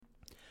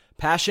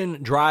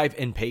Passion, drive,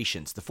 and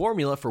patience. The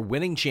formula for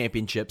winning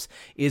championships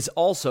is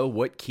also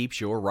what keeps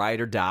your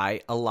ride or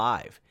die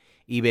alive.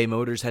 eBay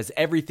Motors has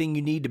everything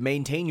you need to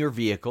maintain your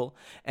vehicle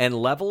and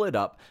level it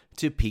up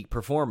to peak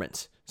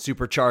performance.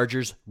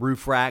 Superchargers,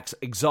 roof racks,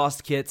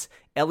 exhaust kits,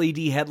 LED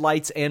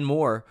headlights, and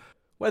more.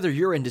 Whether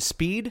you're into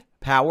speed,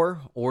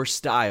 power, or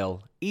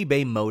style,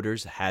 eBay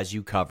Motors has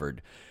you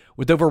covered.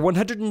 With over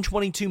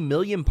 122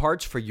 million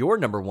parts for your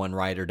number one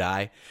ride or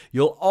die,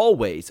 you'll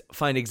always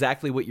find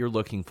exactly what you're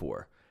looking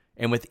for.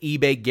 And with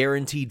eBay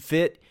Guaranteed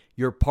Fit,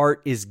 your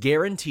part is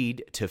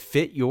guaranteed to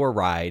fit your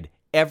ride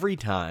every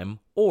time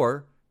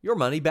or your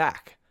money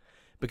back.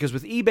 Because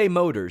with eBay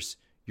Motors,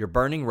 you're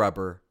burning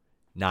rubber,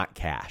 not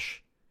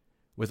cash.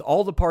 With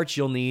all the parts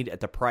you'll need at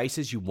the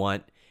prices you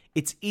want,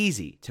 it's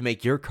easy to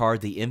make your car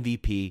the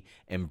MVP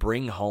and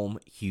bring home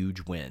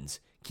huge wins.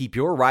 Keep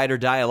your ride or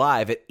die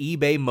alive at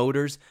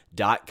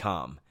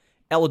ebaymotors.com.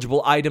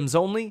 Eligible items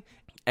only.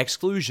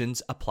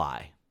 Exclusions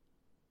apply.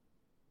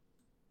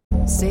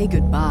 Say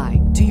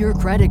goodbye to your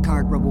credit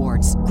card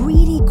rewards.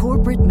 Greedy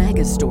corporate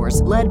mega stores,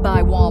 led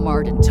by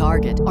Walmart and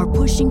Target, are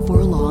pushing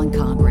for a law in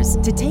Congress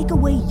to take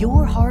away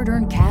your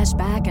hard-earned cash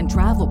back and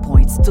travel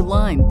points to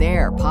line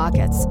their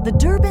pockets. The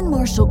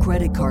Durbin-Marshall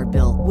credit card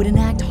bill would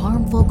enact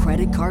harmful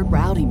credit card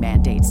routing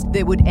mandates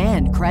that would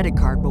end credit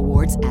card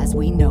rewards as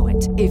we know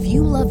it. If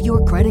you love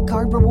your credit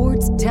card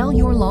rewards, tell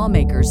your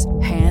lawmakers,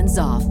 hands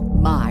off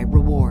my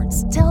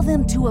rewards. Tell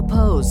them to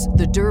oppose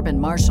the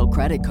Durbin-Marshall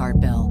credit card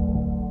bill.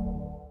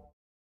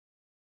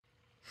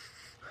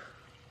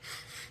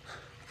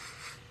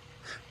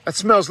 That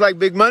smells like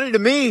big money to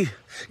me.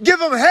 Give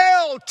them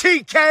hell,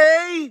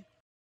 TK!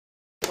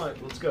 All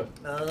right, let's go.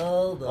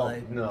 Oh,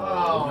 boy.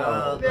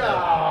 No.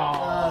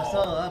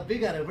 We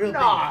got a real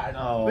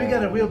No. we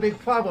got a real big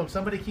problem.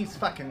 Somebody keeps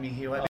fucking me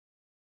here.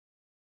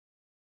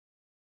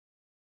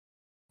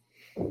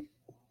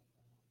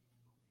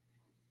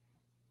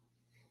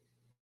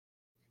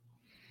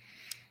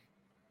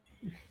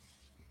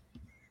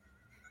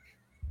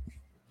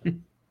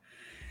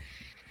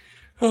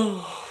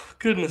 Oh,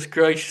 goodness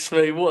gracious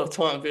me, what a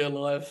time to be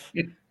alive.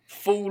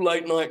 Full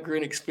late night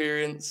grin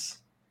experience.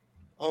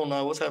 Oh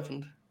no, what's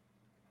happened?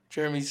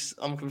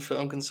 I'm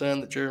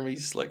concerned that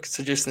Jeremy's like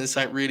suggesting this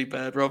ain't really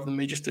bad rather than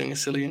me just doing a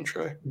silly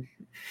intro.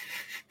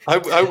 I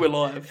hope we're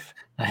live.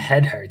 My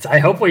head hurts. I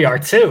hope we are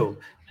too.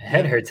 My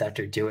head hurts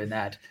after doing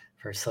that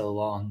for so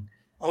long.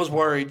 I was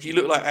worried. You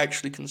look like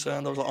actually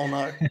concerned. I was like, oh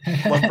no,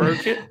 I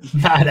broke it.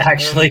 Not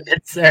actually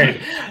concerned.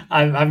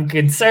 I'm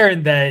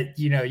concerned that,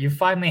 you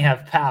finally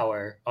have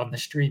power on the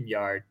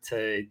StreamYard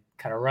to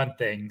kind of run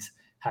things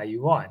how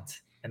you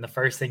want. And the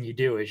first thing you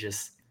do is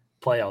just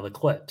play all the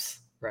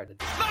clips. Right.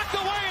 Knocked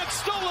away and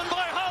stolen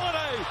by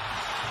Holiday.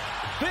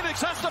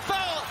 Phoenix has to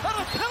foul.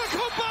 And a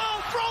pinnacle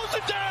ball throws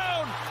it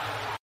down.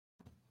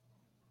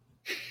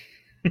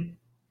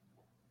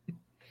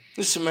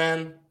 Listen,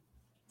 man,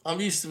 I'm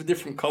used to a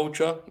different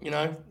culture.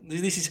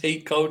 This is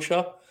Heat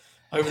culture.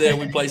 Over there,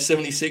 we play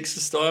 76er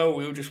style.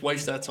 We'll just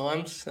waste our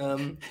times.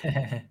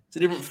 It's a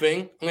different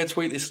thing. I'm going to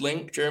tweet this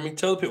link. Jeremy,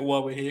 tell the people why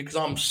we're here, because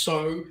I'm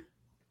so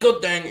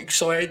goddamn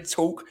excited to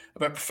talk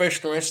about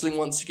professional wrestling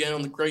once again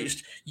on the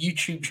greatest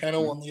YouTube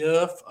channel on the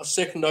earth. A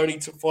second only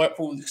to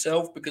Fightful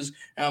itself, because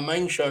our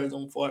main show is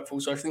on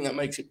Fightful, so I think that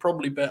makes it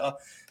probably better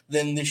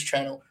than this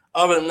channel.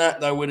 Other than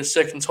that, though, we're the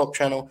second top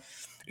channel,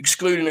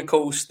 excluding, of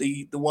course,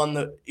 the one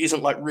that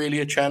isn't like really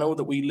a channel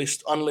that we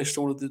unlist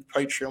all of the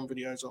Patreon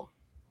videos on.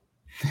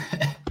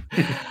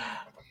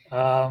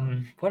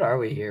 What are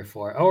we here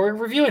for? Oh, we're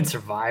reviewing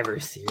Survivor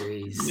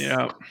Series.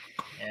 Yeah.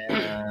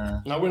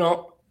 No, we're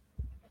not.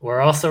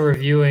 We're also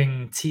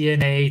reviewing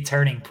TNA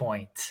Turning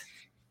Point.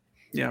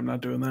 Yeah, I'm not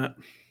doing that.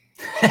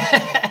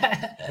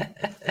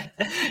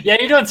 Yeah,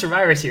 you're doing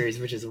Survivor Series,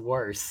 which is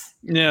worse.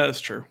 Yeah, that's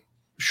true.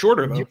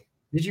 Shorter, though.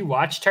 Did you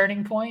watch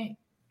Turning Point?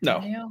 No,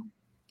 Daniel?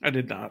 I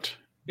did not.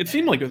 It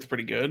seemed like it was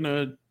pretty good.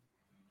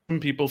 Some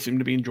people seem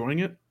to be enjoying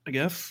it, I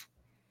guess.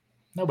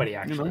 Nobody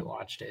actually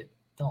watched it.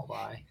 Don't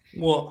lie.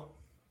 What?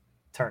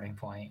 Turning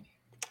Point.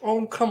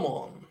 Oh, come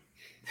on.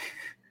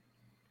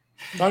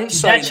 Don't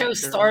say That show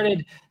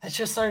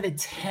started at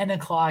 10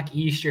 o'clock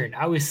Eastern.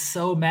 I was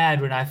so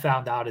mad when I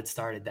found out it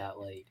started that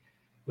late. I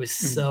was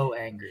so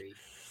angry.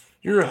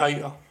 You're a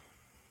hater.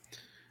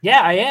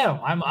 Yeah, I am.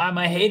 I'm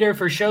a hater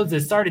for shows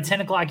that start at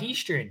 10 o'clock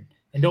Eastern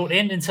and don't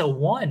end until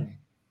 1.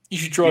 You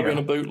should try being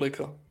a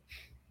bootlicker.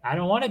 I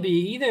don't want to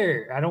be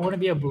either. I don't want to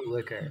be a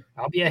bootlicker.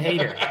 I'll be a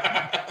hater.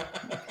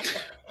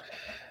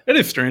 It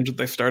is strange that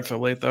they start so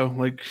late, though.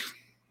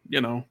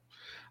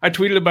 I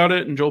tweeted about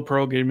it, and Joel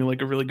Pearl gave me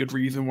a really good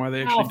reason why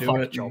they actually do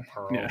it. Joel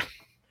Pearl. Yeah,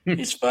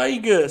 it's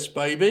Vegas,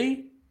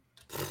 baby.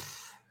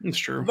 It's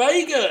true.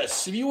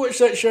 Vegas. If you watch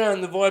that show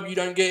and the vibe you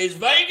don't get is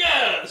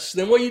Vegas,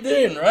 then what are you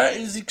doing, right?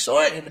 It's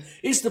exciting.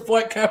 It's the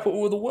fight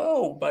capital of the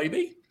world,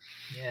 baby.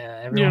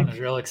 Yeah, everyone was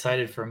real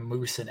excited for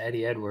Moose and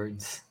Eddie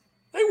Edwards.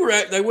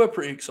 They were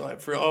pretty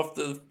excited for it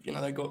after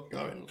they got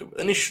going.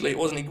 Initially, it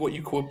wasn't what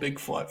you call a big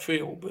fight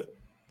feel, but.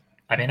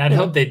 I mean, I'd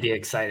hope they'd be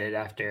excited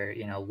after,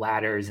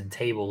 ladders and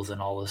tables and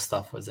all this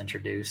stuff was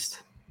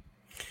introduced.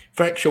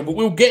 factual. But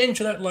we'll get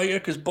into that later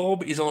because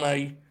Bob is on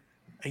a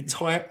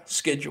tight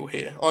schedule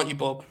here, aren't you,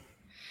 Bob?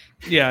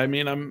 Yeah, I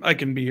mean, I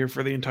can be here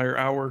for the entire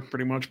hour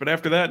pretty much, but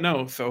after that,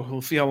 no. So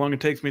we'll see how long it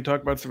takes me to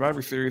talk about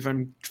Survivor Series.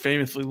 I'm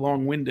famously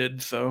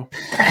long-winded, so.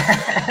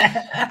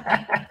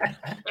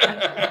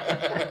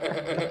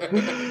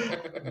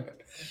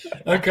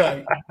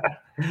 Okay.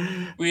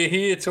 We're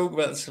here to talk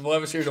about the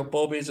Survivor Series, or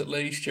Bob is at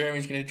least.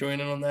 Jeremy's going to join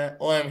in on that.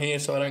 I am here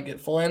so I don't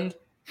get fined.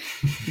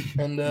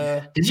 And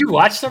did you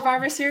watch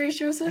Survivor Series,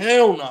 Joseph?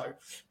 Hell no.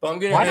 But I'm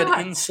going to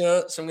add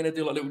inserts. I'm going to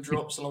do like little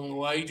drops along the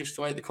way just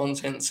to make the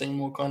content seem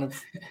more kind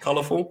of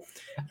colourful.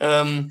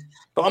 But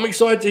I'm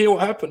excited to hear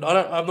what happened.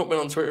 I've not been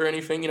on Twitter or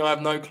anything. I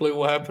have no clue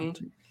what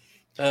happened.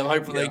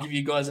 Hopefully they give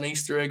you guys an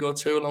Easter egg or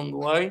two along the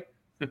way.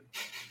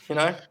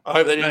 I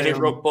hope they didn't hit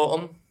rock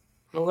bottom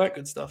and all that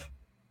good stuff.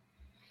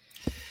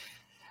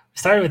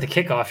 Started with the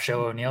kickoff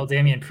show, O'Neal.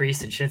 Damian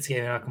Priest and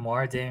Shinsuke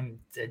Nakamura.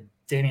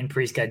 Damian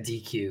Priest got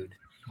DQ'd.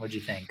 What'd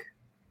you think?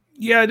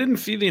 Yeah, I didn't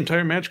see the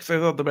entire match because I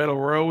thought the Battle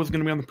Royal was going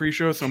to be on the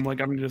pre-show, so I'm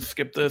like, I'm going to just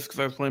skip this because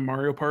I was playing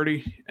Mario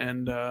Party.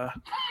 And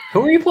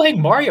who are you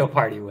playing Mario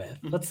Party with?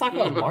 Let's talk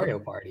about Mario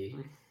Party.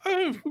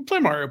 I play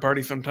Mario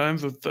Party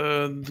sometimes with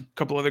the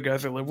couple other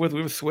guys I live with. We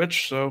have a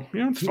Switch, so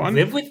it's fun.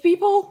 You live with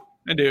people?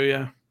 I do,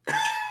 yeah.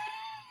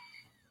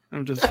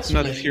 I'm just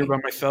not just here by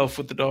myself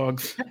with the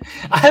dogs.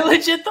 I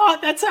legit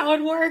thought that's how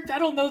it worked. I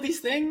don't know these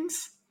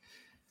things.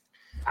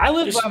 I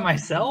live by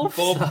myself,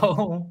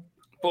 so...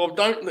 Bob,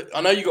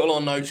 I know you got a lot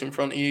of notes in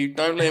front of you.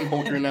 Don't let him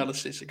hold your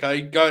analysis,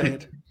 okay? Go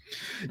ahead.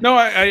 No,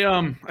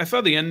 I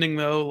saw the ending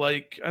though.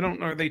 Like, I don't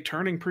know, are they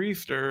turning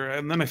Priest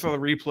and then I saw the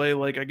replay.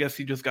 Like, I guess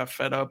he just got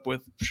fed up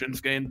with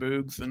Shinsuke and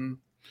Boogs, and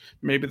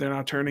maybe they're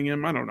not turning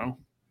him. I don't know.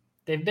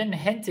 They've been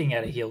hinting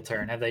at a heel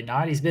turn, have they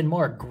not? He's been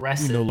more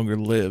aggressive. We no longer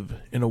live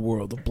in a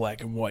world of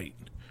black and white.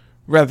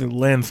 Rather, the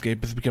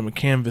landscape has become a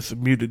canvas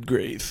of muted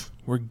grays,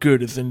 where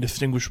good is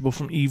indistinguishable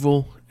from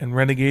evil, and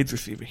renegades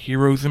receive a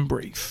hero's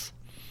embrace.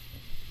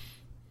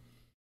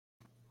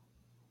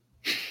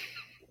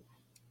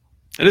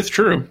 It is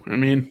true. I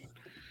mean,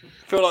 I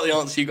feel like the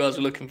answer you guys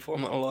were looking for.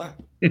 I'm not gonna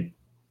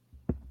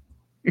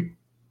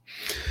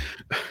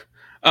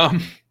lie.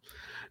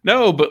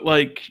 No, but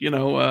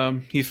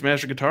he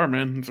smashed a guitar,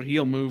 man. It's a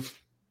heel move.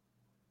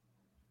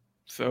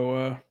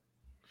 So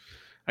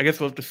I guess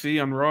we'll have to see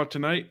on Raw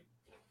tonight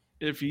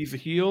if he's a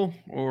heel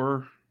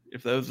or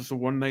if that was just a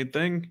one-night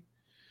thing.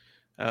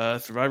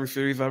 Survivor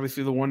Series,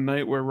 obviously the one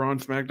night where Raw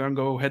and SmackDown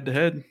go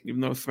head-to-head,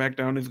 even though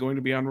SmackDown is going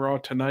to be on Raw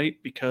tonight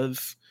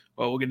because...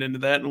 Well, we'll get into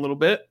that in a little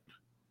bit.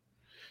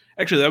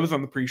 Actually, that was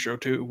on the pre-show,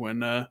 too,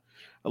 when a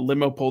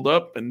limo pulled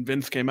up and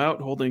Vince came out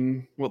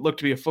holding what looked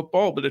to be a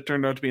football, but it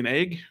turned out to be an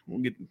egg.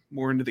 We'll get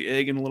more into the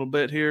egg in a little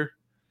bit here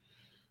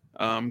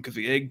because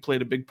the egg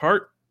played a big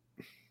part.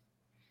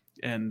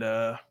 And,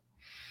 but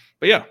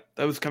yeah,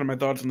 that was kind of my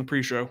thoughts on the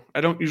pre-show.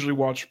 I don't usually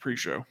watch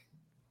pre-show.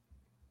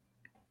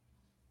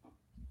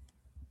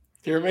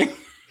 Jeremy,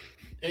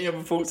 any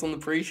other thoughts on the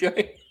pre-show?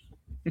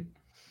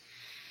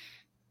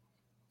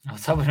 I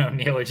was hoping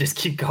O'Neal would just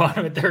keep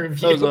going with the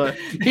review.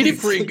 He did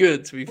pretty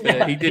good, to be fair.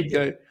 Yeah, he did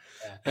go.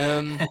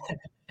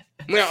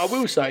 Now, I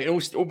will say,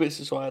 all bits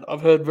aside,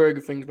 I've heard very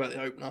good things about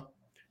the opener.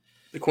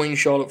 The Queen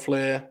Charlotte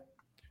Flair,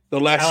 the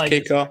last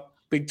kicker,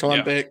 Big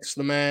Time Bex,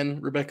 the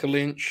man, Rebecca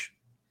Lynch.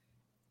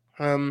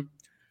 Jeremy,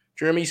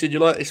 you said you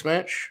like this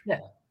match? Yeah.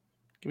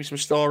 Give me some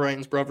star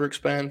ratings, brother.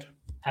 Expand.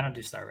 I don't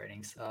do star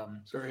ratings.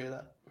 Sorry to hear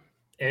that.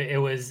 It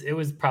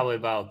was probably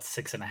about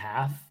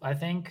 6.5, I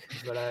think,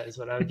 is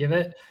what I would give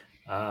it.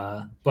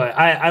 But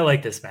I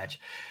like this match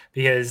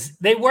because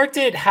they worked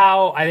it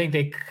how I think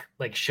they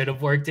should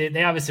have worked it.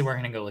 They obviously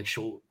weren't going to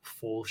go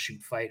full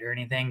shoot fight or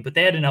anything, but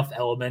they had enough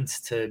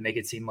elements to make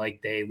it seem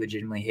like they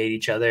legitimately hate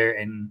each other,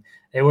 and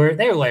they were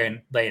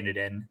laying it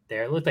in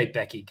there. It looked like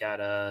Becky got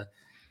her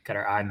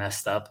eye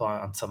messed up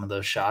on some of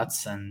those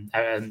shots, and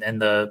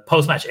the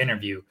post match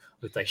interview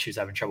looked like she was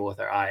having trouble with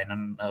her eye. And I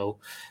don't know,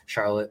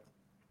 Charlotte,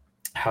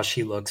 how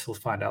she looks, we'll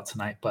find out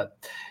tonight. But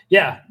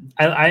yeah,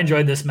 I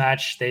enjoyed this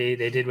match. They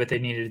did what they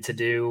needed to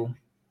do.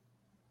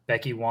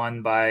 Becky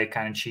won by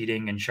kind of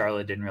cheating, and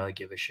Charlotte didn't really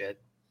give a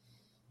shit.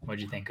 What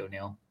did you think,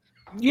 O'Neal?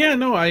 Yeah,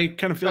 no, I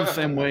kind of feel the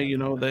same way.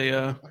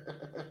 They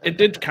it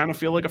did kind of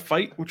feel like a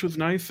fight, which was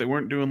nice. They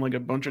weren't doing like a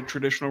bunch of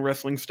traditional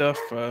wrestling stuff.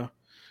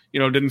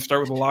 Didn't start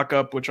with a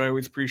lockup, which I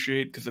always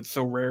appreciate because it's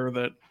so rare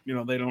that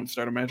they don't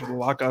start a match with a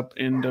lockup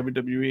in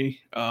WWE.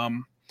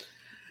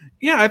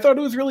 Yeah, I thought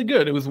it was really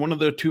good. It was one of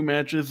the two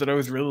matches that I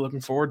was really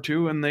looking forward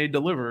to, and they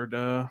delivered.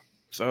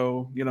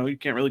 So, you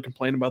can't really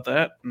complain about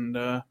that.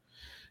 And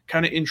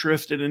kind of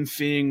interested in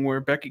seeing where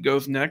Becky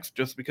goes next,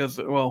 just because,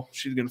 well,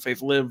 she's going to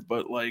face Liv,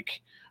 but, I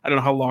don't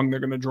know how long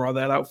they're going to draw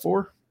that out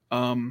for.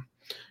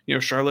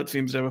 Charlotte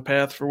seems to have a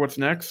path for what's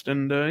next,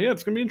 and,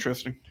 it's going to be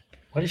interesting.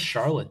 What is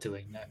Charlotte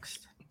doing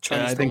next?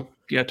 I think,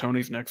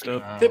 Tony's next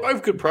up. They're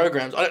both good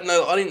programs. I don't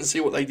know. I didn't see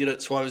what they did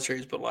at Survivor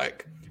Series, but,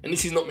 and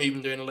this is not me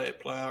even doing a let it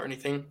play out or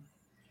anything.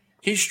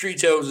 history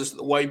tells us that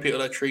the way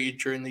people are treated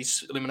during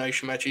these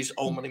elimination matches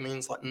ultimately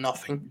means like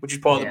nothing, which is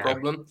part of the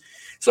problem.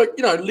 So,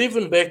 Liv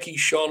and Becky,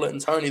 Charlotte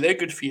and Tony, they're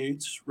good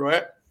feuds,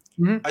 right?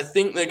 Mm-hmm. I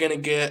think they're going to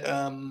get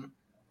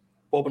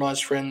Bob and I's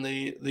friend,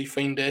 the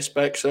Fiendess,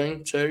 back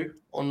soon too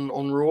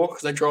on Raw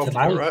because they drafted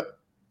her, right?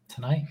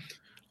 Tonight.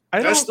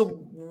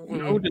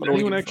 Did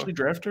anyone actually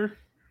draft her?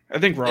 I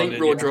think Raw did.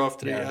 Raw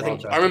drafted her.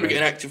 Yeah, I remember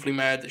getting actively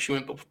mad that she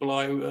went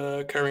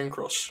below Karrion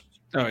Kross.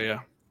 Oh, yeah.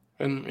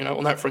 And,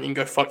 on that front, you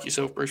can go fuck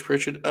yourself, Bruce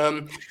Pritchard.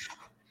 So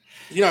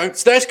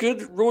that's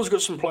good. Raw's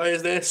got some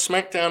players there.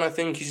 SmackDown, I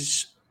think,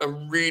 is a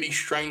really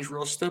strange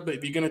roster, but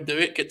if you're going to do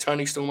it, get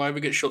Tony Storm over,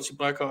 get Shotzi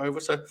Blackheart over.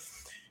 So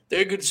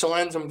they're good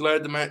signs. I'm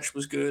glad the match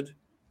was good.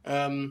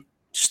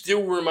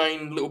 Still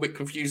remain a little bit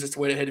confused as to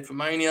where they're headed for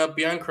Mania.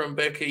 Bianca and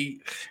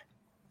Becky,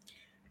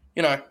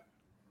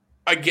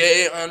 I get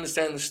it. I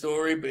understand the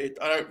story,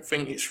 but I don't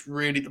think it's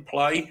really the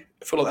play.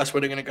 I feel like that's where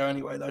they're going to go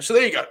anyway, though. So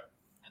there you go.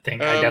 I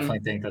definitely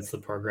think that's the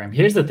program.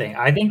 Here's the thing.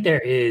 I think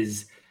there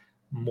is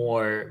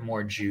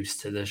more juice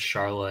to this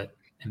Charlotte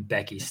and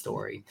Becky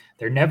story.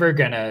 They're never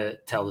going to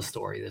tell the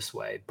story this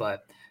way,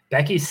 but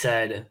Becky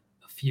said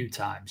a few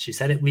times, she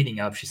said it leading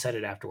up, she said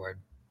it afterward,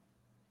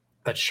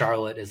 but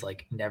Charlotte has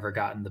never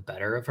gotten the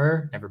better of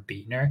her, never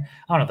beaten her.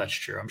 I don't know if that's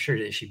true. I'm sure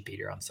that she beat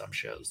her on some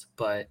shows,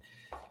 but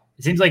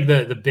it seems like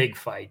the big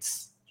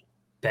fights,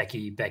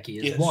 Becky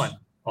has won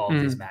all of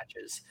these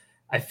matches.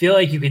 I feel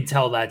like you can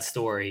tell that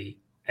story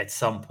at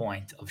some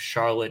point of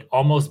Charlotte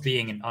almost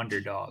being an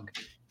underdog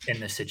in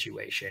the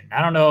situation.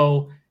 I don't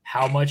know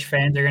how much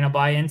fans are going to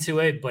buy into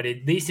it, but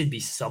at least it'd be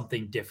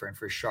something different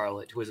for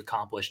Charlotte, who has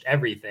accomplished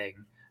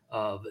everything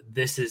of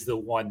this is the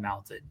one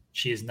mountain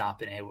she has not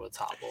been able to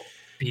topple,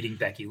 beating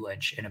Becky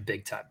Lynch in a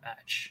big-time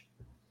match.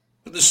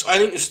 I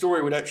think the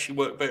story would actually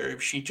work better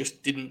if she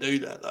just didn't do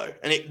that, though.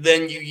 And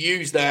then you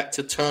use that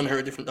to turn her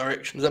a different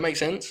direction. Does that make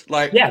sense?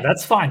 Yeah,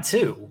 that's fine,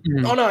 too.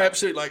 Oh, no,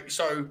 absolutely.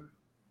 So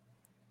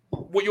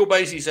what you're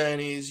basically saying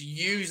is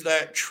use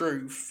that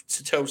truth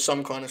to tell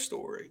some kind of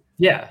story.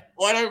 Yeah.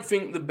 I don't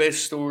think the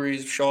best story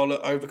is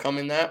Charlotte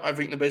overcoming that. I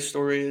think the best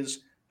story is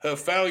her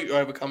failure to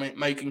overcome it,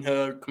 making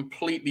her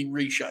completely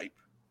reshape.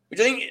 Which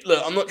I think,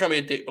 look, I'm not trying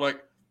to be a dick,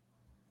 but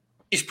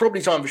it's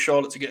probably time for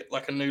Charlotte to get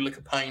a new lick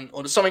of paint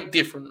or something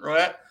different,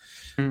 right?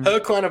 Her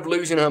kind of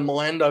losing her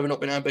mind over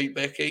not being able to beat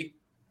Becky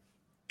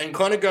and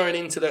kind of going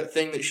into that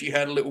thing that she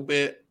had a little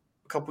bit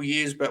a couple of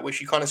years back where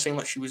she kind of seemed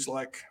like she was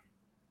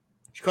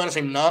she kind of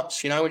seemed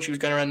nuts, when she was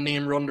going around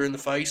kneeing Ronda in the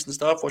face and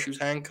stuff while she was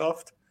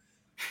handcuffed.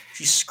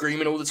 She's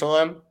screaming all the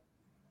time,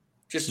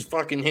 just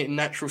fucking hitting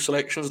natural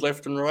selections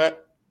left and right,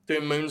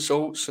 doing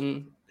moonsaults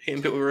and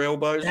hitting people with her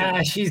elbows.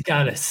 Yeah, she's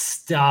got to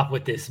stop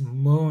with this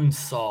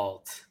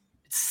moonsault.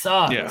 It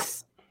sucks. Yeah.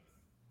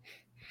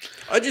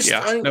 I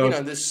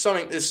think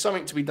there's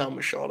something to be done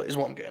with Charlotte is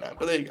what I'm getting at.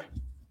 But there you go.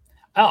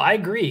 Oh, I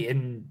agree.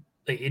 And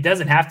it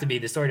doesn't have to be,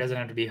 the story doesn't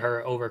have to be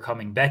her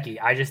overcoming Becky.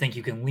 I just think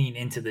you can lean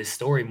into this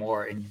story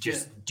more and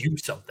just do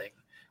something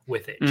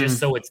with it. Just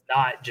so it's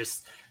not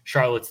just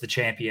Charlotte's the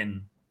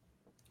champion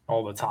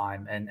all the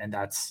time. And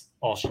that's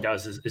all she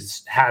does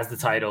is has the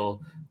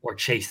title or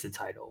chase the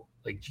title.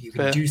 You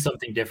can do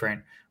something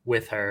different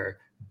with her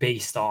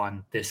based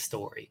on this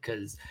story.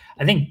 Because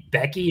I think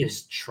Becky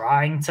is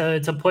trying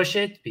to push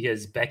it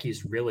because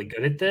Becky's really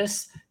good at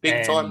this.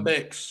 Big time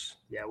Bex.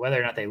 Yeah, whether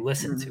or not they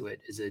listen to it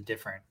is a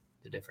different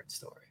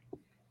story.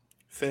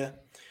 Fair.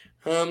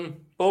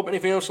 Bob,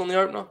 anything else on the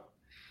opener?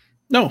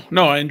 No,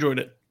 I enjoyed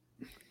it.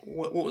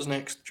 What was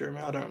next, Jeremy?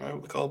 I don't know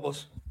what the card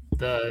was.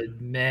 The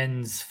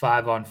men's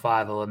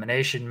 5-on-5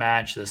 elimination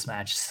match. This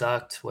match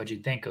sucked. What'd you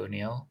think,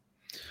 O'Neill?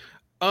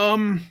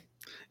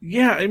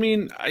 Yeah, I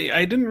mean,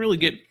 I didn't really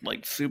get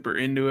super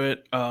into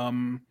it.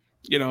 Kevin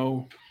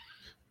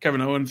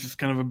Owens just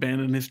kind of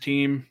abandoned his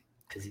team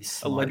because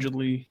he's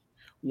allegedly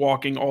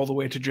walking all the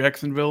way to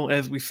Jacksonville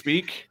as we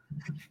speak.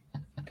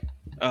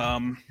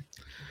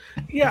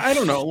 Yeah, I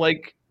don't know.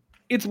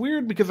 It's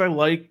weird because I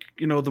like,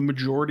 the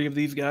majority of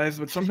these guys,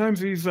 but sometimes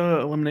these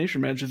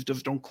elimination matches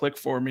just don't click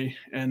for me.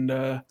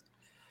 And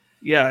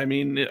yeah, I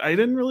mean, I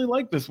didn't really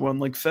like this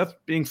one. Seth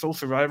being sole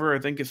survivor, I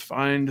think is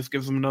fine. Just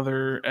gives him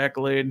another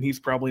accolade, and he's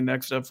probably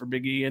next up for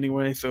Big E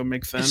anyway, so it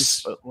makes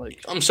sense. But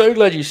I'm so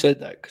glad you said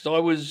that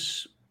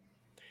because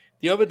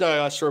the other day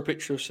I saw a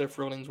picture of Seth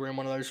Rollins wearing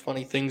one of those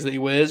funny things that he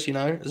wears,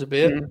 as a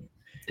bit. Mm-hmm.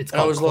 It's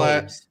called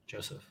clothes,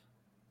 Joseph.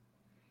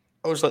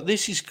 I was like,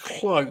 this is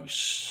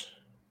close.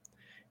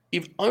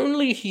 If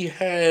only he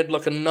had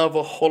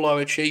another hollow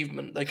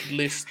achievement they could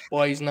list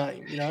by his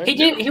name, He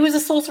did. He was a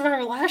sole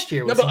survivor last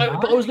year. No, but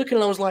I was looking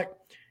and I was like,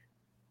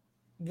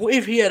 what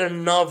if he had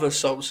another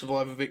sole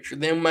survivor victory?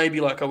 Then maybe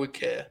I would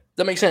care.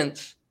 That makes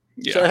sense.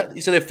 Yeah.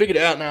 So they figured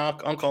it out now.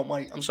 I can't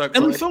wait. I'm so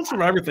excited. And the sole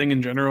survivor thing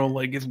in general,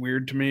 is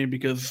weird to me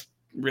because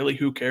really,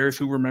 who cares?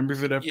 Who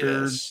remembers it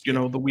after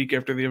the week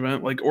after the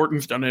event?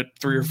 Orton's done it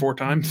 3 or 4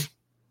 times.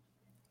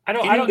 I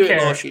don't do care.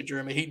 It last year,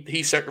 Jeremy.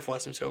 He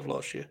sacrificed himself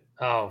last year.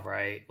 Oh,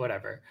 right.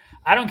 Whatever.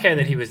 I don't care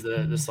that he was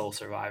the sole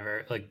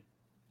survivor.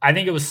 I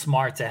think it was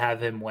smart to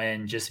have him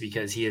win just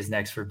because he is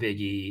next for Big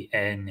E,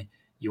 and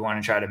You want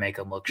to try to make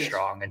him look Yes.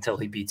 strong until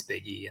he beats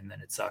Big E, and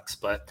then it sucks.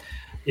 But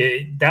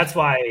that's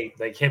why,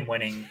 like, him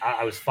winning,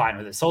 I was fine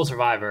with it. Soul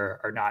Survivor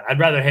or not, I'd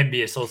rather him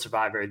be a Soul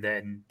Survivor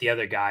than the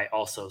other guy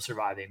also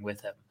surviving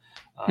with him.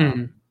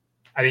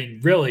 I mean,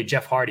 really,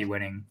 Jeff Hardy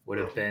winning would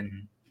have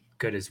been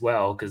good as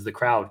well because the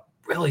crowd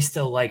really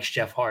still likes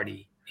Jeff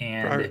Hardy,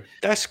 and Bro,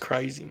 that's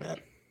crazy, man.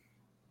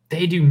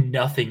 they do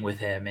nothing with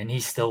him, and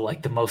he's still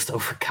like the most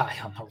over guy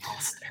on the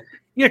roster.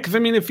 Yeah, because I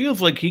mean, it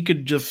feels like he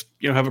could just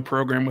have a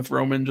program with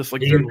Roman, just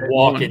like He could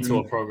walk one. into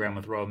a program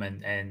with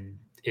Roman and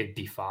it'd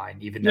be fine,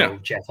 even though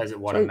Jeff hasn't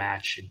won a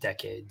match in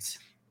decades.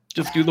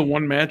 Just do the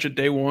one match at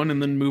day one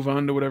and then move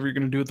on to whatever you're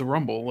going to do at the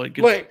Rumble. Like,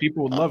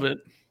 people would love it.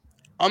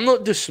 I'm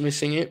not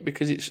dismissing it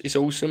because it's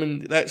awesome,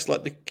 and that's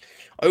like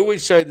I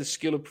always say the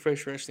skill of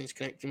professional wrestling is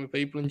connecting with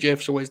people, and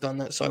Jeff's always done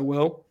that so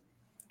well.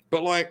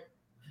 But like,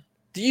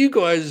 do you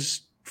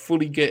guys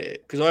fully get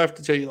it? Because I have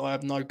to tell you, I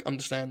have no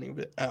understanding of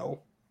it at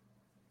all.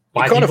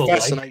 It kind of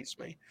fascinates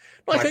me.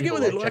 Like, I get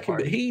what they like him,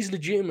 but he's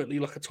legitimately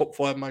like a top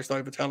 5 most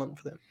over talent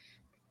for them.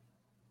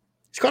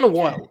 It's kind of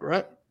wild,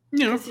 right?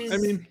 Yeah, I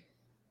mean,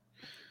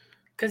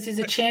 because he's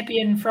a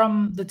champion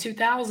from the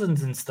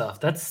 2000s and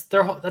stuff. That's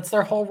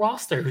their whole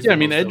roster. Yeah, I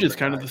mean, Edge is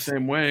kind of the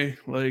same way.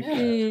 Like,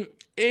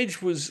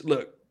 Edge was,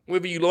 look,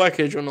 whether you like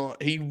Edge or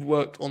not, he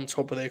worked on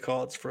top of their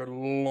cards for a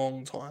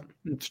long time.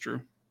 It's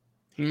true.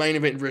 He main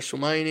evented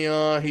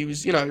WrestleMania. He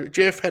was,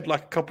 Jeff had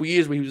like a couple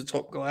years where he was a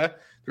top guy.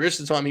 The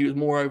rest of the time, he was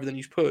more over than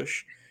his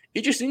push.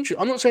 It just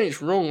interesting. I'm not saying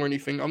it's wrong or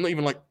anything. I'm not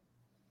even like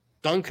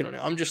dunking on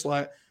it. I'm just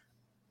like,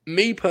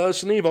 me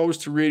personally, if I was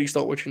to really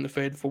start watching the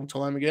Fed full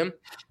time again,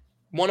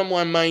 one of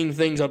my main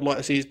things I'd like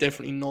to see is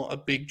definitely not a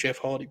big Jeff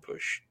Hardy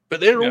push. But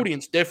their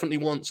audience definitely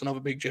wants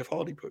another big Jeff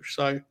Hardy push.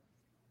 So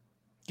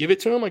give it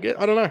to him, I guess.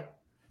 I don't know.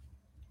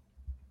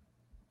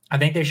 I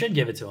think they should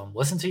give it to him.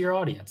 Listen to your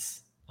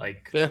audience.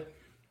 Like, yeah.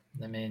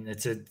 I mean,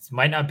 it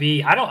might not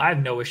be. I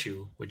have no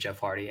issue with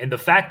Jeff Hardy, and the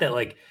fact that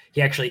like he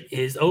actually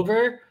is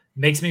over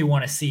makes me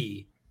want to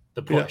see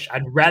the push. Yeah.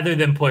 I'd rather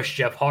them push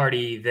Jeff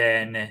Hardy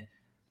than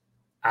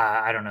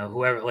I don't know,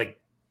 whoever, like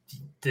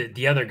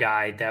the other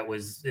guy that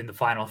was in the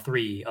final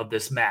 3 of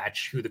this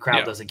match, who the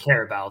crowd doesn't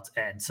care about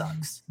and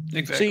sucks.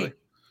 Exactly. See,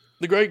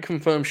 the great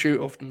confirmed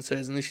shoot often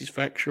says, and this is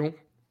factual,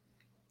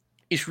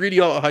 it's really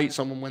hard to hate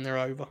someone when they're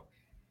over.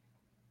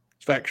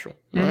 It's factual,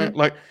 right?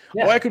 Like,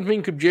 I can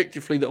think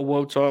objectively that a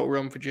world title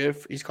run for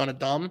Jeff is kind of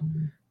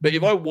dumb, but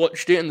if I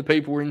watched it and the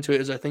people were into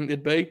it as I think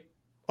they'd be,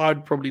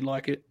 I'd probably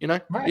like it,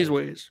 It is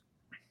what it is.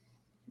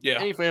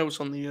 Yeah. Anything else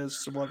on the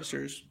Survivor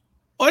Series?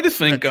 Well, I just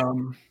think,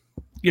 of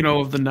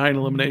the 9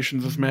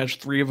 eliminations this match,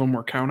 3 of them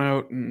were count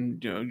out,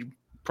 and you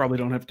probably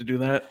don't have to do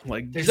that.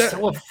 Like, they're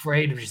so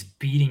afraid of just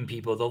beating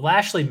people. The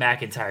Lashley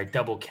McIntyre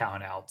double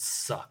count out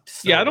sucked.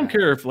 So I don't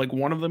care if like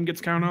one of them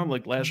gets counted out,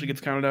 like Lashley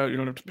gets counted out. You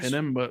don't have to pin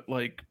him, but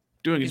like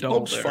doing a double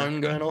Bob's there. phone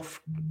going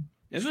off.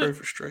 Is very it?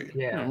 frustrating.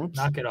 Yeah,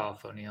 knock it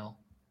off, O'Neal.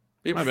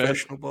 Be My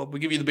professional, Bob. We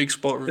give you the big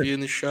spot review in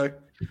this show.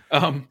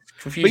 But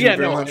Confusing yeah,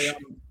 very no, much.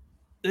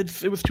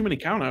 it was too many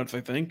countouts,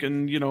 I think,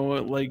 and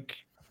like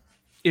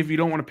if you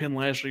don't want to pin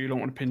Lashley, you don't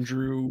want to pin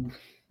Drew.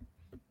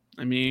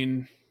 I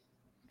mean,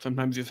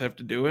 sometimes you just have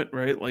to do it,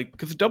 right? Like,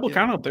 because the double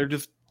count out there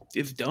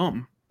it's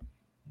dumb.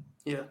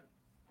 Yeah,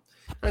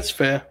 that's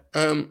fair.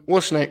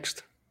 What's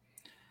next?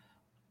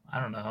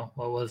 I don't know.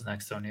 What was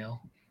next,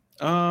 O'Neal?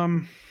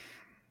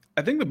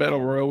 I think the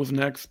Battle Royal was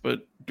next,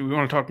 but do we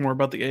want to talk more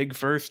about the egg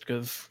first?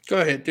 Because go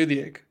ahead, do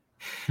the egg.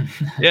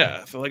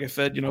 Yeah, so like I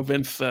said,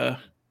 Vince had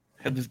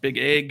this big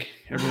egg.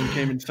 Everyone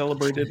came and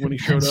celebrated when he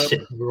showed up.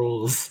 Shit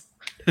rules.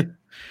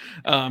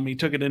 He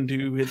took it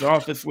into his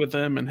office with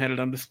him and had it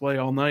on display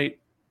all night,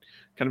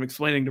 kind of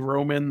explaining to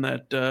Roman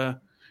that,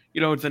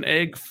 it's an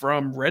egg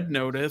from Red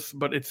Notice,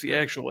 but it's the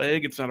actual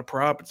egg. It's not a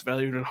prop. It's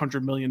valued at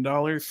 $100 million.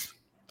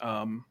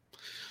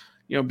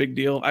 Big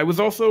deal. I was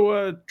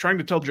also trying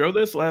to tell Joe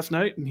this last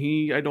night, and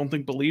he, I don't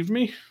think, believed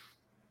me.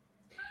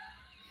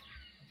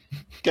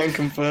 Can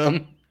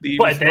confirm.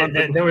 What,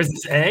 there was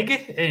this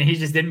egg, and he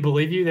just didn't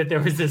believe you that there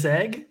was this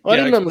egg? I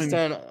didn't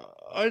understand.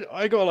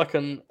 I got like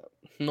a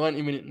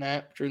 90-minute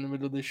nap during the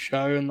middle of this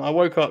show, and I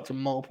woke up to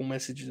multiple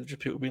messages of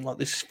just people being like,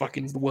 this is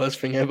fucking the worst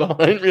thing ever.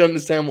 I didn't really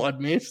understand what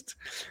I'd missed.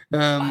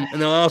 And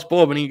then I asked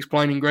Bob, and he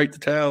explained in great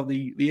detail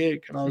the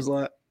egg, and I was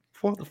like,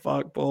 what the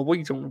fuck, Bob? What are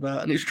you talking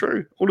about? And it's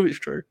true. All of it's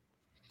true.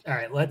 All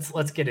right,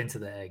 let's get into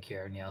the egg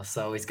here, Neil.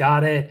 So he's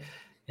got it.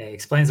 He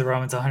explains the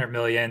Roman's $100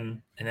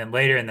 million, and then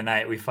later in the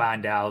night we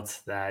find out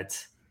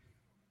that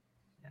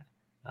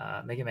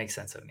make it make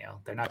sense,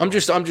 O'Neal. They're not. I'm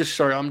just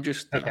sorry.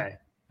 Okay.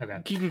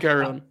 You can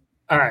carry on.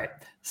 All right.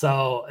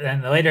 So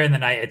then later in the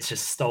night, it's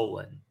just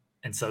stolen,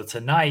 and so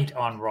tonight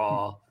on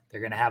Raw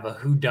they're gonna have a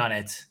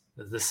whodunit.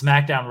 The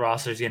SmackDown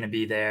roster is gonna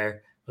be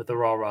there with the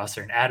Raw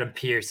roster, and Adam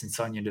Pearce and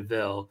Sonya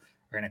Deville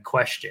are gonna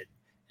question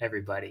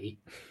everybody.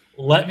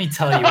 Let me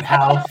tell you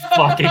how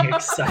fucking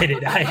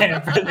excited I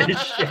am for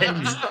this shit.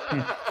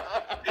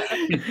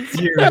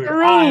 Dude,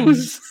 I'm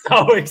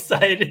so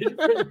excited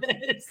for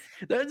this.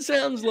 That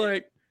sounds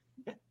like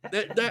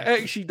That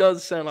actually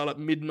does sound like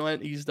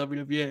mid-90s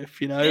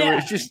WWF, you know, where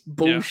it's just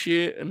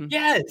bullshit and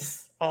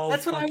Yes,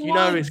 that's what I you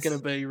know it's want. going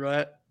to be,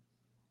 right?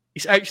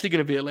 It's actually going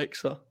to be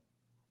Alexa.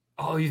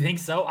 Oh, you think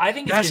so? I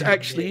think it's That's gonna be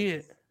actually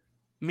Miz. it.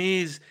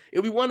 Miz.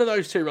 It'll be one of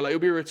those two, right? Like, it'll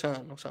be a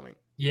return or something.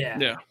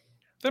 Yeah,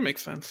 that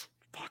makes sense.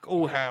 Fuck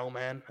all hell,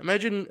 man.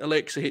 Imagine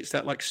Alexa hits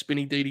that like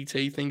spinny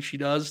DDT thing she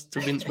does to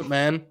Vince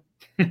McMahon.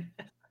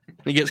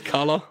 And he gets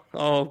color.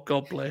 Oh,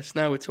 God bless.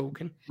 Now we're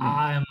talking.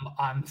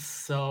 I'm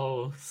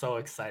so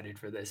excited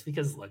for this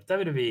because look,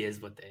 WWE is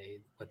what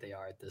they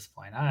are at this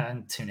point. I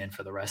don't tune in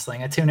for the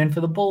wrestling. I tune in for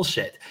the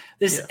bullshit.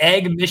 This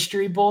egg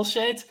mystery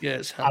bullshit. Yeah,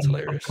 it sounds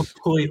hilarious. I'm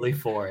completely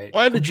for it.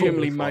 I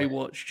legitimately may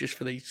watch just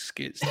for these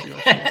skits. To be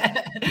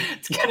honest.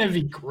 It's gonna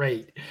be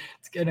great.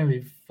 It's gonna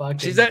be fucking.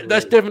 See,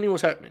 that's definitely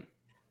what's happening.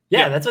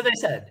 Yeah, that's what they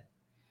said.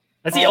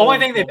 That's the only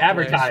thing they've God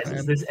bless, advertised is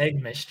man. this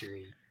egg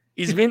mystery.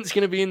 Is Vince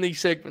going to be in these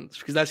segments?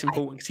 Because that's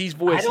important. Because his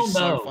voice don't is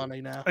so know.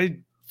 funny now. I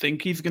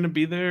think he's going to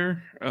be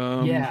there.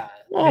 Yeah,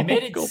 oh, they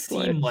made it God seem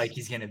bless. like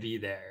he's gonna be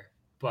there,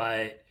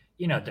 but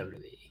you know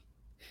WWE,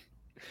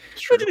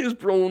 Imagine it was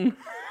Braun.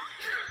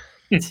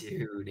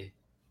 dude.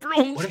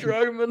 Braun What if-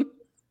 Strowman.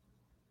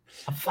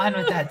 I'm fine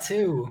with that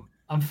too.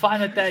 I'm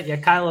fine with that. Yeah,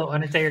 Kylo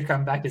Undertaker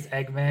come back as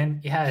Eggman.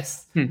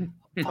 Yes. I'm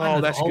fine Oh,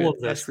 with that's all good. of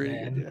this, That's really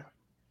man. good.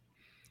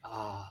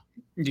 Yeah.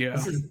 Yeah.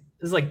 This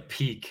is like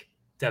peak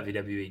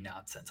WWE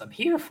nonsense. I'm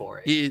here for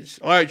it. He is.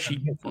 I I'm actually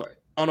here for it.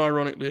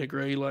 unironically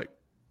agree. Like,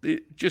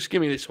 just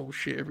give me this whole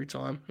shit every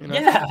time. You know?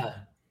 Yeah.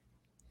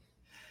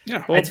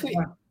 Yeah. I tweet-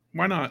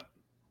 Why not?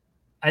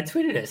 I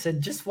tweeted it.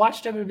 Said just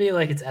watch WWE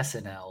like it's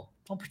SNL.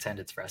 Don't pretend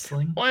it's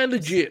wrestling. I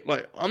legit,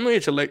 like, I'm not here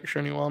to lecture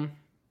anyone,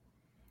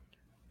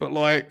 but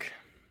like,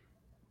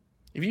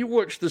 if you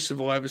watch the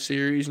Survivor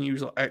series and you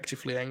was like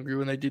actively angry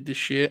when they did this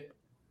shit,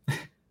 at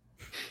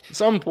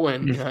some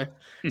point, you know,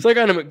 it's like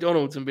going to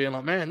McDonald's and being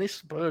like, man,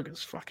 this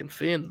burger's fucking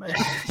thin, man.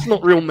 It's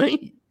not real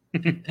meat.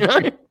 You know?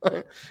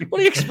 Like, what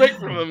do you expect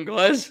from them,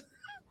 guys?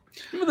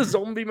 Remember the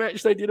zombie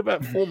match they did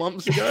about 4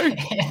 months ago?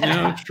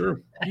 Yeah, it's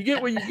true. You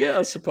get what you get,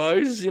 I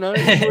suppose. You know, it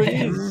is what it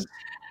is.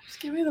 Just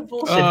give me the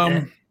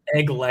bullshit.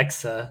 Egg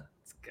Lexa.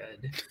 It's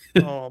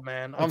good. Oh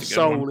man, I'm That's a good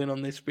so one. all in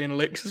on this being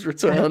Alexa's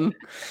return.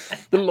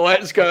 The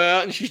lights go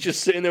out and she's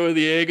just sitting there with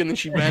the egg and then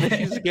she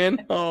vanishes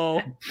again.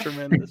 Oh,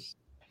 tremendous.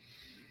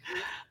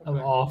 I'm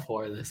all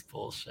for this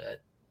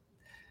bullshit.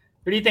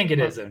 What do you think it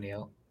is,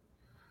 O'Neill?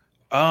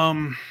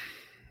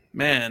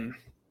 Man,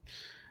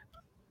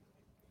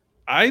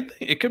 I think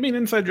it could be an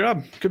inside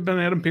job. Could have been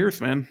Adam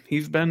Pearce, man.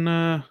 He's been.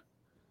 I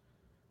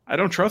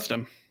don't trust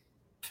him.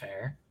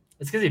 Fair.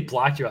 It's because he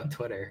blocked you on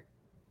Twitter.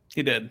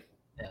 He did.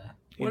 Yeah.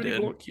 Why did he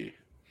block you?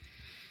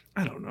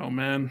 I don't know,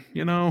 man.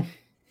 You know,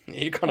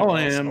 Yeah, you're kind all of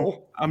I an am.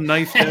 asshole. I'm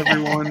nice to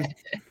everyone.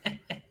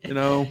 You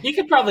know, You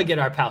could probably get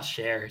our pal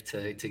Cher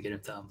to get him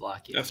to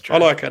unblock you. that's true. I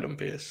like Adam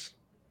Pearce.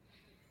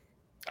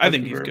 I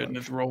think Thank you he's very good in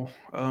much. his role.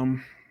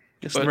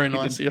 It's But very he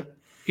nice did- of you.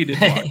 He did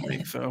block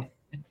me, so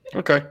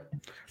Okay.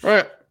 All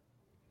right.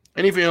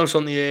 Anything else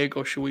on the egg,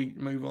 or should we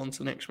move on to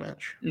the next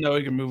match? no,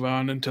 we can move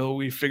on until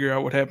we figure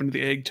out what happened to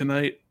the egg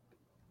tonight.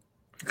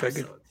 Okay, I'm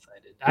good. so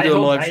excited. We'll do a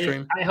live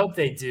stream. I hope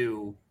they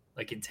do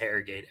like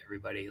interrogate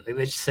everybody. Like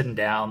they just sit them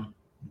down,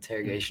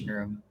 interrogation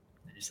room,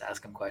 and just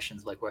ask them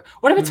questions like, "What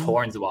if it's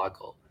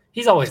Hornswoggle?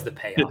 He's always the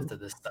payoff to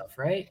this stuff,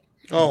 right?"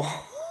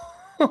 Oh,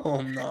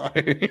 oh no.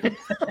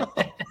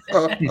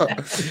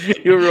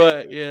 You're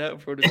right. Yeah, that would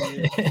probably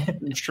be it.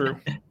 It's true.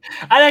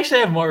 I'd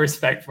actually have more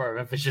respect for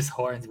him if it's just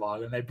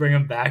Hornswoggle and they bring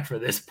him back for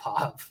this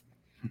pop.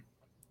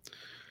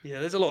 Yeah,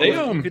 there's a lot. They,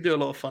 You could do a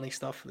lot of funny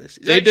stuff for this.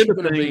 It's they did actually a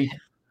gonna thing- be.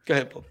 Go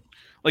ahead, Bob.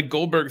 Like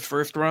Goldberg's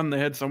first run, they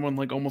had someone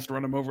like almost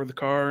run him over the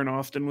car, and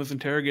Austin was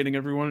interrogating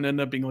everyone, and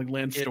ended up being like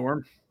Lance Yeah.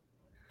 Storm.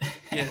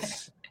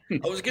 Yes,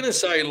 I was gonna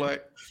say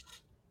like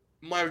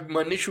my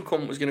initial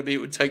comment was gonna be it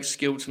would take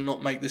skill to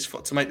not make this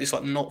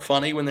like not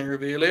funny when they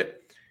reveal it.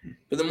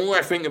 But the more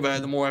I think about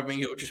it, the more I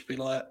think it would just be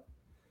like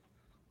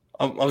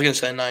I was gonna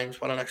say names,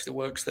 but I don't know if it still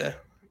works there.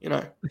 You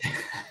know,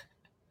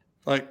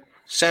 like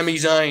Sami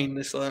Zayn.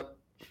 It's like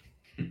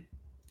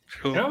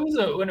sure. You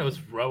know, when it was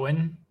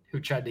Rowan who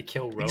tried to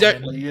kill Rowan.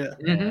 Exactly. Yeah,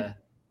 Yeah.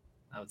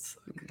 That would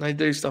suck. they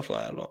do stuff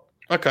like that a lot.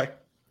 Okay,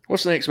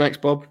 what's the next match,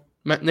 Bob?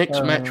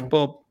 Next match,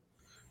 Bob.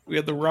 We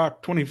had the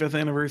Rock 25th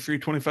anniversary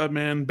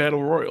 25-man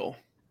battle royal,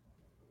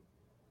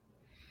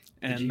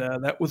 and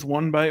that was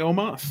won by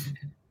Omos.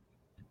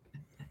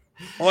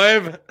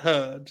 I've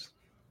heard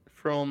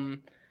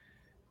from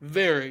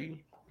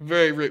very,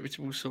 very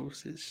reputable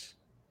sources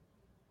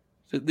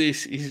that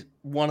this is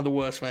one of the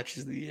worst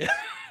matches of the year.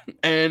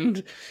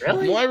 And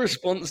Really? my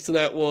response to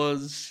that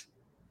was,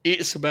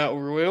 it's a battle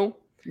royal.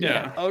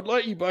 Yeah. I would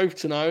like you both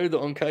to know that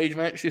on Cage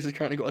Match, this has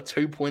currently got a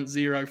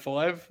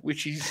 2.05,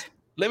 which is,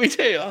 let me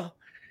tell you,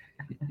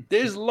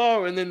 there's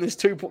low and then there's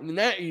 2. And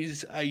that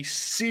is a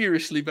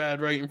seriously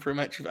bad rating for a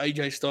match with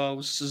AJ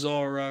Styles,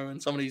 Cesaro,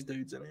 and some of these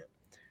dudes in it.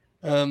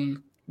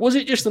 Was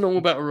it just a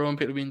normal battle royal and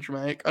people being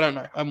dramatic? I don't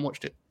know. I haven't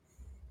watched it.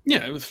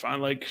 Yeah, it was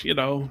fine. Like, you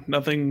know,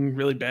 nothing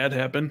really bad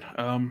happened.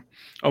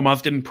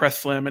 Omos didn't press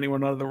slam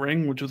anyone out of the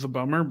ring, which was a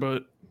bummer,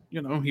 but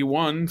he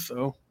won.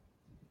 So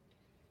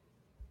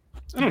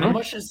I don't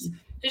know.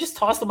 They just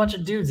tossed a bunch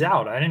of dudes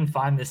out.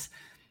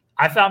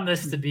 I found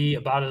this to be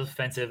about as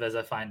offensive as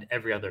I find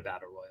every other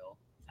battle royal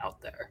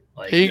out there.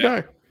 Like, here you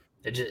go.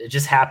 It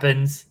just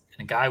happens,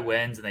 and a guy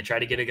wins, and they try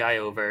to get a guy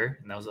over,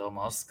 and that was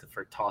almost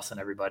for tossing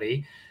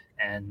everybody.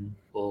 And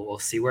we'll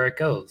see where it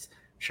goes.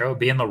 Sure, he'll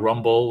be in the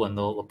Rumble, and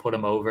they'll put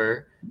him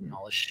over, and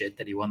all the shit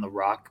that he won the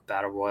Rock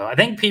Battle Royal. I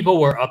think people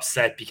were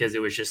upset because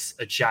it was just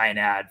a giant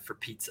ad for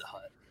Pizza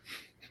Hut.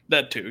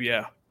 That too,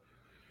 yeah.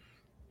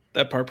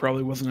 That part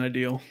probably wasn't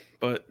ideal,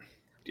 but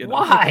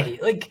why?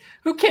 Like,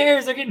 who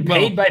cares? They're getting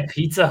paid by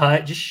Pizza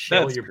Hut. Just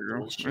show your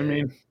bullshit. I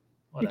mean,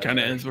 it kind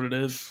of is what it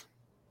is.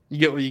 You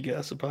get what you get,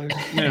 I suppose.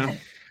 Yeah.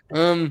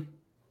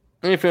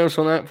 Anything else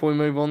on that before we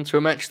move on to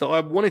a match that I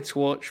wanted to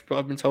watch, but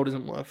I've been told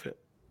isn't worth it?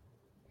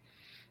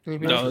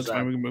 No, that's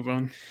fine. We can move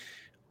on.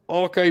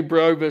 RK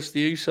Bro versus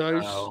the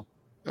Usos.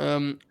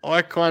 Oh.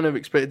 I kind of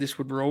expected this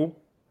would rule.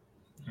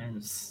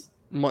 Yes.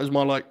 Was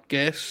my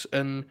guess,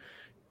 and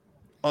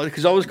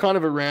because I was kind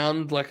of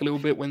around a little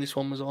bit when this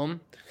one was on,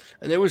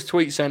 and there was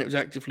tweets saying it was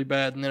actively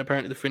bad, and then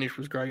apparently the finish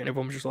was great, and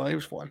everyone was just like, it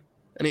was fine.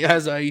 And it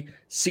has a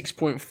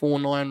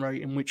 6.49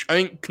 rating, which I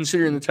think,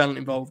 considering the talent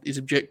involved, is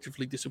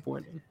objectively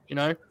disappointing.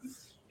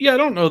 Yeah, I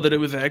don't know that it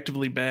was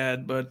actively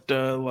bad, but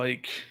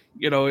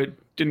it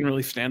didn't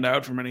really stand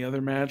out from any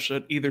other match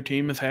that either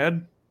team has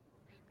had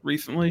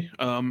recently.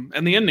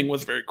 And the ending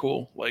was very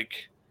cool.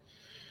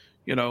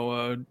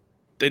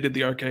 They did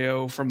the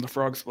RKO from the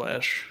Frog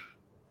Splash.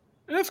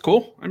 And that's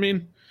cool. I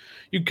mean,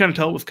 you could kind of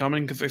tell it was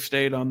coming because they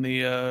stayed on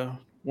the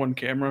one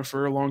camera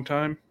for a long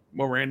time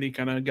while Randy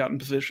kind of got in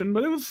position.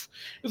 But it was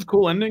a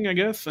cool ending, I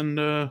guess,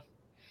 and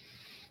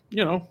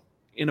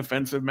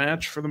inoffensive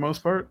match for the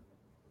most part.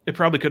 It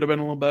probably could have been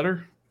a little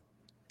better.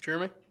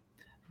 Jeremy?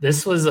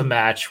 This was a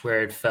match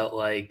where it felt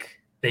like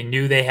they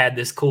knew they had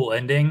this cool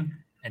ending,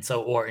 and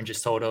so Orton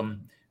just told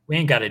them, we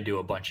ain't got to do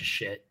a bunch of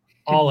shit.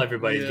 All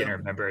everybody's going to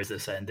remember is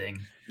this ending.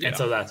 Yeah. And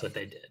so that's what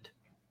they did.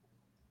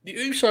 The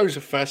Usos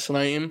are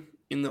fascinating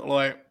in that,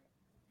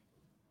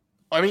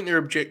 I think they're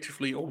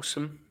objectively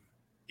awesome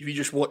if you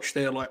just watch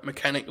their,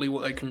 mechanically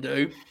what they can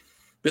do.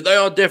 But they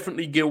are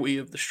definitely guilty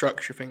of the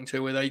structure thing,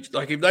 too, where they,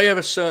 if they have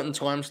a certain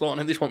time slot,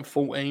 and this one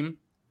 14,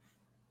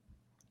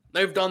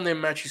 they've done their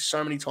matches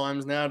so many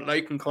times now that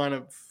they can kind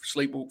of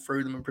sleepwalk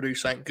through them and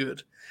produce something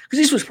good. Because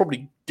this was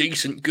probably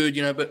decent good,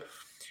 but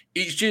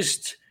it's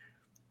just...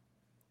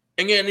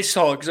 Again, it's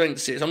hard because I didn't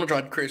see it. So I'm not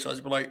trying to criticize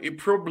it, but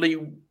it's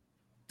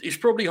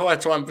probably high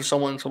time for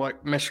someone to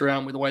mess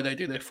around with the way they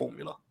do their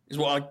formula, is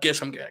what I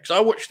guess I'm getting. Because I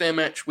watched their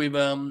match with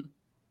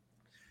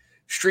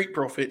Street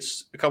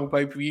Profits a couple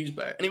pay-per-views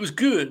back, and it was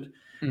good.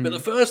 Mm-hmm. But the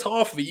first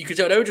half of it, you could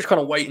tell they were just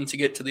kind of waiting to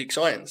get to the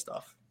exciting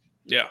stuff.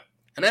 Yeah.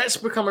 And that's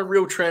become a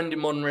real trend in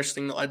modern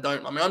wrestling that I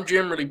don't. I mean, I'm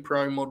generally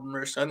pro modern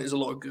wrestling. I think there's a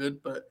lot of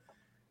good, but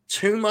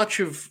too much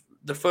of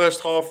the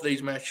first half of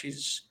these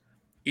matches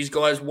is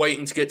guys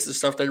waiting to get to the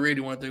stuff they really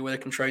want to do, where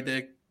they can trade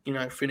their,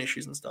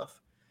 finishes and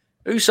stuff.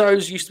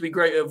 Usos used to be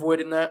great at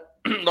avoiding that.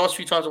 Last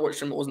few times I watched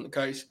them, it wasn't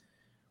the case.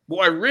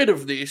 What I read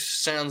of this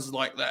sounds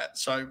like that.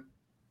 So,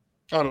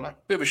 I don't know.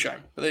 Bit of a shame,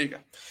 but there you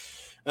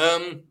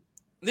go.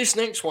 This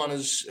next one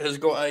has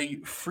got a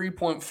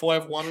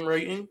 3.51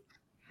 rating.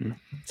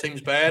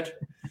 Seems bad.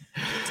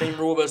 Team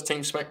Raw versus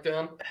Team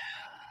SmackDown.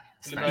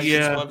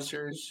 Yeah. Survivor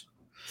Series.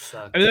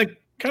 I mean, that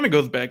kind of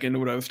goes back into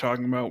what I was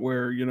talking about,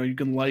 where, you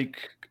can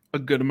like a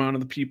good amount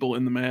of the people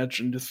in the match,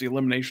 and just the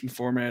elimination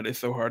format is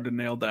so hard to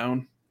nail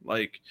down.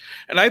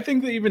 And I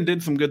think they even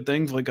did some good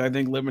things. I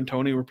think Liv and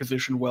Tony were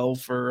positioned well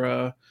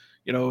for,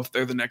 if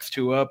they're the next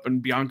two up,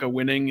 and Bianca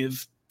winning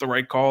is the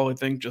right call, I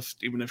think,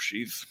 just even if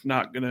she's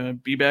not going to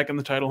be back in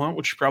the title hunt,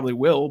 which she probably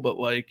will. But,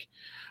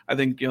 I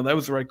think, that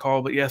was the right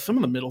call. But, yeah, some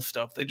of the middle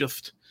stuff,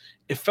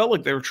 it felt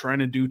like they were trying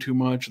to do too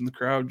much, and the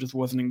crowd just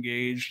wasn't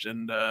engaged,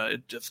 and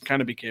it just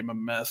kind of became a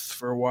mess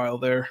for a while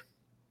there.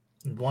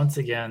 Once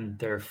again,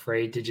 they're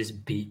afraid to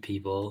just beat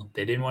people.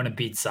 They didn't want to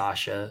beat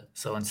Sasha,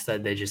 so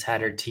instead they just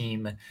had her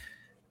team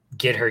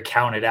get her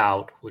counted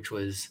out, which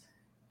was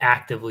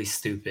actively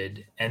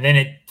stupid. And then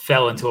it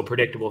fell into a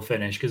predictable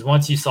finish, because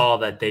once you saw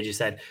that they just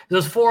had – it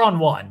was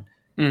 4-on-1.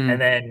 Mm-hmm.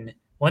 And then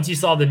once you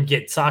saw them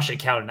get Sasha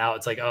counted out,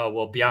 it's like, oh,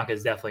 well,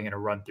 Bianca's definitely going to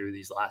run through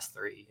these last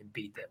three and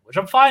beat them, which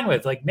I'm fine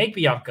with. Make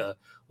Bianca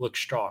look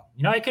strong.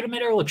 I could have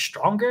made her look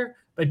stronger,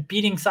 but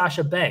beating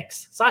Sasha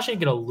Banks. Sasha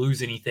ain't going to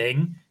lose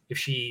anything if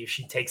she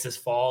takes this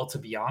fall to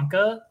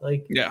Bianca.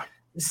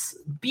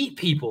 Beat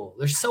people.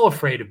 They're so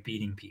afraid of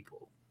beating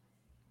people.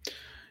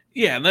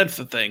 Yeah, and that's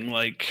the thing.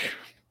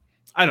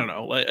 I don't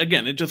know.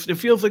 Again, it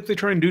feels like they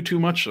try and do too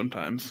much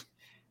sometimes.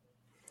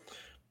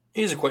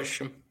 Here's a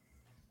question.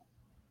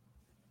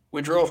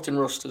 We're drafting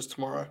rosters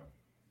tomorrow.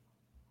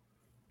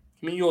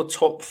 Give me your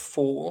top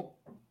 4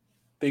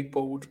 big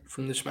board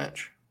from this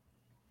match.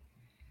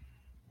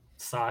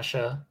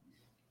 Sasha.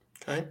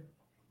 Okay.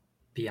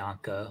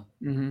 Bianca.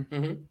 Mm-hmm.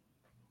 Mm-hmm.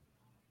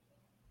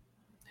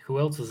 Who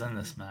else was in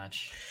this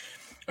match?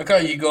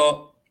 Okay, you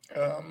got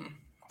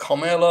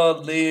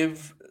Carmella,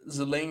 Liv,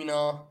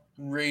 Zelina,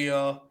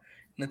 Rhea,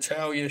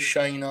 Natalya,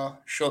 Shayna,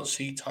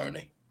 Shotzi,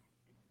 Tony.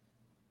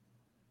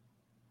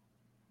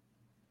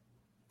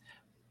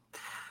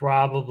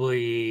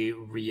 Probably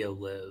Rhea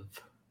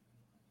Liv.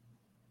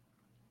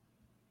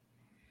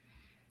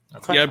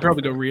 Okay. Yeah, I'd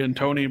probably go Rhea and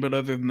Tony, but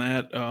other than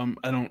that,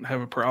 I don't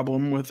have a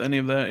problem with any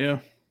of that. Yeah.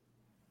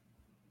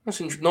 That's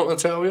not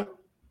Natalya.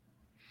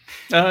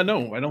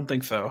 No, I don't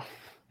think so.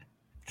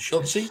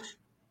 Shotzi.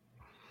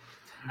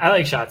 I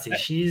like Shotzi.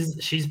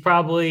 She's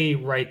probably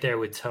right there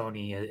with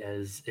Tony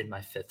as in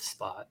my 5th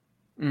spot.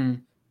 Okay,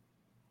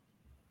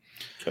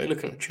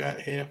 looking at the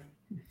chat here.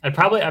 I'd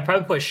probably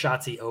put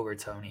Shotzi over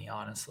Tony,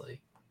 honestly.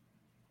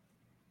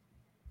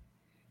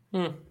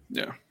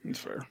 Yeah, that's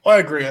fair. I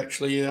agree,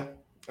 actually. Yeah,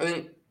 I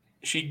think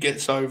she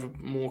gets over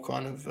more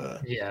kind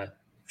of.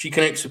 She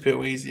connects with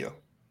people easier.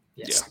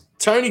 Yes. Yeah.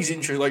 Tony's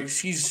interesting. Like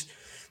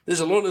there's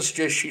a lot that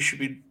suggest she should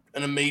be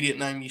an immediate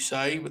name you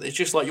say, but it's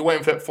just like you're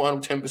waiting for that final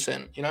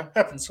 10%. You know,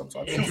 happens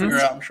sometimes. She'll figure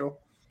it out, I'm sure.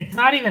 It's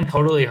not even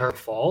totally her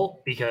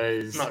fault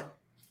because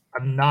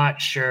I'm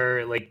not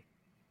sure. Like,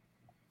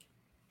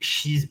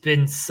 she's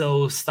been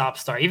so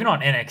stop-start. Even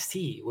on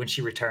NXT when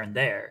she returned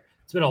there,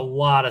 it's been a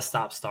lot of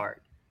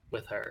stop-start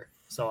with her.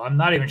 So I'm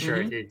not even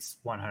sure it's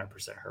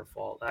 100% her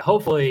fault.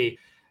 Hopefully,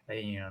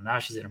 now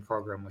she's in a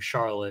program with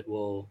Charlotte.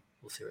 We'll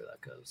see where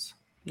that goes.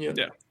 Yeah.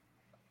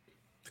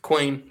 The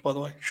Queen, by the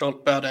way.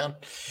 Charlotte, bow down.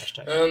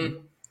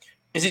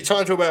 Is it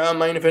time to talk about our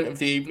main event of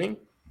the evening?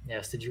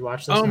 Yes. Did you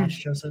watch this match,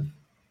 Joseph?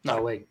 No.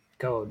 Oh, wait.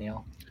 Go,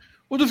 Neil.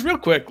 Well, just real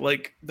quick,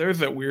 like, there's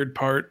that weird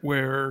part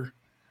where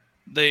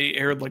they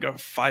aired like a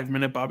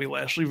 5-minute Bobby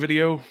Lashley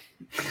video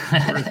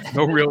for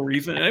no real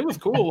reason. And it was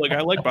cool. Like,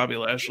 I like Bobby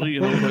Lashley,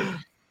 but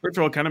first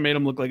of all, it kind of made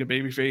him look like a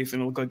babyface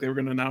and it looked like they were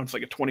going to announce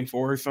like a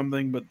 24 or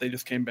something, but they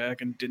just came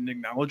back and didn't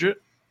acknowledge it.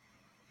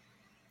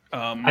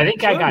 I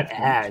think I got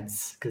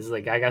ads because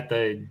like I got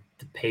the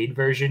paid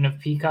version of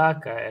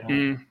Peacock. I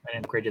didn't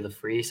upgrade to the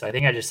free, so I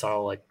think I just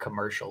saw like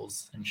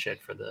commercials and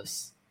shit for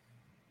this.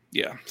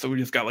 Yeah, so we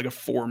just got like a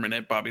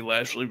 4-minute Bobby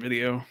Lashley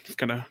video, just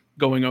kind of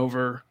going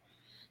over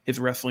his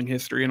wrestling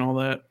history and all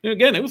that. And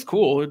again, it was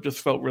cool. It just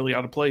felt really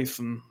out of place,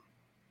 and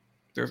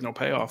there's no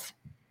payoff.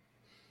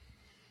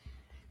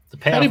 The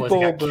payoff was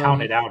got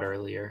counted out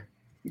earlier.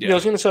 Yeah, I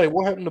was going to say,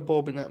 what happened to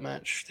Bob in that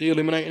match? Did he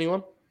eliminate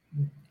anyone?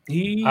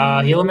 He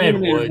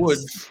eliminated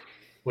Woods,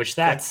 which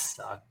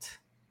sucked.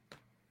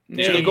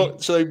 Yeah.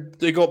 So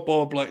they got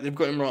Bob, like they've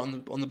got him right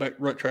on the back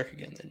right track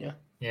again. Then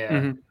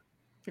yeah.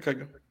 Okay,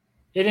 good.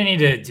 They didn't need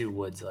to do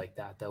Woods like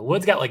that though.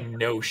 Woods got like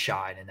no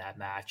shine in that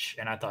match,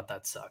 and I thought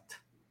that sucked.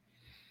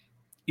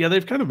 Yeah,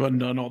 they've kind of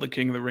undone all the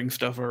King of the Ring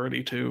stuff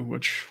already too,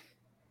 which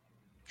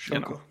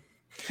yeah.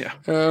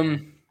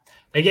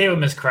 They gave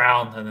him his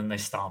crown and then they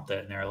stomped it,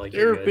 and they're like,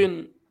 there have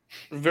been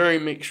very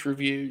mixed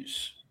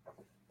reviews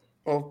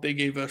of Big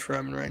E versus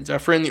Roman Reigns. Our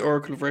friend, the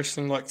Oracle of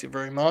Wrestling, liked it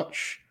very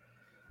much.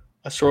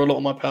 I saw a lot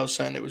of my pals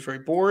saying it was very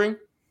boring.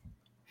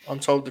 I'm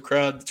told the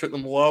crowd took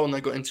them a while and they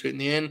got into it in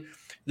the end.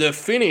 The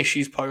finish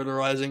is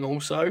polarizing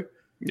also.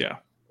 Yeah.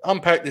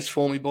 Unpack this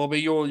for me, Bobby.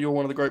 You're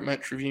one of the great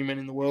match review men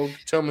in the world.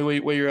 Tell me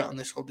where you're at on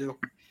this whole deal.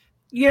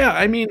 Yeah,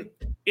 I mean,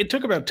 it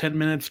took about 10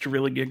 minutes to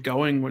really get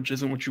going, which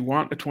isn't what you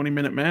want, a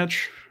 20-minute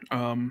match.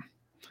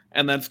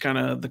 And that's kind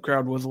of, the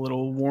crowd was a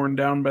little worn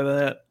down by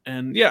that.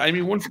 And yeah, I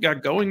mean, once it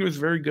got going, it was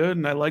very good.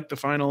 And I liked the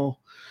final,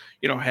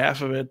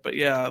 half of it. But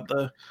yeah,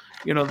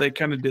 they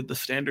kind of did the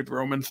standard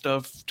Roman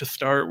stuff to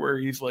start where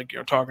he's like,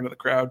 talking to the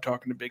crowd,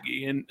 talking to Big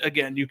E. And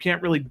again, you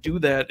can't really do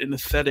that in a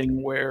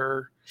setting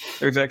where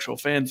there's actual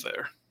fans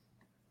there.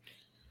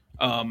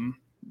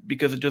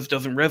 Because it just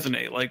doesn't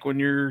resonate. Like when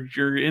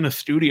you're in a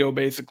studio,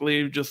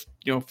 basically, just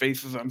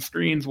faces on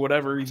screens,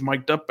 whatever. He's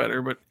mic'd up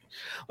better. But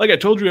like I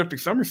told you after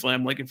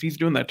SummerSlam, like if he's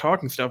doing that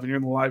talking stuff and you're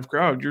in the live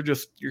crowd,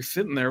 you're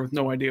sitting there with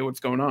no idea what's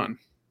going on.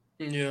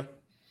 Yeah.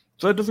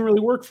 So that doesn't really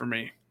work for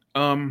me.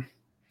 I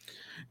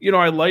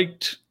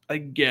liked, I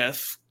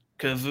guess,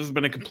 because there's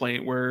been a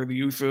complaint where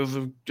the Usos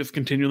have just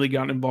continually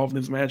gotten involved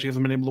in this match. He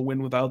hasn't been able to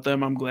win without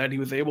them. I'm glad he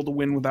was able to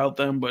win without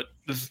them, but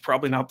this is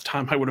probably not the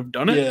time I would have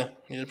done it.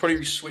 Yeah,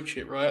 probably switch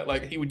it, right?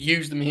 Like he would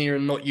use them here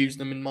and not use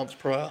them in months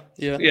prior.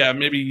 Yeah. Yeah,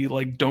 maybe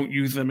like don't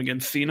use them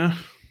against Cena.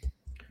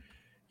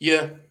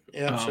 Yeah,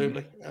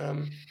 absolutely.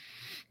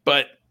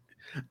 But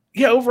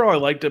yeah, overall I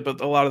liked it,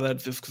 but a lot of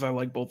that's just because I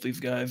like both these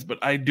guys. But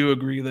I do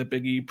agree that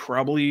Big E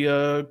probably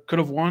could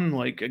have won.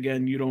 Like,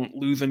 again, you don't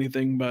lose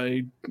anything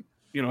by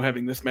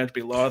having this match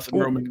be lost, and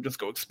Roman can just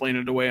go explain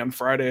it away on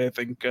Friday. I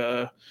think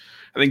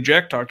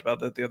Jack talked about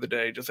that the other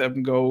day. Just have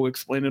him go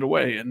explain it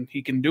away, and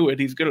he can do it.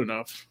 He's good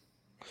enough.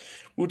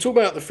 We'll talk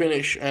about the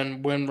finish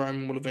and when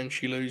Roman will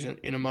eventually lose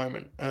in a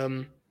moment.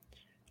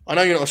 I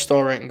know you're not a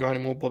star rating guy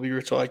anymore, Bobby.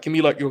 Retired. Give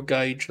me like your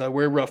gauge, though.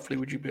 Where roughly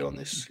would you be on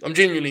this? I'm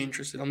genuinely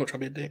interested. I'm not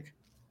trying to be a dick.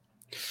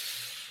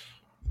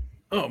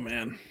 Oh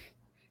man,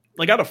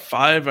 like out of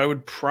 5, I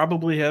would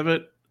probably have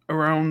it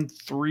around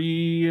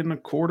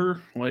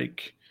 3.25.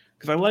 Like.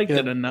 Because I liked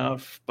it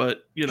enough,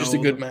 but just a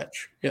good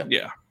match.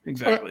 Yeah,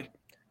 exactly. Right.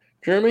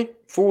 Jeremy,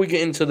 before we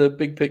get into the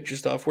big picture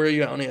stuff, where are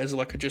you at on it as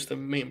like just a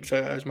meat and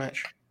potatoes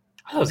match?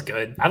 That was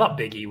good. I thought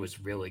Big E was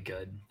really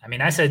good. I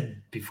mean, I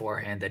said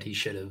beforehand that he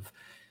should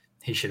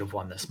have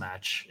won this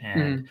match.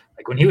 And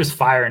like when he was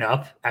firing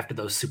up after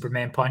those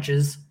Superman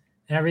punches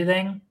and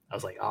everything, I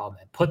was like, oh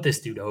man, put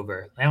this dude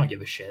over. I don't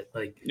give a shit.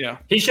 Like, Yeah.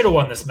 he should have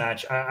won this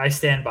match. I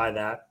stand by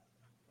that.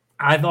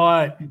 I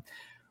thought,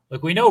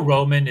 like, we know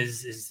Roman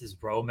is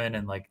Roman,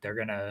 and like they're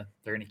gonna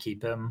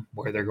keep him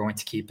where they're going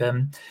to keep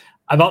him.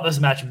 I thought this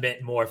match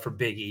meant more for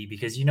Big E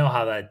because you know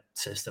how that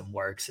system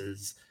works.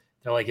 Is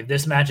they're like, if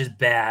this match is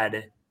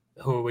bad,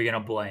 who are we gonna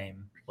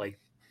blame? Like,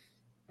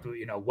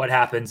 you know, what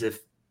happens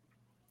if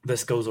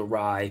this goes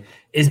awry?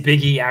 Is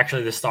Big E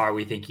actually the star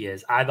we think he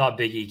is? I thought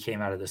Big E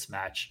came out of this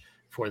match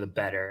for the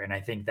better, and I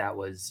think that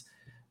was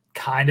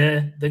kind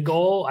of the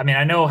goal. I mean,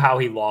 I know how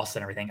he lost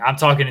and everything. I'm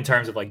talking in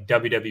terms of like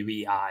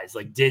WWE eyes.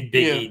 Like, did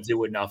Big E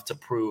do enough to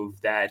prove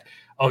that,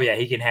 oh yeah,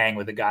 he can hang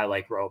with a guy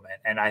like Roman?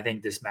 And I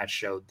think this match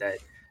showed that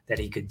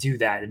he could do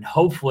that. And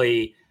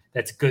hopefully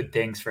that's good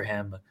things for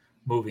him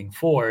moving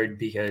forward,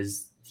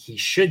 because he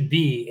should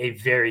be a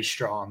very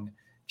strong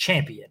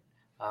champion.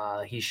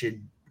 He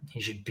should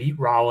beat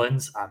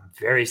Rollins. I'm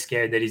very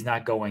scared that he's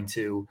not going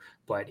to,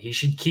 but he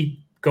should keep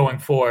going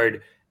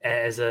forward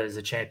as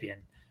a champion.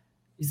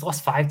 He's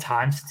lost 5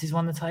 times since he's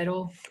won the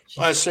title.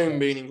 I assume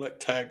meaning like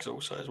tags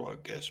also as well, I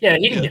guess. Yeah,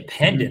 he didn't get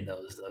pinned in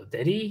those though,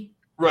 did he?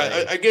 Right.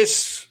 Like, I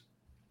guess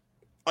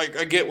I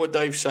get what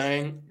Dave's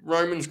saying.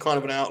 Roman's kind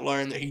of an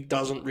outlier in that he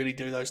doesn't really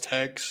do those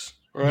tags,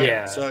 right?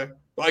 Yeah. So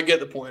I get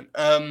the point.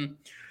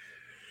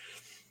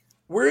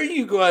 Where are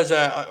you guys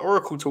at?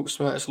 Oracle talks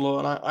about this a lot,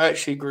 and I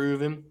actually agree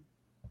with him.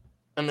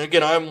 And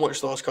again, I haven't watched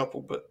the last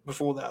couple, but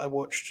before that I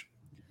watched.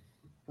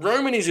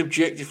 Roman is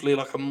objectively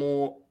like a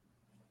more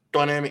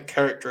dynamic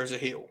character as a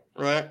heel,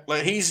 right?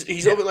 Like he's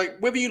like,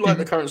 whether you like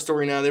the current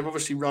story now, they've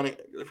obviously run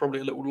it probably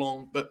a little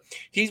long, but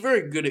he's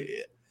very good at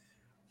it.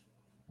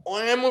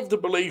 I am of the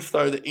belief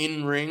though that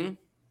in ring,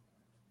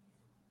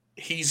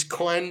 he's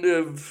kind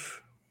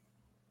of,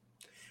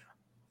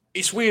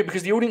 it's weird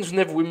because the audience was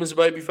never with him as a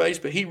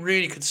babyface, but he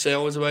really could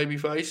sell as a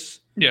babyface.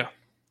 Yeah.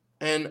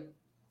 And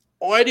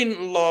I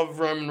didn't love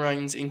Roman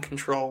Reigns in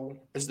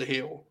control as the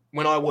heel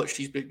when I watched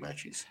these big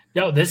matches.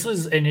 No, this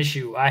was an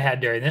issue I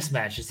had during this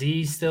match. Is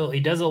he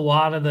does a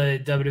lot of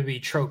the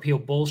WWE trope heel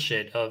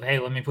bullshit of, hey,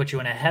 let me put you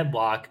in a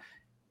headlock,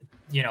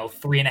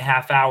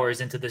 3.5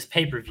 hours into this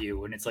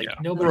pay-per-view. And it's like,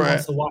 nobody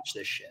wants to watch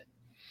this shit.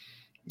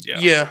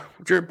 Yeah.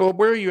 Jared, Bob,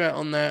 where are you at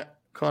on that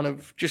kind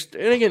of just,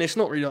 and again, it's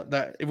not really like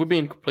that. If we're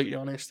being completely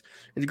honest,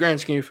 in the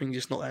grand scheme of things,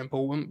 it's not that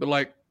important, but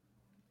like,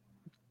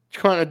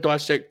 kind of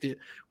dissect it.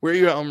 Where are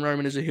you at on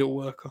Roman as a heel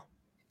worker?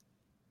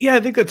 Yeah, I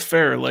think that's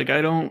fair. Like,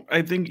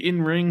 I think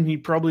in ring, he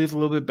probably is a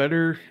little bit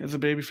better as a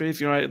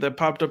babyface. That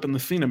popped up in the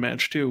Cena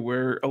match too,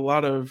 where a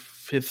lot of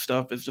his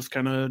stuff is just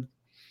kind of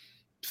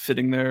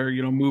sitting there,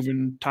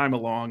 moving time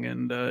along.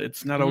 And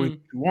it's not always what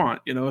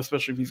you want,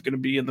 especially if he's going to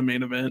be in the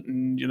main event.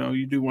 And,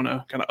 you do want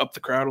to kind of up the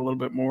crowd a little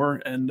bit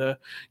more. And I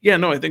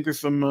think there's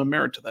some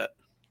merit to that.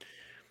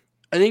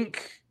 I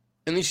think,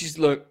 and this is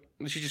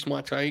just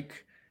my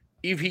take.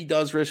 If he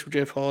does wrestle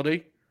Jeff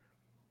Hardy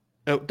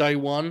at day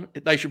one,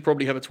 they should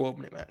probably have a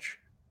 12-minute match.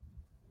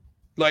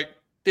 Like,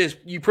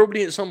 you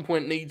probably at some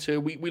point need to.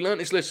 We learned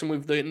this lesson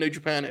with the New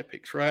Japan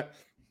Epics, right?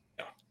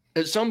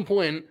 At some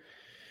point,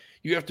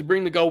 you have to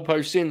bring the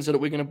goalposts in so that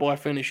we're going to buy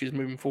finishes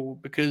moving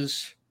forward,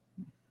 because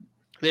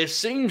there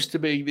seems to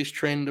be this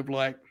trend of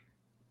like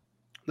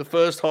the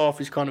first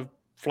half is kind of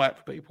flat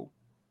for people.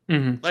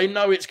 Mm-hmm. They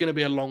know it's going to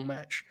be a long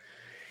match.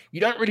 You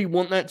don't really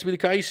want that to be the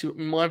case,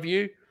 in my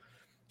view,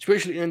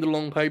 especially in the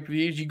long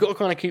pay-per-views. You've got to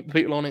kind of keep the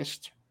people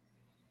honest.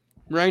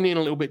 Rein in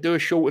a little bit, do a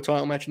shorter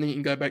title match, and then you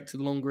can go back to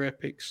the longer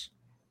epics.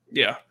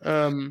 Yeah.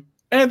 And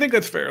I think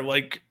that's fair.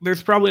 Like,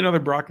 there's probably another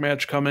Brock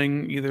match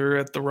coming, either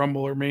at the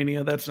Rumble or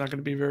Mania. That's not going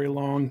to be very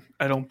long,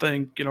 I don't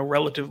think,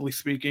 relatively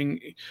speaking.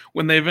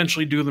 When they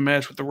eventually do the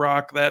match with The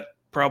Rock, that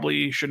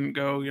probably shouldn't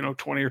go,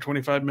 20 or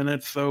 25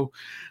 minutes. So,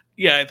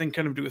 yeah, I think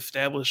kind of to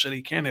establish that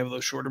he can have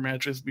those shorter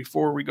matches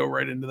before we go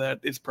right into that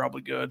is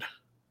probably good.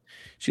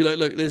 See,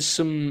 look, there's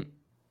some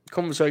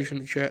conversation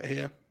in the chat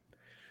here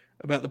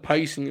about the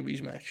pacing of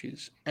these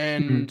matches.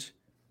 And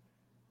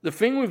the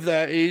thing with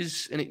that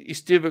is, and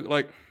it's difficult,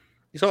 like,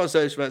 it's hard to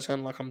say this without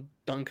sounding like I'm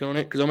dunking on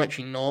it, because I'm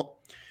actually not.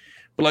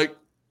 But, like,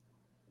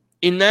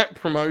 in that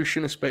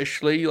promotion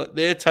especially, like,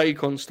 their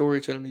take on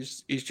storytelling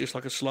is just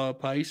like a slower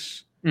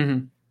pace,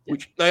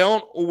 which they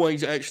aren't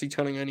always actually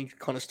telling any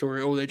kind of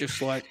story, or they're just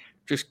kind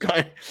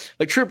of,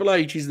 like, Triple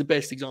H is the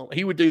best example.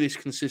 He would do this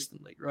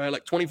consistently, right?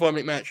 Like,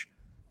 25-minute match,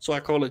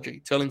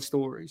 psychology, telling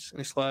stories.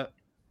 And it's like,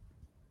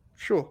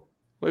 sure.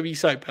 Whatever you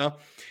say, pal.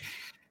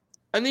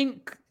 I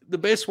think the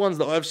best ones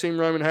that I've seen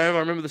Roman have, I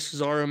remember the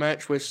Cesaro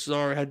match where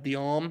Cesaro had the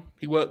arm.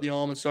 He worked the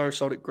arm and Cesaro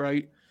sold it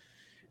great.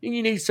 I think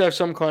he needs to have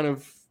some kind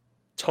of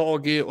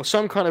target or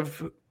some kind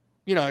of,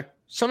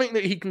 something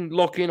that he can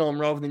lock in on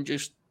rather than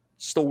just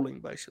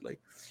stalling, basically.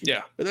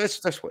 Yeah. But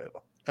that's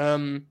whatever.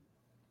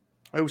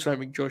 I also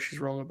think Josh is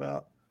wrong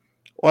about.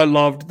 I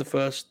loved the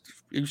first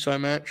Uso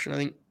match, and I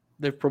think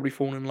they've probably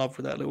fallen in love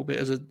with that a little bit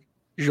as a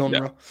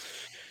genre. Yeah.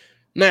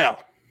 Now,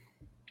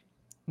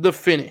 the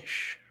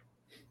finish.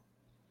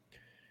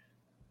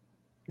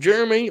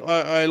 Jeremy,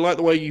 I like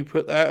the way you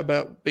put that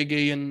about Big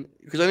E, and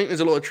because I think there's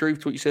a lot of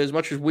truth to what you said. As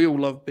much as we all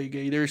love Big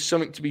E, there is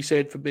something to be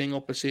said for being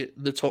opposite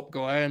the top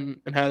guy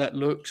and how that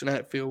looks and how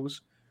it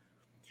feels.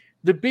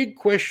 The big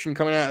question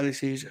coming out of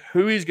this is,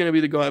 who is going to be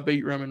the guy to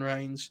beat Roman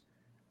Reigns,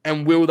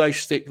 and will they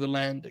stick the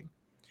landing?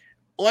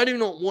 I do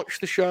not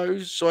watch the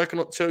shows, so I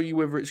cannot tell you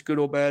whether it's good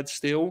or bad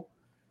still.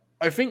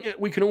 I think that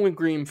we can all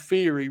agree in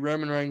theory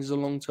Roman Reigns as a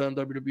long-term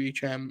WWE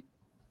champ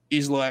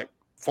is like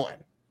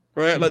fine.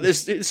 Right? Like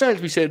there's something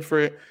to be said for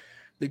it.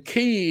 The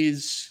key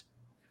is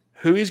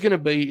who is going to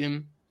beat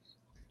him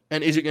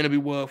and is it going to be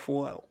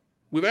worthwhile?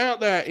 Without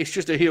that, it's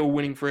just a heel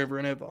winning forever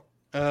and ever.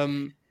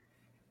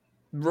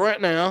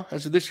 Right now,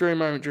 as of this very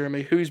moment,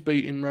 Jeremy, who's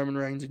beating Roman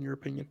Reigns in your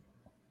opinion?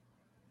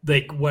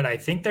 Like what I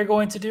think they're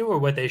going to do or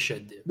what they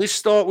should do? Let's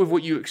start with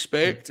what you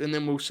expect and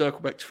then we'll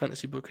circle back to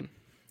fantasy booking.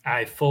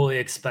 I fully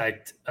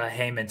expect a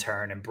Heyman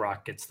turn and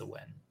Brock gets the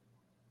win.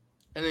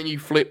 And then you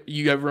flip,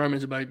 you have Roman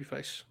as a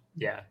babyface.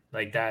 Yeah,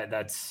 like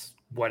that's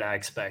what I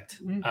expect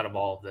out of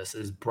all of this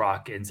is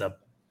Brock ends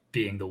up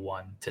being the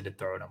one to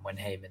dethrone him when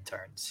Heyman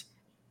turns.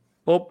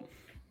 Bob?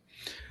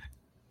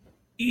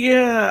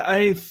 Yeah,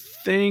 I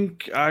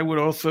think I would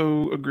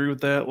also agree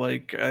with that.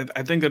 Like,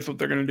 I think that's what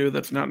they're going to do.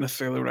 That's not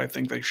necessarily what I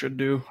think they should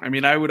do. I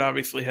mean, I would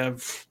obviously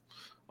have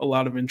a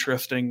lot of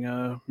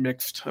interesting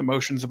mixed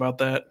emotions about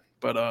that.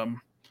 But,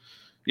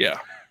 yeah.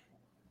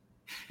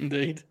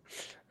 Indeed.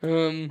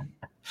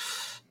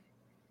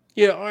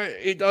 Yeah,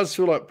 it does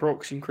feel like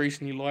Brock's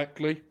increasingly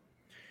likely.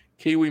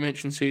 Kiwi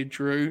mentions here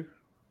Drew.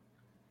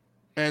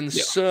 And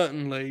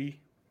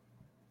certainly,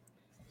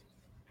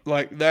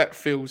 like, that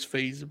feels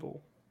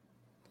feasible.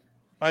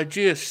 I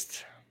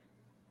don't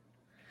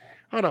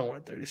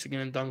want to do this again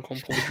and dunk on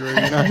poor Drew, you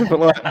know? But,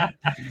 like,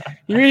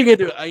 you're really going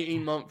to do an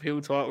 18-month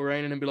heel title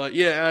reign and then be like,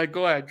 yeah,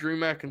 guy, Drew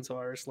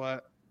McIntyre. It's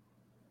like,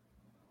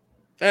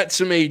 that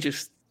to me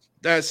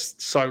that's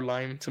so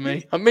lame to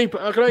me. I mean,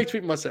 I can only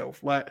tweet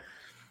myself. Like,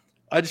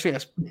 I just think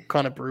that's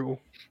kind of brutal.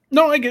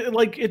 No, I get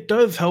like it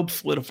does help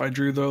solidify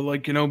Drew though,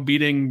 like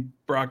beating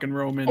Brock and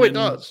Roman. Oh, it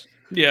does.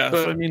 Yeah,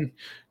 but, so I mean,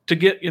 to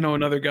get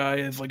another guy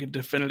as like a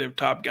definitive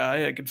top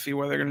guy, I can see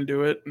why they're going to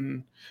do it.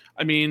 And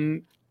I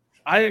mean,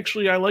 I like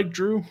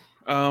Drew.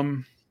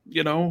 I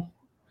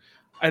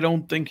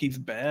don't think he's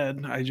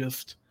bad. I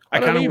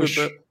kind of wish.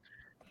 But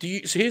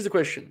so here's the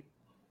question: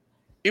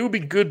 it would be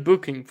good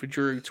booking for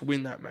Drew to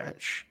win that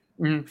match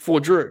for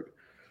Drew.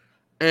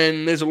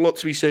 And there's a lot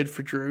to be said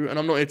for Drew. And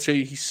I'm not here to tell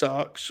you he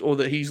sucks or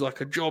that he's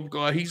like a job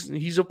guy.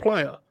 He's a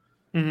player.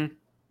 Mm-hmm.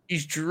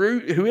 He's Drew.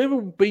 Whoever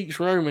beats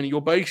Roman,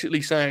 you're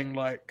basically saying,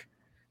 like,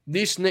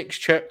 this next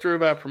chapter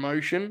of our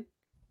promotion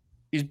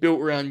is built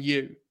around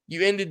you.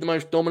 You ended the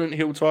most dominant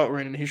heel title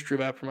reign in the history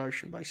of our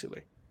promotion,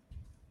 basically.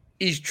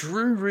 Is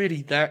Drew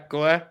really that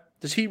guy?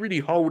 Does he really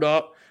hold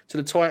up to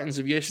the Titans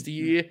of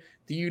yesteryear?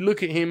 Do you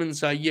look at him and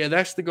say, yeah,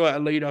 that's the guy to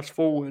lead us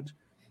forward?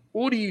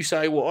 Or do you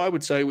say what I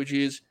would say, which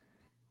is,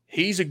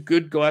 he's a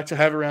good guy to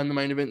have around the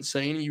main event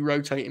scene, and you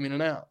rotate him in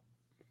and out?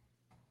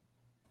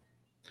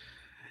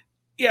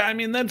 Yeah, I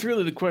mean, that's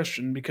really the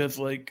question, because,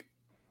 like,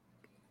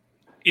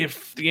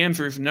 if the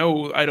answer is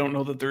no, I don't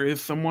know that there is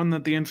someone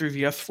that the answer is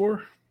yes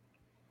for,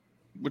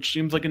 which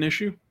seems like an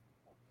issue.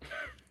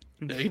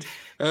 Indeed.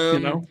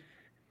 Well,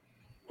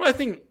 I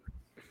think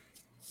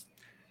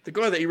the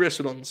guy that he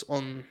wrestled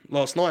on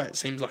last night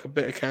seems like a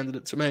better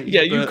candidate to me.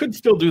 Yeah, you could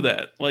still do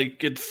that.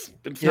 Like, it's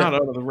not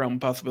out of the realm of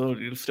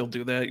possibility to still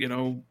do that,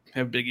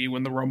 have Big E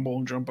win the Rumble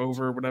and jump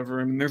over or whatever.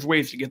 I mean, there's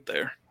ways to get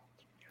there.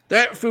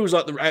 That feels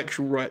like the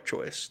actual right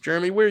choice.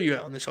 Jeremy, where are you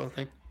at on this whole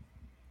thing?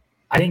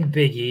 I think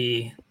Big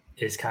E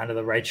is kind of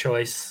the right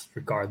choice,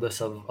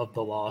 regardless of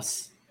the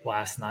loss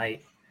last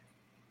night.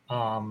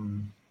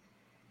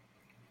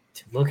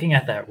 Looking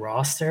at that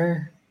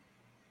roster,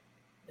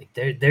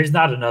 like there's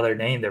not another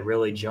name that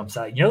really jumps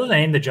out. The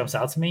name that jumps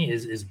out to me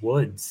is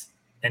Woods,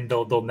 and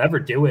they'll never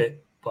do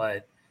it,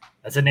 but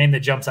that's a name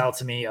that jumps out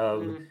to me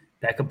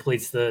that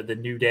completes the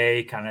New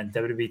Day kind of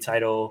WWE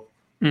title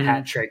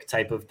hat trick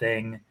type of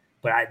thing.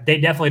 But they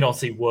definitely don't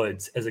see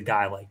Woods as a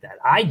guy like that.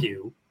 I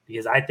do,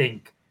 because I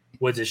think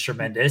Woods is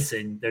tremendous,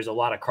 and there's a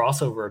lot of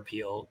crossover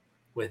appeal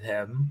with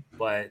him,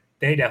 but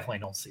they definitely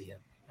don't see him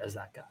as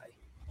that guy.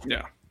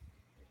 Yeah.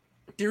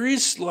 There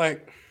is,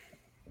 like,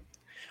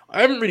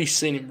 I haven't really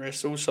seen him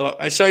wrestle, so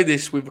I say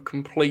this with a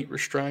complete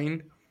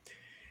restraint.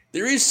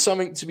 There is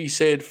something to be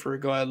said for a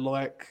guy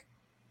like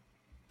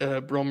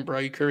Bron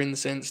Breakker, in the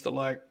sense that,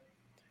 like,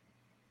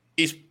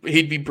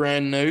 he'd be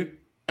brand new.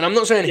 And I'm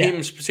not saying him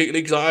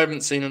particularly, because I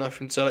haven't seen enough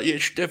of him, so it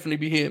should definitely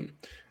be him.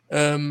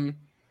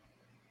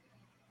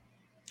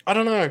 I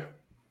don't know.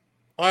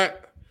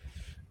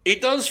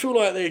 It does feel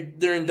like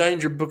they're in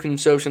danger of booking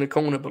themselves in a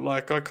corner, but,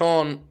 like, I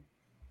can't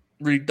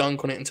really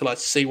dunk on it until I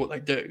see what they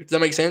do. Does that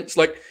make sense?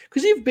 Like,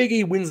 because if Big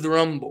E wins the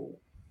Rumble,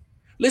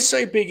 let's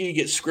say Big E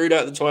gets screwed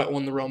out of the title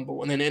on the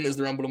Rumble and then enters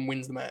the Rumble and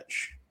wins the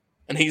match.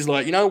 And he's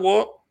like, you know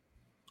what?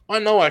 I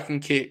know I can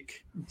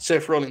kick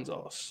Seth Rollins'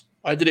 ass.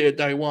 I did it at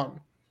day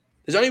one.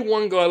 There's only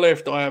one guy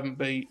left I haven't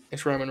beat.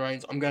 It's Roman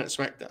Reigns. I'm going to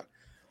SmackDown.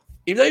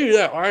 If they do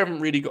that, I haven't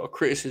really got a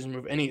criticism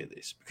of any of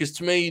this because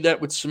to me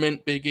that would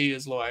cement Big E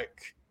as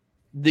like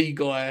the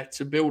guy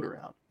to build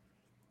around.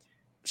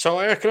 So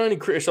I can only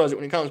criticize it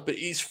when it comes, but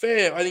it's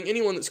fair. I think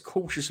anyone that's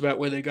cautious about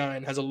where they're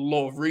going has a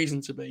lot of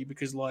reason to be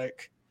because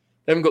like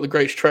they haven't got the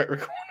greatest track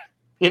record,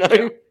 you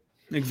know?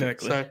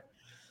 Exactly. So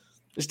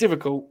it's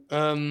difficult.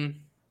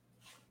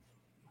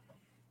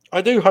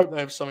 I do hope they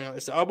have something like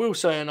this. I will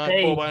say, and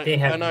they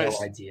have no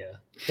idea.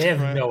 They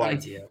have no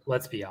idea.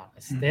 Let's be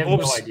honest. They have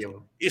no idea.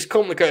 It's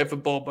complicated for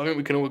Bob. I think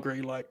we can all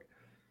agree. Like,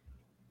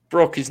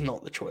 Brock is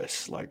not the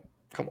choice. Like,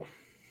 come on.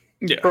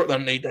 Yeah. Brock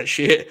don't need that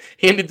shit.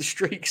 He ended the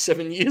streak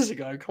 7 years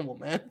ago. Come on,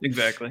 man.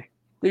 Exactly.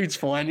 Dude's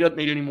fine. He doesn't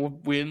need any more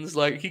wins.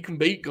 Like, he can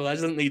beat guys.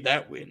 Doesn't need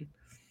that win.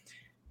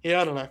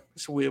 Yeah, I don't know.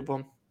 It's a weird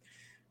one.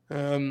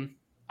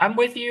 I'm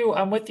with you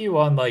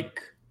on like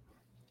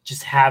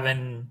just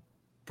having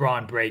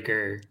Braun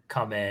Breaker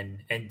come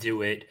in and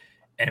do it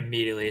and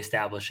immediately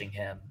establishing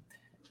him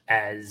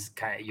as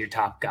kind of your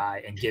top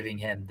guy and giving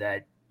him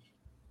that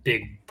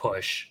big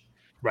push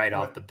right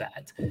off the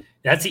bat.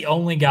 That's the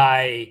only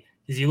guy,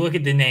 because you look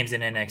at the names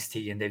in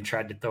NXT and they've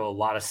tried to throw a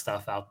lot of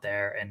stuff out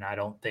there and I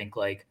don't think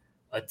like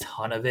a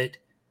ton of it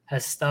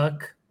has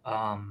stuck.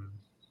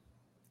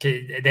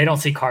 They don't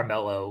see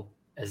Carmelo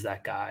as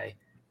that guy.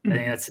 I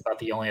think that's about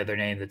the only other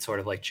name that sort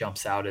of like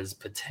jumps out as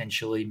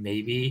potentially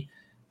maybe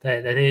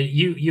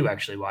you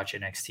actually watch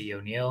NXT,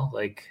 O'Neal.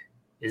 Like,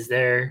 is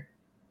there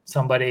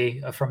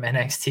somebody from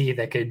NXT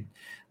that could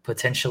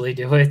potentially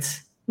do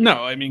it?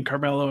 No, I mean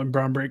Carmelo and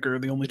Braun Breaker are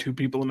the only two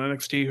people in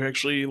NXT who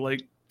actually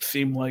like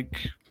seem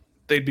like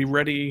they'd be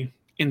ready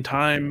in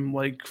time,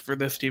 like for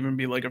this to even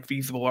be like a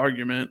feasible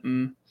argument.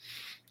 And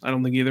I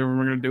don't think either of them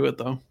are going to do it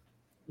though.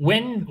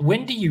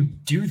 When do you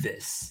do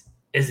this?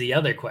 Is the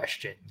other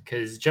question.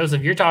 Because,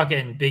 Joseph, you're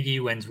talking Big E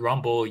wins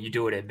Rumble, you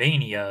do it at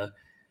Mania.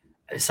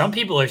 Some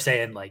people are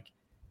saying, like,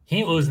 he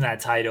ain't losing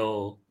that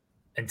title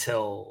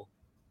until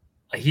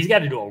like, he's got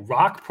to do a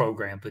Rock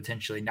program,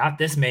 potentially. Not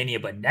this Mania,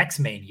 but next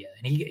Mania.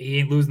 And he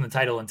ain't losing the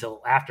title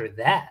until after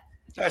that.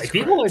 That's like,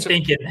 people are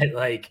thinking that,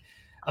 like,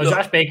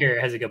 Josh Baker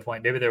has a good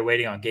point. Maybe they're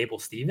waiting on Gable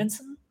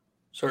Stevenson.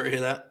 Sorry to hear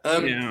that.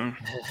 Yeah.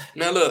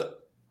 Now, look,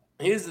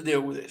 here's the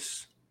deal with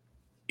this.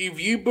 If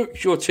you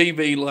booked your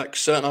TV like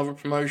certain other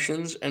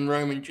promotions and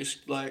Roman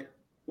just like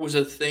was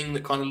a thing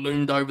that kind of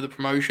loomed over the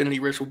promotion and he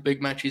wrestled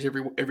big matches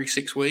every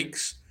 6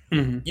 weeks,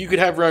 you could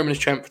have Roman as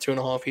champ for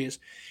 2.5 years.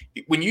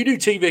 When you do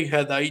TV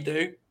how they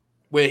do,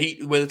 where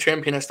the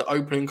champion has to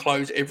open and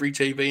close every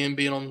TV and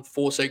being on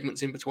 4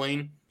 segments in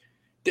between,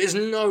 there's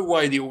no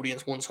way the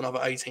audience wants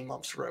another 18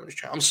 months for Roman as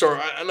champ. I'm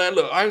sorry.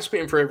 Look, I'm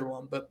speaking for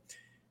everyone, but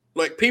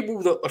like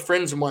people that are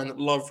friends of mine that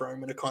love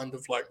Roman are kind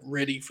of like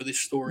ready for this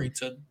story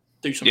to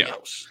do something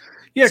else.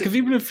 Yeah, because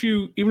even if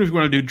you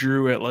want to do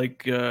Drew at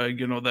like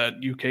that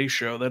UK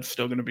show, that's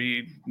still going to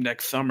be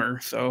next summer.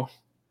 So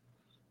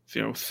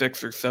it's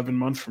 6 or 7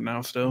 months from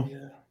now still.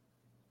 Yeah.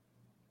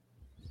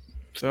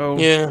 So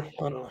yeah,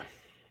 I don't know.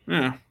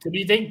 Yeah. So do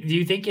you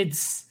think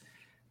it's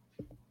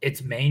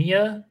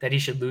Mania that he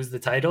should lose the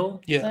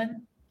title? Yeah.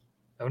 Then?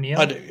 O'Neal?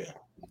 I do.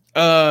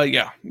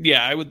 Yeah.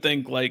 Yeah. I would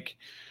think like.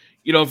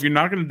 If you're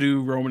not going to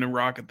do Roman and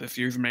Rock at this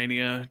year's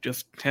Mania,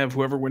 just have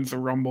whoever wins the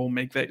Rumble,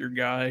 make that your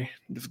guy.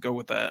 Just go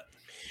with that.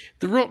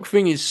 The Rock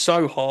thing is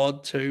so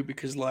hard too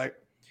because, like,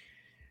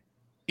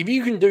 if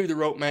you can do the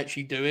Rock match,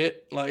 you do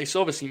it. Like, it's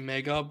obviously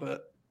mega,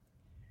 but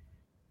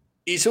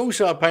it's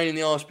also a pain in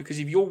the ass because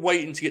if you're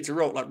waiting to get to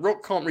Rock, like,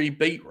 Rock can't really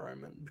beat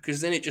Roman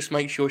because then it just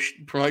makes your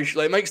promotion,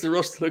 like, it makes the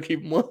roster look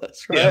even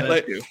worse, right? Yeah,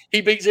 like,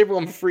 he beats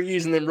everyone for 3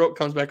 years and then Rock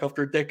comes back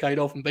after a decade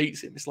off and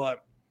beats him. It's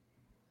like,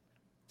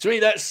 to me,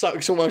 that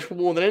sucks almost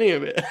more than any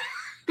of it.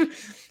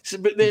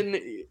 But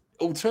then,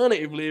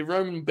 alternatively, if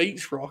Roman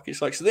beats Rock,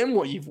 it's like, so then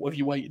what have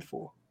you waited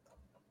for?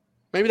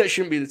 Maybe that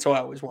shouldn't be the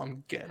title, is what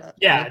I'm getting at.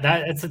 Yeah,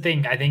 that's the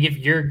thing. I think if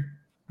you're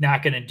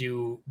not going to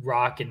do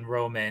Rock and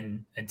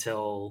Roman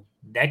until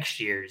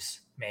next year's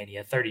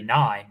Mania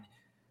 39,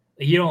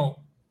 you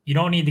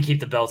don't need to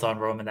keep the belt on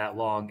Roman that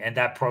long. And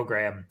that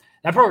program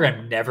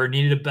never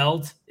needed a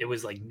belt. It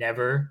was like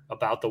never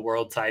about the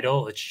world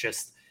title. It's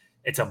just.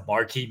 It's a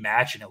marquee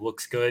match and it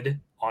looks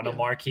good on a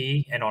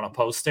marquee and on a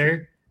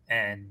poster.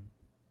 And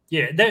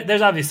yeah,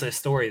 there's obviously a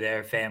story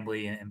there,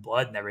 family and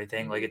blood and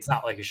everything. Like, it's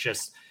not like it's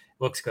just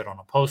looks good on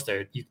a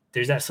poster.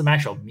 There's some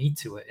actual meat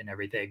to it and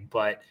everything,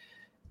 but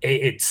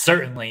it's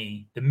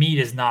certainly the meat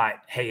is not,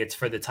 hey, it's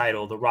for the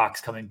title. The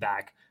Rock's coming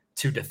back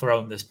to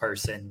dethrone this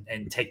person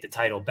and take the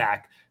title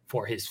back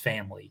for his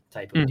family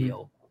type of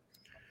deal.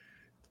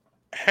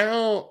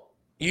 How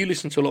you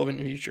listen to a lot of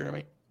interviews,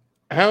 Jeremy,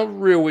 how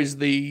real is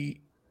the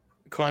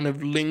kind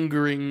of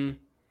lingering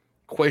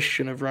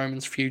question of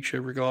Roman's future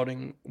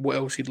regarding what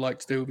else he'd like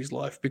to do with his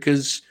life?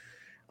 Because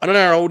I don't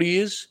know how old he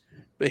is,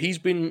 but he's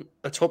been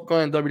a top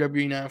guy in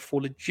WWE now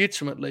for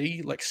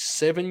legitimately like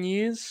 7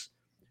 years.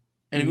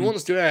 And if he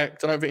wants to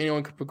act, I don't think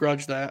anyone could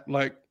begrudge that.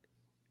 Like,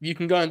 you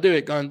can go and do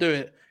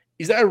it.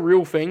 Is that a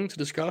real thing to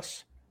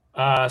discuss?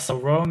 So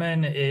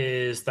Roman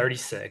is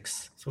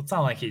 36. So it's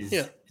not like he's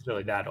he's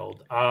really that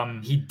old.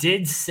 He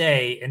did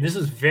say, and this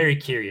was very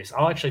curious.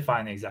 I'll actually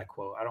find the exact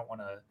quote. I don't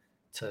want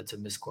to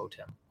misquote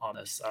him on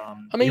this. I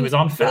mean, he was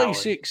on Fallon.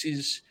 36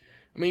 is.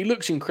 I mean, he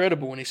looks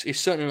incredible, and it's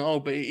certainly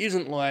old, but it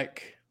isn't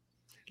like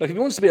if he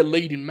wants to be a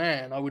leading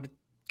man, I would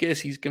guess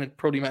he's going to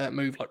probably make that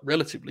move like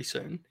relatively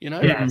soon. You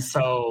know? Yeah.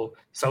 So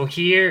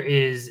here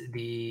is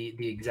the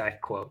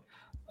exact quote.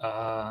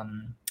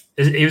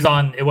 It was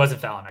on. It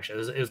wasn't Fallon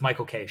actually. It was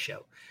Michael Kay's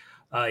show.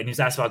 And he was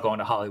asked about going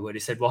to Hollywood. He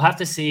said, "We'll have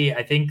to see.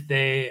 I think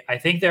there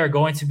are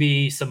going to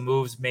be some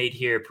moves made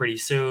here pretty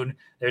soon.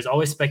 There's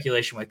always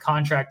speculation with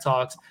contract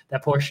talks.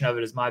 That portion of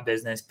it is my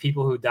business.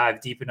 People who dive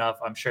deep enough,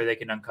 I'm sure they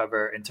can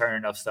uncover and turn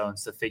enough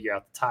stones to figure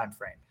out the time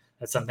frame.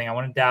 That's something I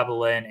want to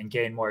dabble in and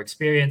gain more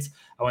experience.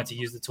 I want to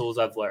use the tools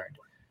I've learned."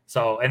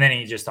 So, and then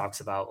he just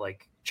talks about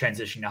like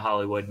transitioning to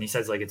Hollywood, and he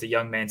says like it's a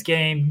young man's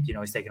game. You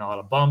know, he's taking a lot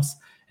of bumps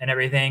and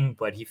everything,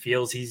 but he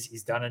feels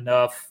he's done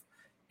enough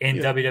in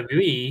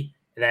WWE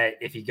that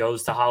if he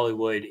goes to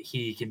Hollywood,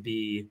 he can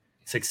be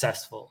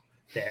successful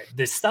there.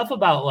 This stuff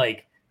about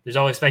like there's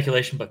always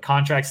speculation, but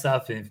contract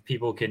stuff, and if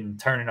people can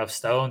turn enough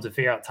stones and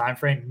figure out time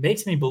frame,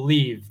 makes me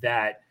believe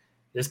that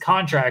this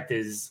contract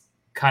is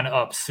kind of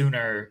up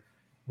sooner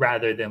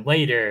rather than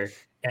later.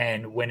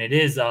 And when it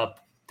is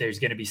up, there's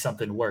going to be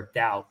something worked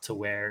out to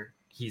where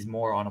he's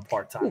more on a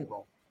part-time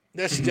role.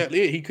 That's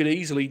exactly it. He could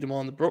easily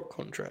demand the Brock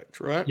contract,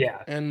 right?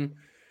 Yeah. And,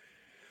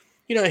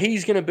 you know,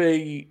 he's going to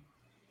be,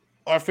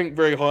 I think,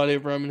 very highly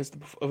of Roman as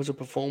a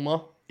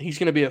performer. He's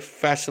going to be a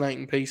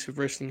fascinating piece of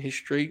wrestling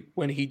history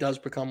when he does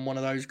become one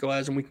of those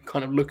guys, and we can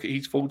kind of look at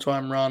his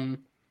full-time run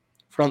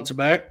front to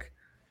back.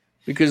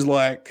 Because,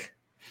 like,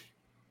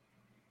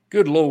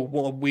 good lord,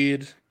 what a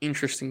weird,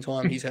 interesting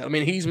time he's had. I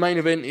mean, he's main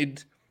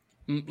evented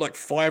like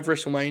 5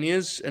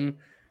 WrestleManias, and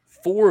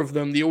 4 of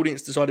them, the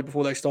audience decided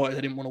before they started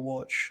they didn't want to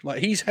watch.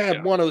 Like, he's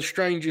had one of the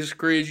strangest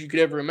careers you could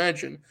ever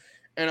imagine.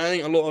 And I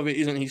think a lot of it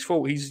isn't his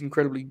fault. He's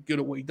incredibly good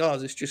at what he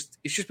does. It's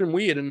just been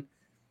weird. And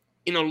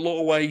in a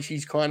lot of ways,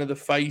 he's kind of the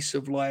face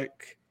of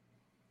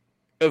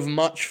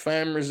much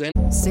fan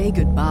resentment. Say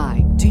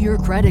goodbye to your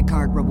credit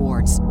card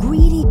rewards.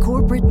 Greedy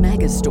corporate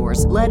mega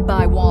stores, led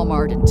by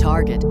Walmart and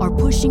Target, are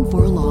pushing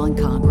for a law in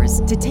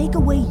Congress to take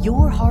away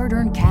your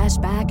hard-earned cash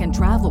back and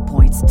travel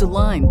points to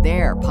line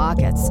their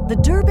pockets. The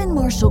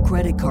Durbin-Marshall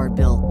credit card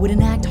bill would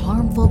enact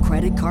harmful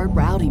credit card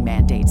routing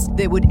mandates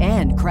that would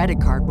end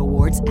credit card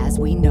rewards as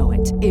we know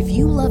it. If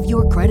you love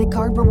your credit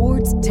card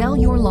rewards, tell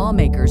your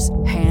lawmakers,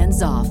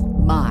 hands off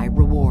my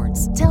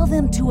rewards. Tell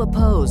them to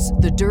oppose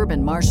the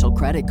Durbin-Marshall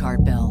credit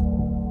card bill.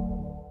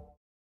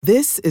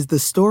 This is the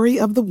story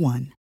of the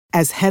one.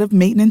 As head of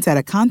maintenance at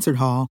a concert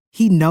hall,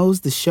 he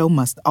knows the show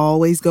must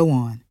always go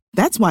on.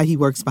 That's why he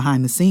works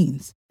behind the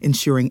scenes,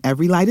 ensuring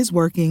every light is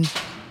working,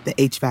 the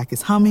HVAC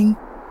is humming,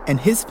 and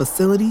his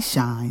facility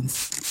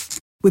shines.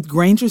 With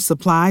Grainger's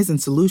supplies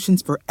and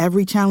solutions for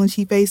every challenge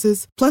he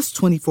faces, plus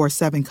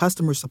 24/7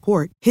 customer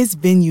support, his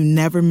venue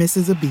never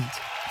misses a beat.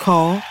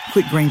 Call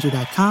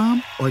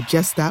quickgrainger.com or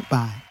just stop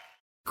by.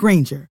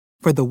 Grainger,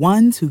 for the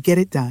ones who get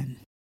it done.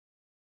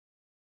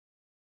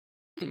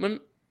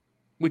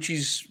 Which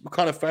is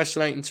kind of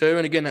fascinating too.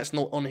 And again, that's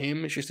not on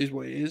him. It's just is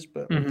what it is.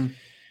 But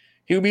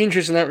he'll be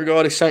interesting in that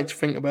regard. It's something to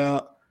think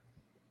about.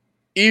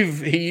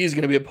 If he is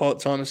going to be a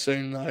part-timer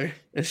soon, though,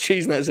 as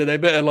Cheesenet said, they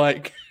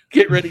better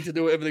get ready to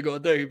do whatever they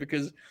got to do,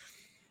 because,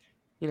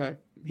 you know,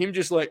 him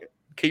just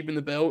keeping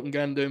the belt and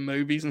going and doing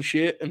movies and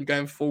shit and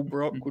going full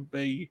Brock would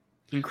be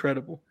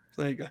incredible.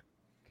 So there you go.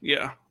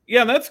 Yeah.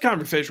 Yeah, that's a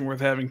conversation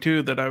worth having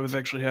too that I was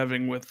actually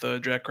having with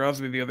Jack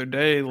Crosby the other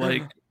day.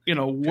 You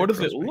know, what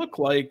does it look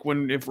like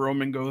if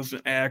Roman goes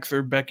and acts,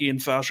 or Becky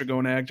and Sasha go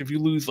and act? If you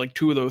lose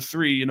 2 of those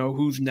 3, you know,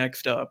 who's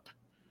next up?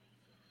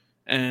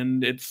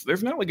 And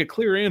there's not a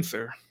clear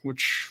answer,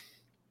 which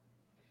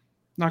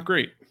not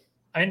great.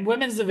 I mean,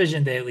 women's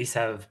division, they at least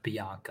have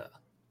Bianca.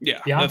 Yeah,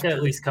 Bianca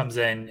at least comes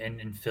in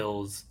and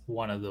fills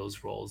one of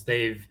those roles.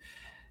 They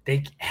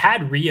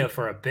had Rhea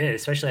for a bit,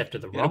 especially after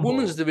the Rumble.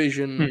 Women's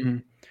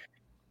division.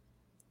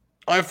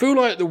 I feel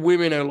like the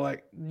women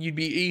are you'd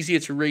be easier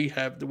to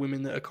rehab the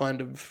women that are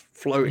kind of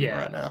floating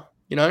right now.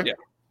 You know? Yeah,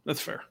 that's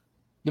fair.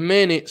 The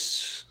men,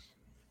 it's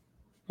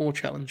more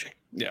challenging.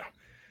 Yeah.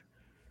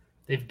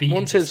 They've beaten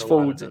Montez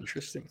Ford's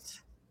interesting.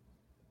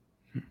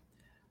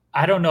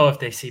 I don't know if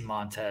they see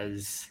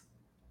Montez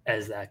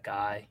as that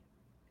guy.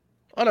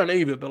 I don't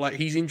either, but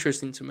he's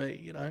interesting to me,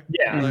 you know?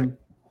 Yeah.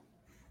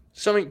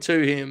 Something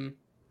to him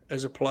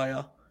as a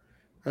player.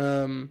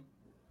 I'm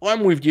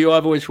with you.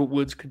 I've always thought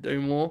Woods could do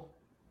more.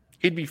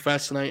 He'd be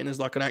fascinating as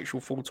an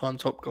actual full-time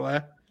top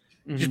guy.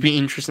 Just be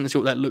interesting to see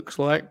what that looks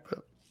like.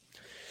 But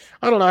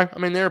I don't know. I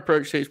mean, their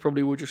approach to it is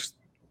probably we'll just,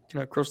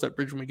 cross that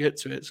bridge when we get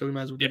to it. So we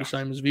might as well do the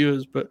same as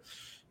viewers. But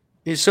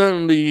it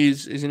certainly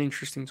is an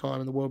interesting time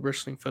in the World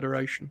Wrestling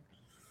Federation.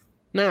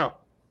 Now,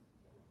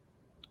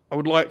 I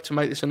would like to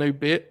make this a new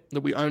bit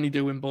that we only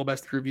do when Bob has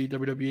to review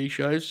WWE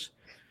shows.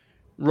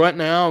 Right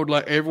now, I would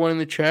like everyone in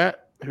the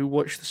chat who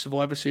watched the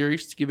Survivor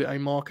Series to give it a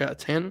mark out of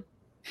 10.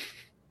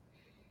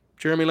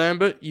 Jeremy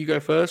Lambert, you go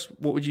first.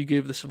 What would you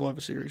give the Survivor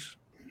Series?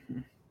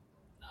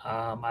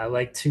 I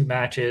like 2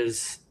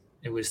 matches.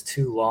 It was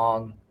too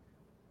long.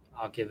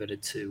 I'll give it a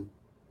 2.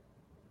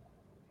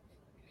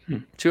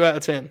 2 out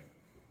of 10.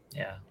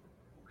 Yeah.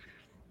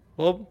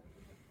 Bob?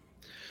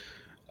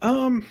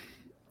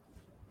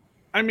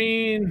 I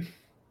mean,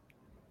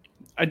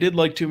 I did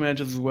like 2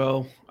 matches as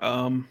well.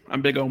 I'm a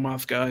big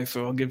Omos guy,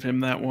 so I'll give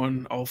him that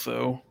one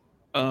also.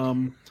 I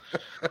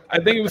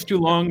think it was too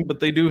long, but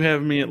they do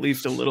have me at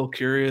least a little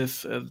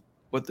curious as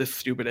what this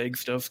stupid egg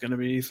stuff's going to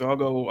be. So I'll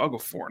go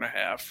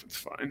 4.5. It's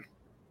fine.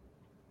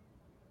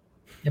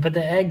 Yeah, but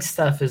the egg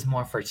stuff is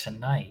more for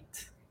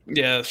tonight.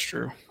 Yeah, that's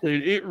true.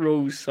 Dude, it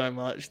rules so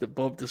much that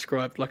Bob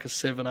described like a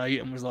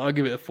 7-8 and was like, I'll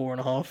give it a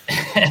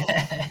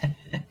 4.5.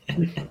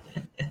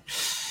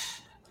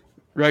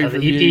 Rave the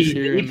reviews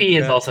here EP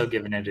has also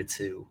given it a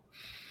 2.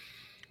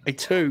 A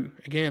 2?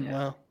 Again, Yeah.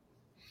 wow.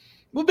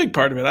 Well, a big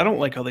part of it, I don't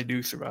like how they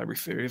do Survivor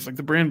Series. Like,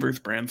 the brand versus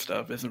brand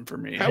stuff isn't for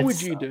me. How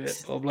would you do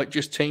it, Bob? Like,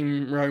 just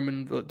Team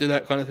Roman, do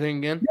that kind of thing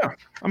again? Yeah,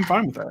 I'm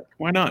fine with that.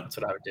 Why not? That's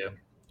what I would do.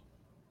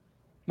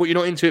 What, you're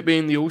not into it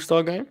being the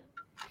All-Star game?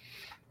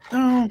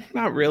 No,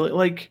 not really.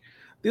 Like,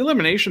 the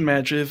elimination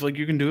matches, like,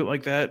 you can do it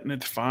like that, and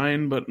it's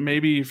fine. But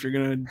maybe if you're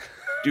going to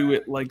do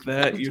it like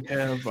that, you'd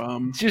have...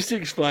 Just to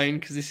explain,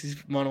 because this is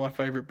one of my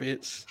favorite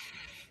bits.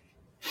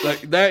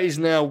 Like, that is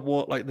now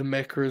what, like, the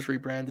Mecca has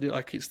rebranded it.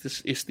 Like,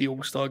 it's the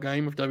All-Star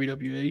game of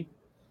WWE.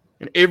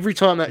 And every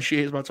time that shit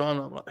hits my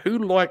timeline, I'm like, who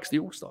likes the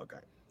All-Star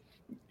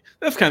game?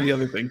 That's kind of the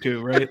other thing,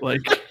 too, right? Like,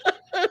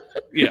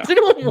 yeah. Does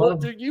anyone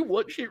want to? You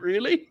watch it,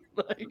 really?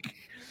 Like...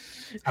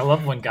 I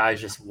love when guys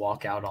just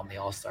walk out on the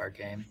All-Star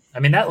game. I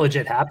mean, that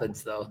legit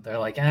happens, though. They're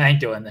like, I ain't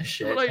doing this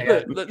shit. Like,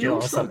 the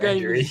All-Star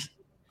game is,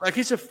 like,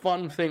 it's a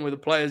fun thing where the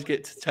players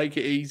get to take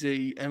it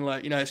easy and,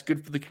 like, you know, it's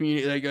good for the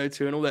community they go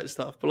to and all that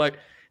stuff. But, like,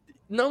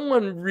 no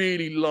one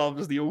really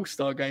loves the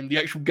All-Star game, the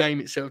actual game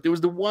itself. There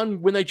was the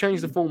one when they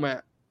changed the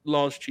format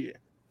last year.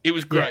 It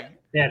was great.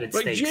 Yeah, it's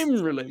like,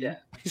 generally,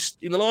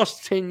 in the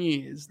last 10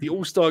 years, the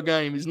All-Star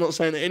game is not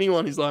saying that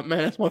anyone is like, man,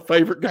 that's my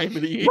favorite game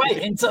of the year.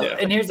 Right, and so,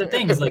 and here's the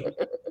thing, is like,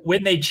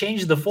 when they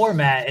changed the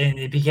format and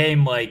it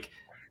became like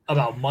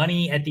about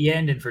money at the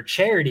end and for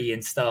charity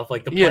and stuff,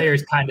 like the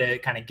players kind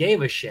of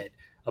gave a shit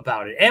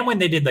about it. And when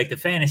they did like the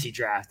fantasy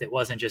draft, it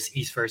wasn't just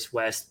East versus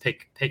West,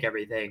 pick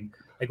everything.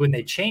 Like when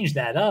they changed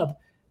that up,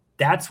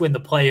 that's when the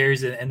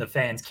players and the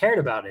fans cared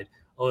about it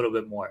a little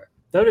bit more.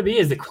 WWE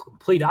is the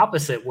complete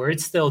opposite, where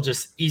it's still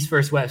just East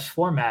versus West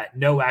format,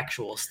 no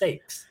actual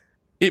stakes.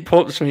 It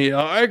pops me here.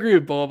 I agree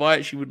with Bob. I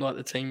actually would like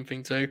the team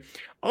thing too.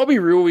 I'll be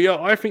real with you.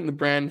 I think the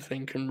brand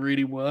thing can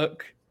really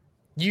work.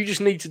 You just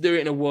need to do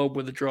it in a world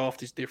where the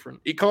draft is different.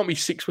 It can't be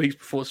 6 weeks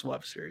before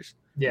Survivor Series.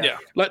 Yeah.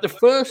 Like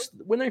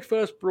when they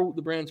first brought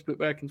the brand split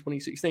back in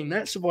 2016,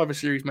 that Survivor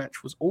Series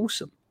match was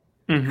awesome.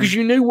 Because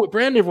you knew what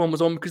brand everyone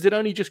was on, because they'd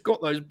only just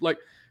got those. Like,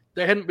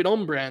 they hadn't been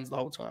on brands the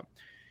whole time.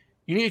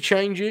 You need to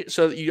change it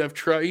so that you have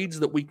trades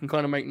that we can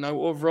kind of make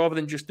note of, rather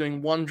than just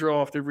doing one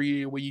draft every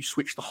year where you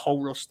switch the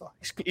whole roster.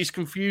 It's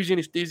confusing,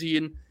 it's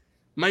dizzying.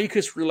 Make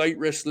us relate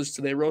wrestlers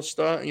to their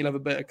roster, and you'll have a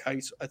better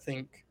case, I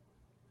think,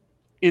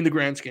 in the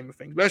grand scheme of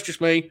things. But that's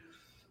just me.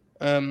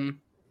 You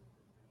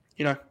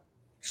know,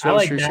 I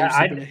like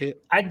that.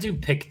 I'd do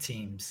pick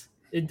teams.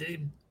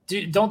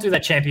 Don't do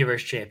that champion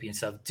versus champion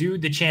stuff. Do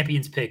the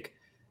champions pick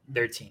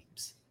their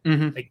teams.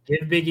 Like,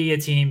 give Big E a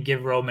team,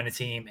 give Roman a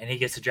team, and he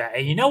gets to draft.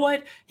 And you know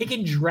what? He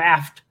can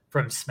draft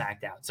from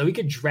SmackDown, so he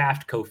could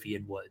draft Kofi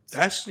and Woods.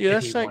 That's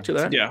safe to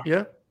that.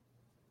 Yeah.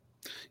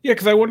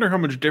 Because I wonder how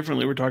much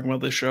differently we're talking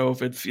about this show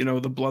if it's, you know,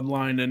 the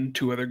Bloodline and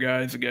 2 other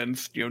guys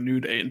against, you know, New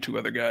Day and 2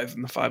 other guys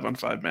in the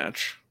 5-on-5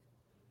 match.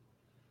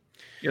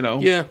 You know,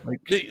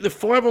 like the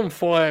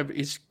 5-on-5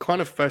 is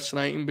kind of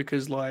fascinating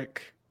because,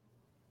 like,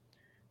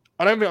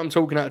 I don't think I'm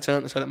talking out of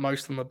turn to say that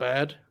most of them are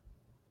bad.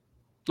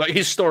 Like,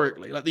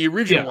 historically, like the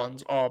original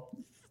ones are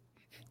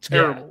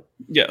terrible.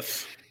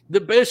 Yes.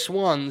 The best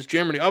ones,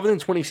 generally, other than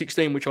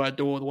 2016, which I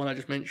adore, the one I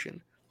just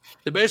mentioned,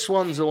 the best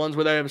ones are the ones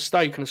where they have a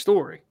stake and a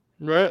story,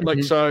 right?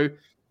 Like, so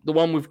the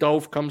one with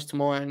Dolph comes to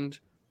mind.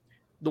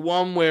 The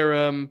one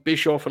where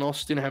Bischoff and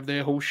Austin have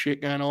their whole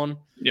shit going on.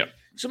 Yeah.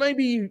 So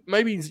maybe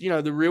you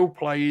know, the real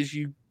play is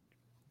you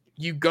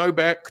go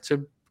back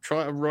to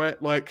try to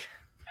write, like,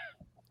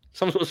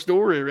 some sort of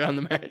story around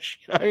the match,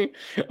 you know?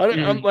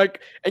 I'm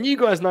like, and you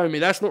guys know me,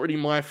 that's not really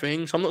my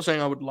thing, so I'm not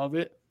saying I would love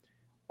it.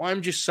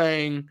 I'm just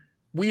saying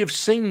we have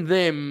seen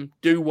them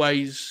do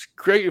find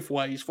creative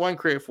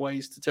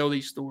ways to tell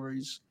these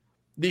stories.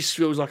 This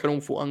feels like an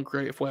awful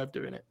uncreative way of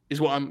doing it, is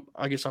what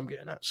I guess I'm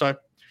getting at. So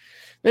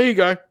there you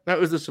go. That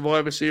was the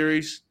Survivor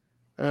Series.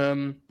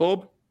 Bob,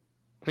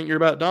 I think you're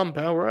about done,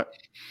 pal, right?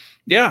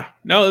 Yeah.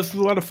 No, this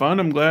was a lot of fun.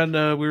 I'm glad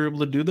we were able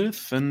to do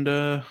this. And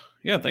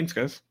yeah, thanks,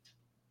 guys.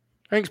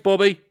 Thanks,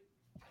 Bobby.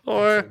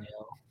 Bye.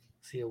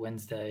 See you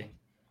Wednesday.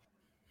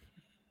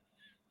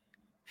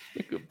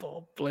 Good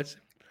Bob. Bless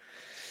him.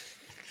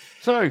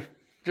 So,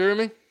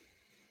 Jeremy.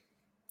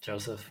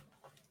 Joseph.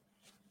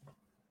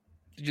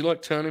 Did you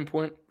like Turning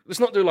Point? Let's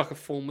not do like a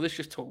formal. Let's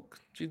just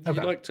talk. Did you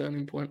like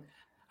Turning Point?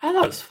 I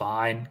thought it was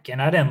fine. Again,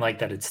 I didn't like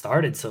that it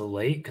started so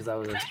late because I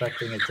was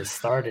expecting it to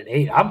start at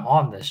 8. I'm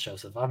on this,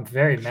 Joseph. I'm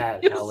very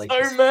mad at how late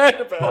this mad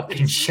about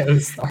fucking this. show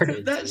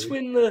started. That's dude.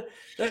 when the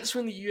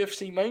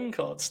UFC main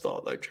cards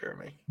start, though,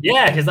 Jeremy.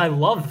 Yeah, because I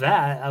love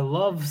that. I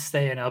love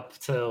staying up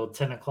till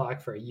 10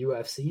 o'clock for a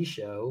UFC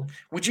show.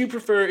 Would you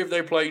prefer if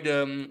they played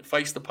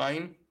Face the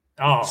Pain?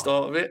 Oh, the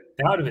start of it.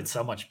 That would have been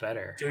so much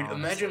better. Dude, honestly.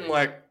 imagine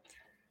like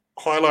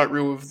highlight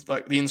reel of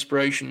like the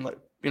inspiration, like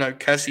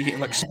Cassie hitting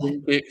like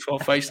spin kicks while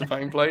Face the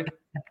Pain played.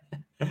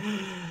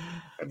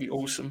 That'd be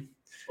awesome.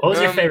 What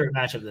was your favorite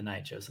match of the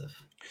night, Joseph?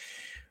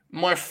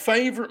 My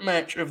favorite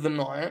match of the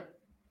night,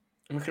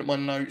 I'm looking at my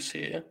notes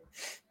here,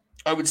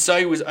 I would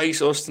say was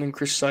Ace Austin and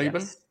Chris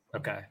Sabin. Yes.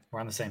 Okay, we're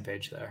on the same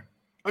page there.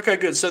 Okay,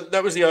 good. So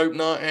that was the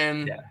opener,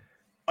 and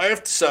I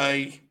have to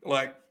say,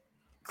 like,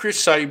 Chris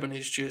Sabin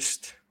is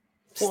just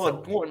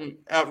what an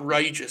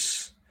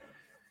outrageous.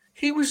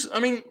 He was. I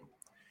mean,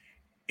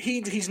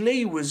 his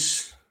knee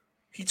was.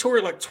 He tore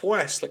it like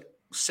twice, like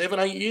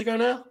 7-8 years ago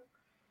now.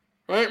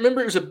 Right?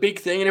 Remember, it was a big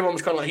thing, and everyone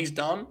was kind of like, he's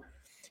done.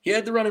 He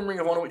had the run in Ring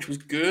of Honor, which was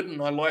good,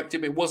 and I liked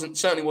it. But it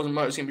certainly wasn't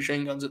Motor City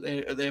Machine Guns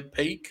at their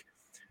peak.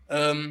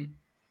 In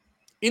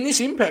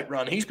this Impact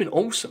run, he's been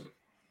awesome.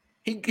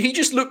 He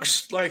just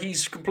looks like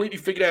he's completely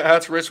figured out how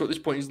to wrestle at this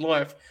point in his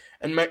life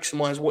and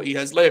maximize what he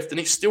has left, and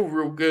he's still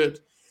real good.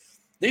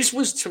 This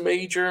was, to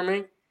me,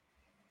 Jeremy,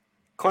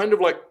 kind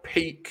of like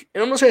peak.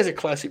 And I'm not saying it's a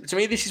classic, but to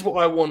me, this is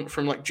what I want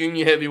from like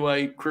junior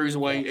heavyweight,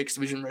 cruiserweight, X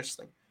Division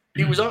wrestling.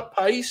 He was up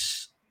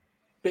pace,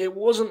 but it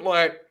wasn't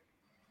like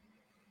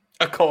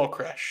a car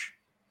crash.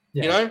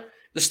 Yeah. You know,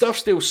 the stuff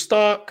still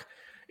stuck.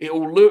 It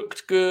all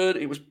looked good.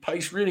 It was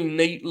paced really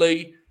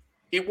neatly.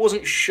 It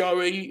wasn't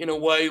showy in a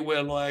way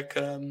where like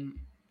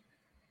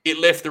it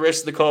left the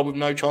rest of the card with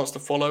no chance to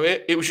follow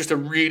it. It was just a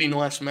really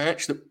nice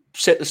match that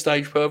set the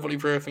stage perfectly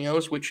for everything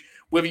else, which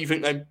whether you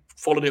think they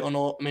followed it or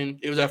not, I mean,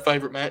 it was our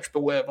favourite match, but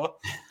whatever.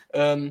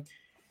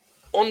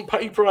 On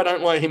paper, I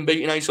don't like him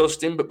beating Ace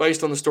Austin, but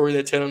based on the story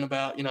they're telling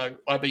about,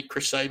 I beat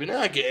Chris Sabin,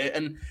 I get it.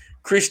 And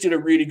Chris did a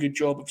really good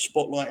job of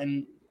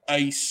spotlighting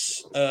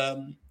Ace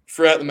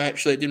throughout the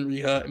match, so it didn't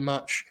really hurt him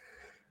much.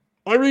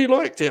 I really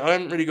liked it. I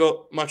haven't really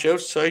got much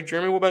else to say.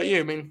 Jeremy, what about you?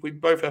 I mean, we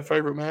both have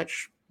favourite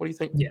match. What do you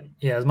think? Yeah,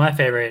 it was my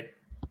favorite.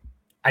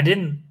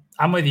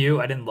 I'm with you.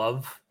 I didn't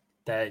love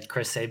that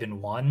Chris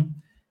Sabin won.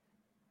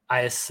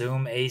 I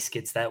assume Ace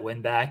gets that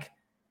win back.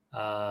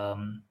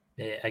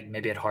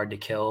 Maybe at Hard to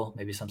Kill,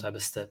 maybe some type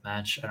of stip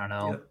match. I don't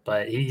know. Yeah.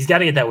 But he's got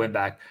to get that win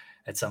back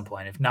at some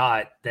point. If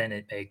not, then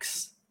it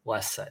makes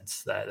less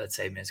sense that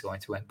Sabin is going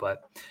to win.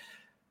 But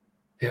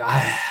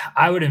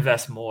I would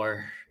invest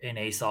more in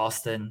Ace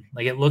Austin.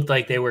 Like, it looked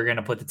like they were going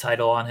to put the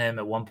title on him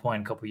at one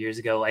point a couple years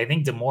ago. I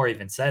think D'Amore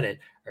even said it,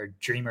 or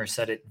Dreamer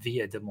said it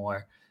via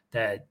D'Amore,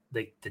 that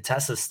the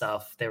Tessa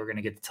stuff, they were going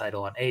to get the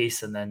title on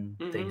Ace, and then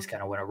things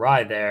kind of went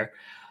awry there.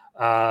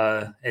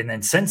 And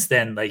then since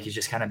then, like, he's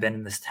just kind of been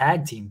in this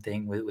tag team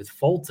thing with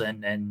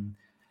Fulton, and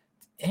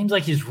it seems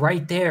like he's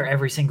right there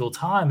every single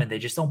time, and they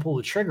just don't pull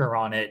the trigger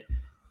on it.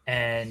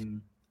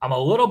 And I'm a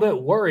little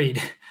bit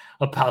worried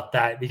about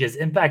that because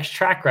Impact's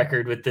track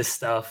record with this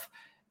stuff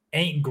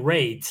ain't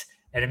great.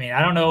 And I mean,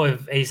 I don't know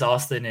if Ace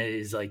Austin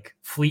is like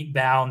fleet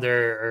bound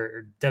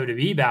or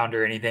WWE bound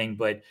or anything,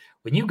 but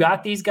when you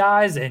got these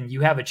guys and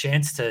you have a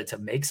chance to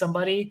make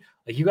somebody,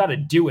 like, you got to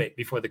do it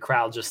before the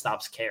crowd just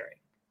stops caring.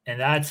 And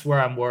that's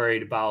where I'm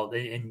worried about.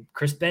 And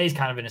Chris Bay's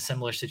kind of in a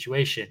similar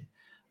situation.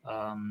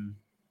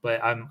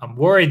 But I'm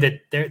worried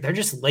that they're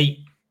just late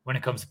when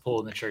it comes to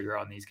pulling the trigger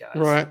on these guys.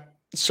 Right.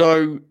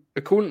 So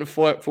according to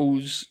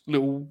Fightful's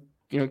little,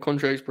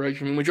 contract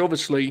expiration, which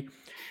obviously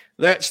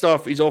that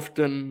stuff is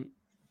often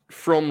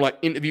from like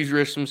interviews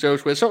with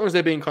themselves, where sometimes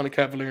they're being kind of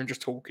cavalier and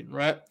just talking,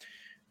 right?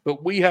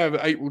 But we have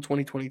April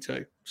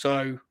 2022.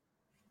 So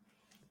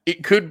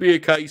it could be a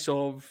case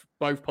of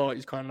both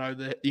parties kind of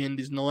know that the end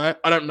is nigh.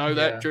 I don't know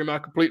that, Jeremy. I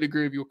completely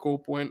agree with your core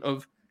point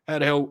of how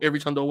the hell every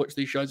time I watch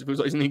these shows, it feels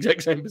like he's in the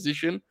exact same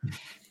position.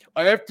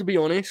 I have to be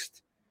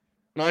honest,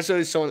 and I say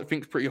this as someone that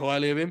thinks pretty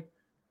highly of him,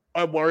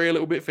 I worry a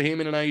little bit for him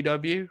in an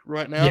AEW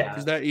right now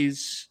because that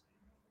is...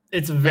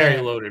 It's a very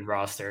loaded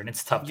roster, and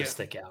it's tough to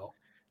stick out.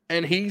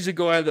 And he's a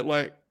guy that,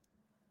 like,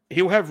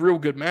 he'll have real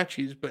good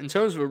matches, but in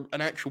terms of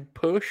an actual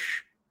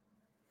push,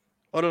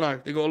 I don't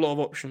know. They've got a lot of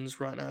options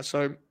right now.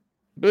 So,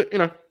 but,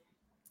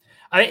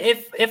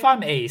 if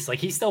I'm Ace, like,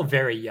 he's still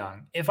very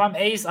young. If I'm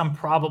Ace, I'm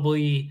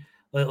probably,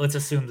 let's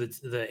assume that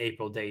the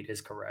April date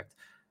is correct.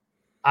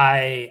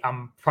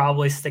 I'm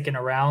probably sticking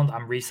around.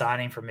 I'm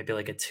re-signing for maybe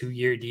like a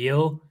 2-year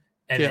deal,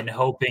 and then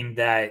hoping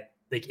that,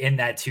 like, in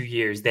that 2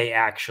 years, they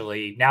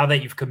actually, now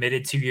that you've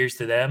committed 2 years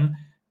to them,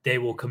 they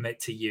will commit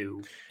to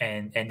you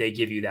and they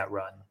give you that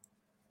run.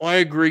 I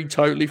agree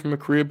totally from a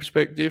career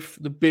perspective.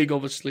 The big,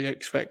 obviously,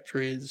 X factor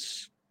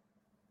is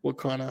what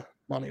kind of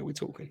money are we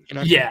talking?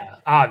 Yeah,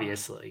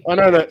 obviously. I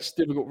know that's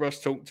difficult for us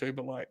to talk to,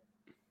 but like,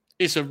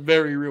 it's a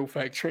very real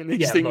factor in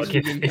these Yeah, things. look,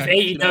 if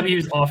AEW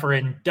is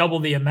offering double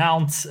the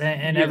amounts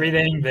and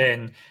everything,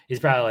 then he's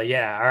probably like,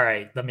 yeah, all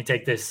right, let me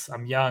take this.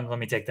 I'm young. Let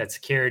me take that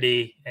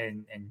security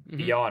and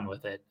be on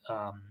with it.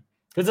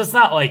 Because it's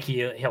not like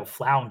he'll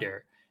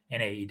flounder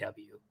in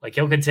AEW. Like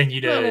he'll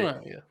continue to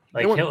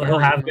like he'll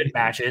have good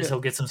matches. He'll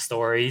get some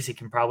stories. He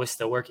can probably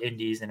still work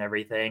indies and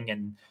everything.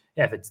 And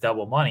yeah, if it's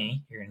double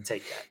money, you're going to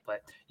take that.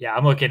 But yeah,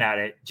 I'm looking at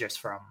it just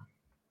from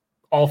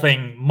all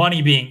thing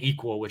money being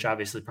equal, which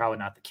obviously probably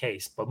not the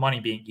case, but money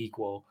being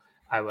equal,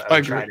 I would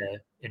try to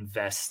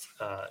invest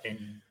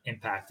in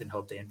Impact and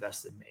hope they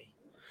invest in me.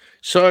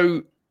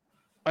 So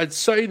I'd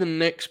say the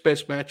next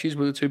best matches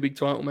were the two big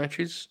title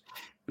matches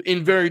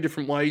in very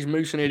different ways.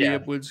 Moose and Eddie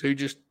Edwards, who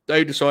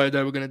they decided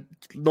they were going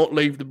to not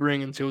leave the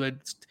ring until they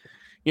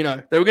were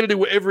going to do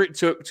whatever it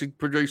took to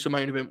produce a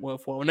main event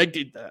worthwhile. And they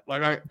did that.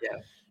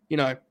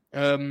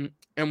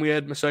 And we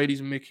had Mercedes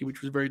and Mickey,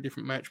 which was a very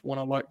different match. One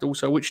I liked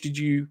also. Which do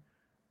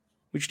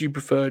you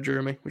prefer,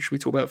 Jeremy? Which should we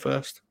talk about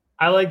first?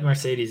 I like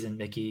Mercedes and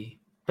Mickey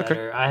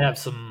better. Okay. I have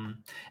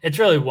some. It's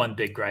really one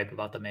big gripe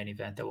about the main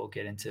event that we'll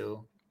get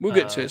into. We'll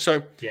get to it.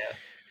 So,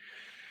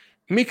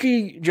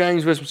 Mickey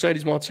James versus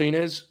Mercedes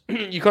Martinez.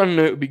 You kind of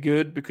knew it would be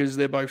good because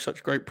they're both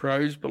such great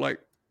pros. But like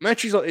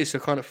matches like this are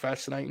kind of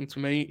fascinating to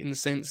me in the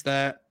sense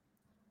that,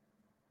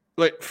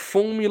 like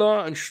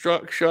formula and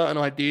structure and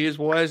ideas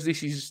wise,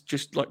 this is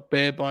just like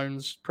bare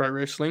bones pro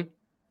wrestling.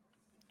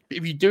 But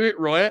if you do it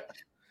right,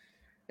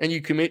 and you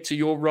commit to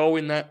your role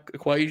in that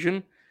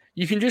equation,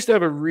 you can just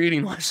have a really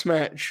nice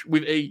match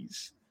with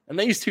ease. And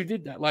these two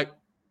did that. Like,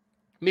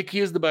 Mickey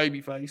is the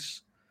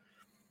babyface,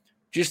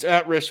 just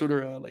out-wrestled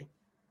her early.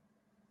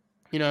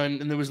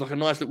 And there was like a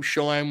nice little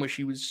shine where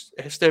she was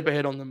a step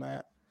ahead on the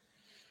mat.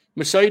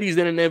 Mercedes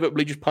then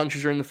inevitably just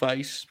punches her in the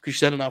face because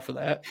she's had enough of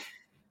that.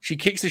 She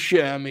kicks the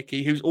shit out of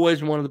Mickey, who's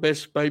always been one of the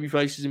best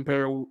babyfaces in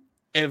Peril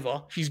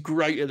ever. She's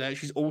great at that.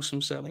 She's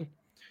awesome selling.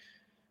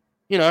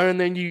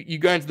 And then you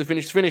go into the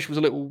finish. The finish was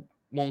a little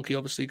wonky,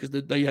 obviously, because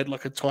they had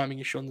like a timing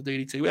issue on the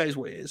DDT. That is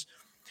what it is.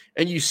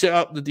 And you set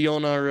up the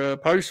Deonna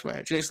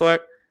post-match. And it's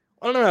like,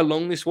 I don't know how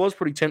long this was,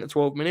 probably 10 to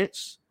 12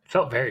 minutes.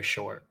 Felt very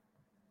short.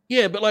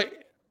 Yeah, but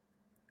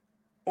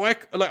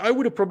I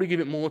would have probably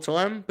given it more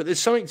time, but there's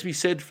something to be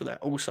said for that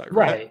also,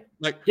 right?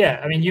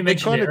 I mean, you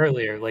mentioned it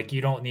earlier. Like,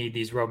 you don't need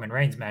these Roman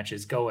Reigns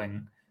matches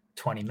going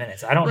 20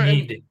 minutes. I don't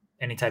need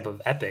any type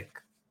of epic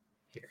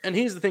here. And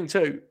here's the thing,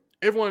 too.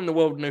 Everyone in the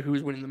world knew who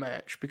was winning the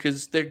match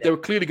because they were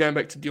clearly going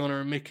back to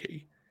Deonna and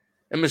Mickey.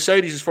 And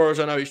Mercedes, as far as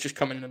I know, is just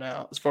coming in and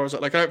out. As far as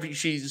I don't think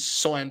she's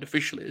signed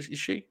officially, is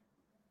she? I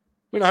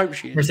mean, I hope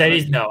she is.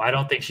 Mercedes, no, I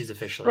don't think she's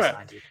officially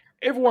signed either.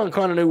 Everyone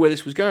kind of knew where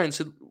this was going.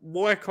 So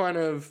why kind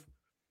of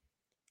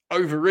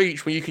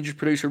overreach when you can just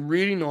produce a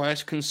really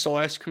nice,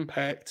 concise,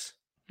 compact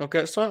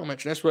knockout title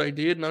match? And that's what they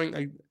did. And I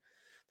think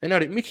they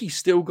nailed it. Mickey's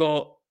still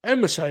got, and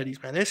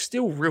Mercedes, man, they're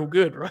still real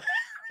good, right?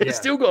 They've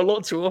still got a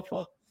lot to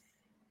offer.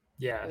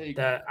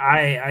 Yeah,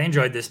 I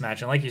enjoyed this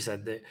match, and like you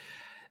said, it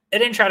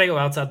didn't try to go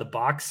outside the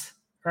box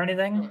or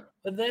anything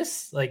with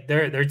this. Like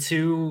they're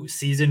two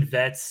seasoned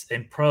vets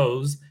and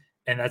pros,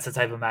 and that's the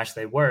type of match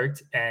they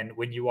worked. And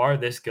when you are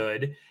this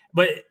good,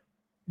 but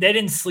they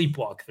didn't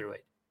sleepwalk through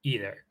it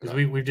either, because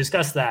we've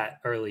discussed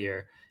that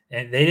earlier,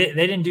 and they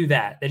didn't do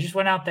that. They just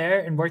went out there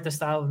and worked the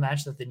style of the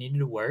match that they needed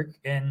to work,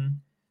 and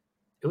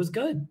it was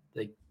good.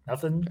 Like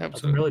nothing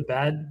really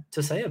bad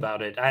to say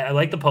about it. I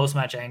like the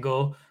post-match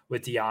angle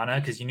with Deonna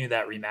because you knew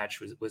that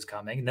rematch was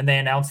coming. And then they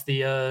announced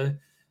the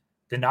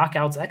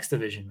Knockouts X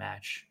Division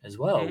match as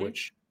well,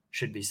 which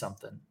should be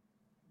something.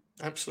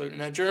 Absolutely.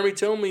 Now, Jeremy,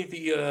 tell me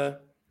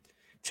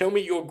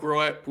your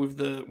gripe with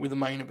the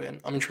main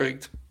event. I'm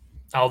intrigued.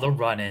 Oh, the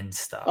run-in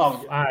stuff.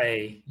 Oh,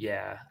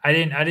 yeah. I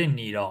didn't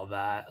need all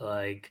that.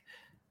 Like,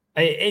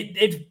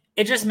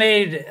 it just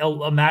made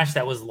a match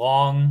that was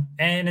long,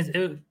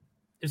 and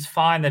it's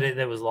fine that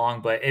it was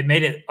long, but it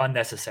made it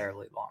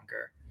unnecessarily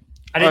longer.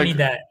 I didn't need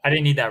that. I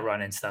didn't need that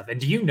run-in stuff. And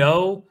do you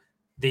know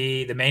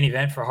the main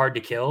event for Hard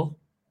to Kill?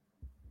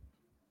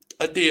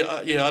 I did.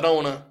 I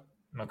don't want to.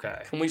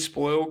 Okay. Can we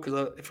spoil?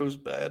 Because if it was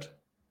bad.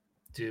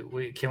 Can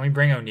we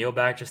bring O'Neal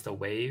back just to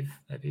wave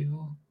at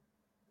people?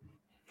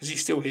 Is he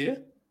still here?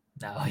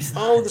 No, he's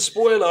not. Oh, the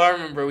spoiler. I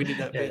remember we did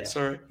that bit. Yeah.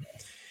 Sorry.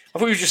 I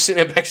thought he was just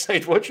sitting there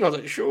backstage watching. I was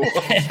like, sure.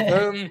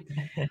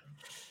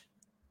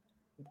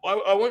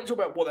 I won't talk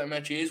about what that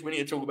match is. We need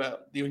to talk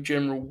about the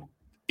general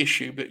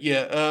issue. But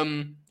yeah,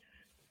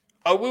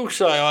 I will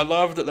say I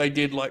love that they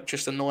did like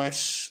just a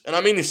nice, and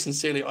I mean this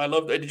sincerely, I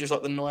love that they did just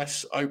like the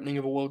nice opening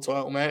of a world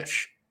title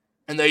match.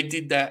 And they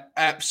did that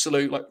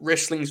absolute like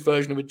wrestling's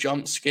version of a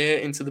jump scare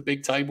into the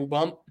big table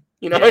bump.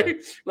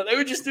 Like they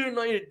were just doing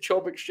like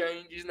chop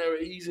exchanges and they were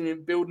easing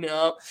and building it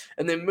up.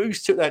 And then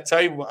Moose took that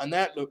table and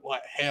that looked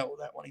like hell,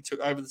 that one he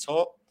took over the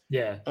top.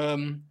 Yeah.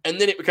 And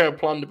then it became a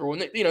plunder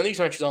brawl. And these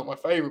matches aren't my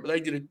favorite, but they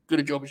did as good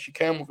a job as you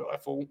can with it, I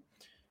thought.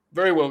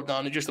 Very well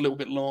done. It's just a little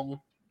bit long.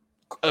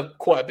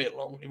 Quite a bit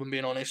long, if I'm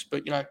being honest.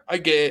 But, I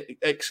get it.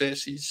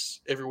 Excess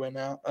is everywhere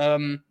now.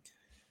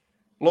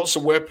 Lots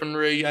of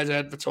weaponry as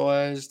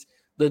advertised.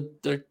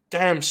 the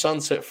damn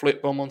sunset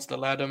flip bomb onto the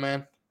ladder,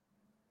 man.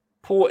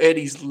 Poor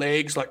Eddie's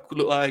legs look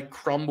like they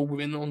crumbled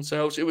within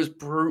themselves. It was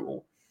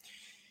brutal.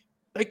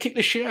 They kicked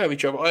the shit out of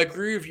each other. I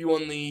agree with you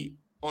on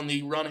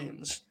the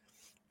run-ins,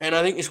 and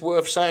I think it's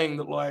worth saying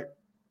that like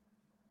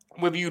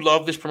whether you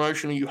love this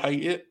promotion or you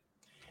hate it,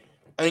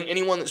 I think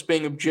anyone that's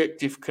being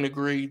objective can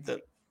agree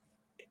that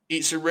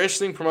it's a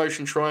wrestling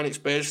promotion trying its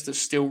best that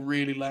still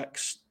really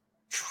lacks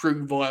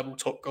true viable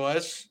top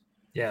guys.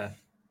 Yeah,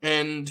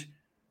 and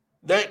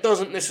that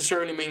doesn't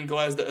necessarily mean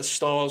guys that are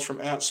stars from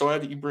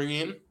outside that you bring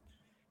in.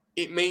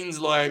 It means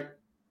like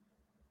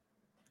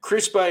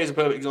Chris Bay is a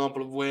perfect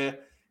example of where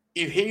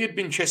if he had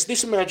been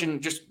imagine,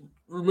 just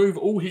remove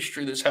all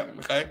history that's happened,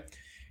 okay?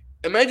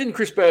 Imagine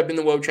Chris Bay had been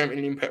the world champion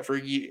in Impact for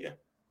a year.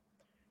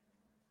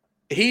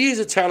 He is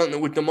a talent that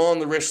would demand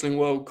the wrestling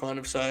world kind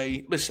of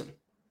say, listen,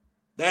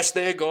 that's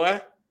their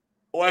guy.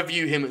 I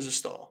view him as a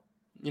star.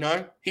 You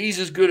know? He's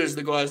as good as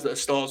the guys that are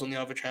stars on the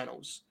other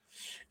channels.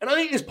 And I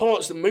think there's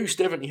parts that Moose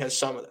definitely has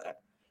some of that.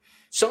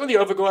 Some of the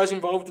other guys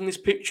involved in this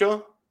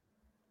picture,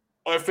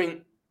 I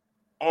think,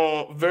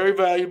 are very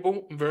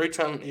valuable and very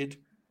talented.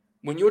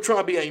 When you're trying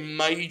to be a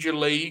major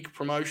league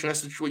promotion,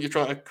 that's what you're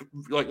trying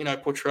to,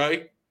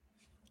 portray.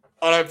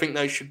 I don't think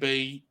they should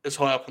be as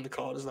high up on the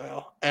card as they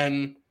are.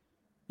 And,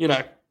 we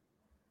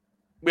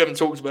haven't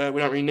talked about it.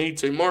 We don't really need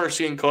to.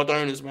 Morrissey and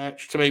Cardona's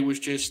match, to me, was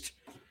just,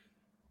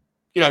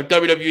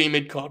 WWE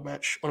mid-card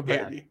match on a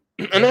pay-per-view.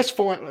 Yeah. And that's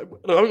fine. I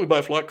think we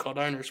both like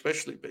Cardona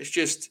especially, but it's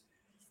just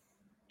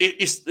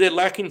they're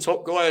lacking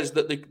top guys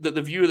that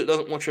the viewer that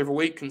doesn't watch every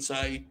week can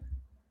say,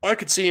 I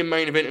could see him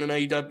main event in an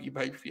AEW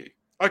pay-per-view.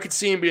 I could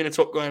see him being a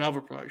top guy in other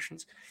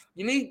promotions.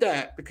 You need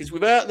that because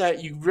without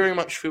that, you very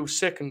much feel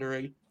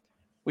secondary,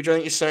 which I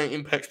think is something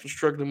Impact's been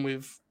struggling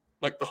with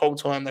like the whole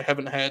time. They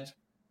haven't had,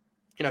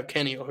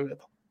 Kenny or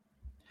whoever.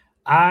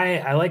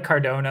 I like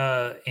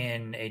Cardona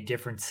in a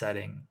different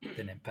setting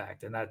than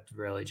Impact, and that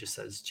really just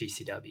says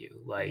GCW.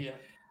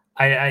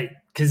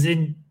 Because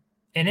in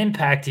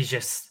Impact,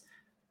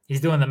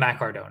 he's doing the Matt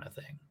Cardona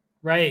thing,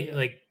 right?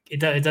 Like it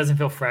doesn't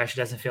feel fresh, it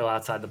doesn't feel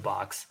outside the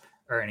box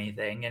or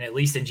anything. And at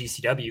least in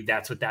GCW,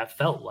 that's what that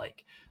felt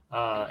like.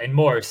 And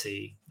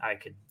Morrissey, I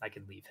can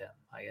leave him.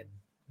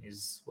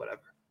 He's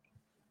whatever.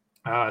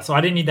 So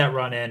I didn't need that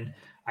run in.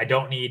 I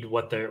don't need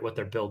what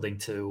they're building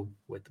to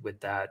with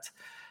that.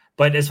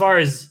 But as far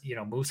as,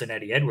 Moose and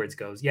Eddie Edwards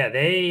goes, yeah,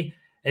 it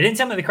didn't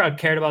seem like the crowd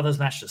cared about those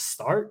matches to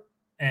start.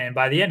 And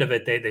by the end of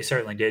it, they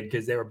certainly did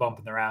because they were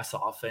bumping their ass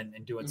off and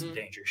doing some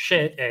dangerous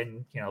shit.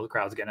 And, the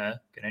crowd's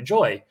gonna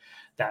enjoy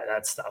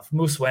that stuff.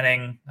 Moose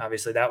winning,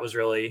 obviously, that was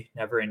really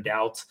never in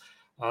doubt.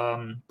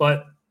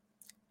 But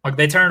like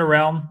they turned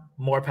around,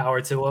 more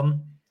power to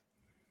them.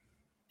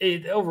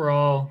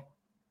 Overall,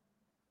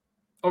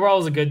 it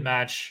was a good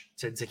match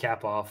to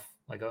cap off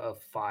like a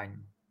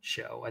fine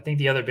show. I think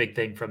the other big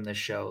thing from this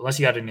show, unless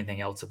you got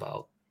anything else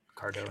about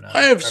Cardona.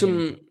 I have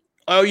some.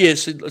 Oh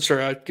yes,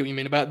 sorry, I get what you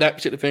mean about that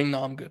particular thing.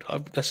 No, I'm good.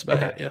 That's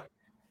about it. Yeah.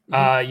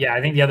 I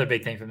think the other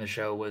big thing from the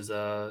show was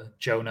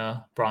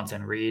Jonah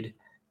Bronson Reed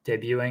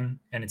debuting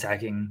and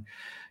attacking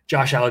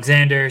Josh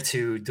Alexander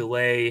to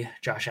delay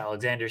Josh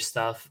Alexander's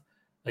stuff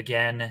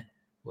again,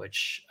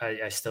 which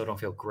I still don't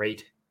feel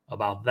great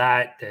about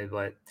that.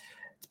 But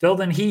it's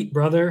building heat,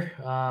 brother.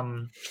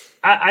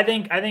 I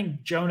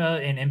think Jonah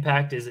in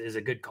Impact is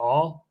a good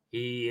call.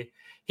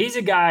 He's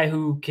a guy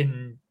who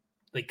can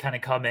like kind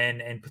of come in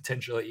and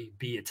potentially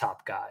be a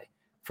top guy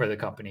for the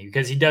company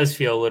because he does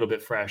feel a little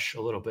bit fresh,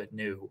 a little bit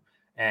new,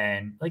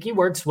 and like he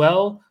works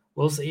well.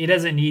 We'll see. He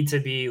doesn't need to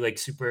be like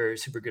super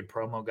good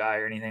promo guy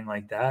or anything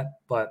like that.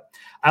 But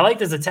I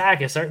liked his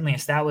attack. It certainly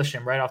established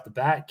him right off the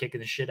bat,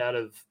 kicking the shit out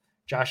of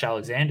Josh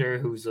Alexander,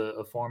 who's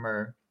a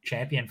former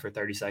champion for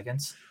 30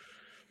 seconds.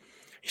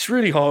 It's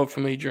really hard for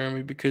me,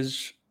 Jeremy,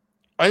 because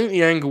I think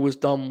the angle was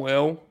done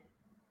well.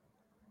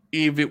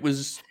 If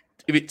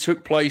it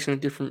took place in a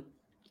different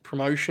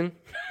promotion.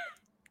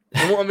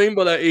 And what I mean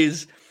by that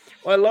is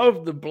I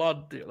love the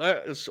blood deal.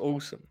 That is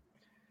awesome.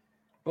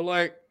 But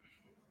like,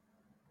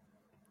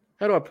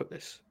 how do I put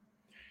this?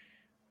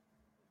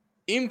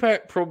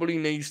 Impact probably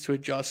needs to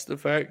adjust the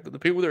fact that the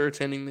people that are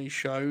attending these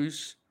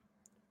shows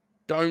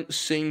don't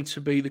seem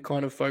to be the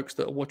kind of folks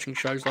that are watching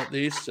shows like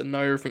this and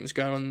know everything that's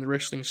going on in the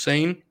wrestling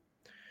scene.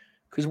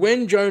 Because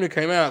when Jonah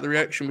came out, the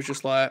reaction was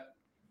just like,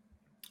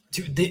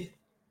 dude,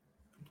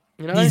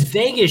 these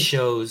Vegas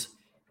shows,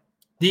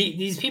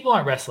 these people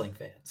aren't wrestling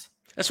fans.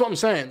 That's what I'm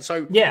saying.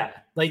 So yeah,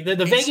 like the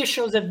Vegas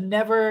shows they've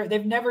never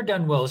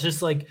done well. It's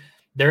just like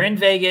they're in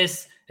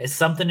Vegas. It's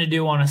something to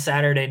do on a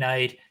Saturday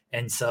night,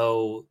 and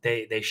so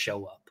they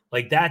show up.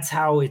 Like that's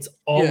how it's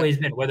always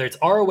been. Whether it's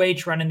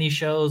ROH running these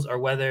shows or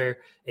whether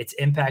it's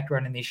Impact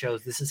running these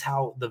shows, this is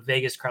how the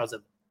Vegas crowds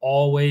have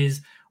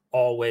always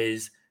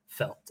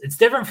felt. It's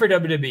different for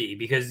WWE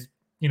because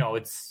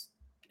it's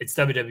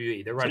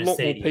WWE. They're running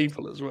stadiums. More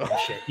people as well.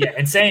 Yeah,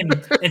 and same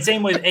with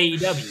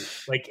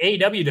AEW. Like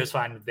AEW does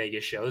fine with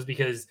Vegas shows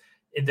because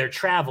if they're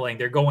traveling,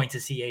 they're going to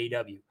see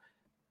AEW.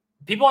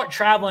 People aren't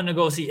traveling to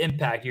go see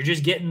Impact. You're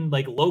just getting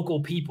like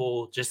local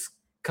people just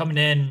coming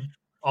in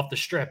off the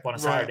strip on a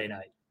Saturday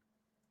night.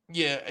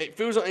 Yeah, it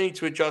feels like I need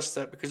to adjust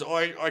that because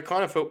I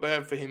kind of felt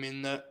bad for him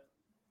in that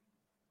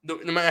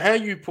no matter how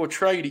you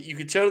portrayed it, you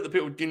could tell that the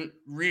people didn't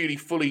really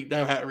fully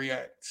know how to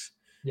react.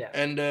 Yeah.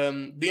 And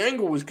the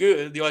angle was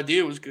good. The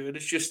idea was good.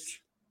 It's just,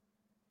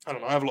 I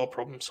don't know. I have a lot of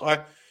problems.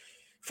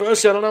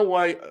 Firstly, I don't know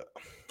why.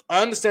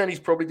 I understand he's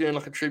probably doing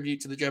like a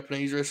tribute to the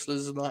Japanese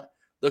wrestlers and like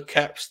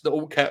the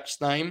all caps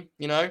name,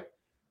 you know,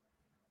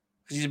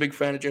 because he's a big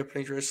fan of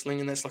Japanese wrestling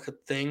and that's like a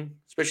thing,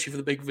 especially for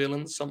the big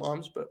villains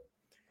sometimes. But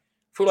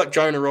I feel like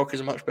Jonah Rock is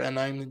a much better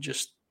name than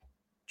just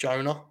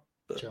Jonah.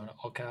 But Jonah,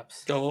 all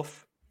caps. Go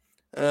off.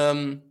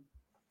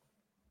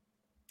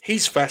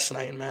 He's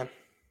fascinating, man.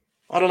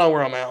 I don't know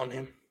where I'm at on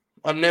him.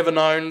 I've never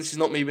known. This is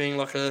not me being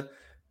like a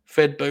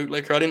Fed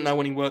bootlicker. I didn't know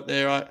when he worked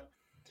there.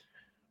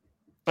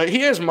 Like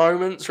he has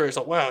moments where it's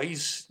like, wow,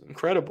 he's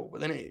incredible.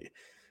 But then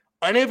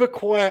I never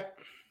quite.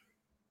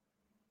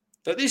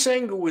 Like this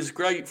angle was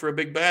great for a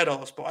big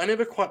badass, but I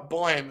never quite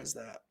buy him as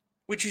that.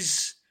 Which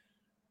is,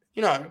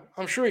 you know,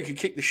 I'm sure he could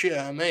kick the shit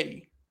out of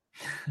me.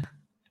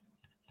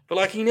 But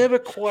like he never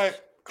quite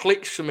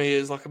clicks for me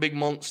as like a big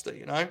monster,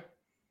 you know?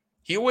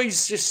 He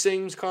always just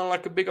seems kind of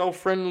like a big old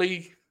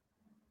friendly,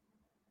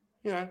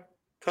 you know,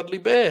 cuddly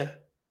bear.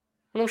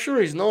 And I'm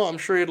sure he's not. I'm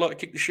sure he'd like to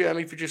kick the shit out of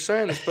me for just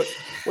saying this. But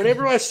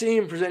whenever I see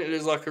him presented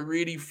as like a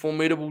really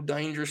formidable,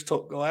 dangerous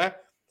top guy,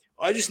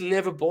 I just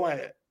never buy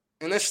it.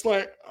 And that's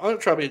like, I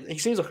don't try to be, he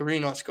seems like a really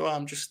nice guy.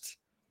 Do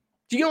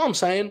you get what I'm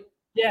saying?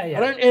 Yeah. I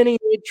don't get any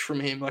edge from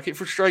him. Like it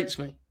frustrates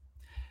me.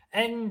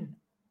 And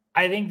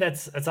I think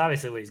that's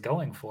obviously what he's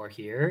going for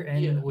here.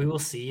 And we will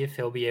see if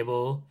he'll be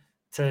able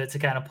to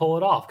kind of pull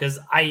it off. Because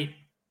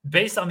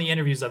based on the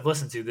interviews I've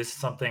listened to, this is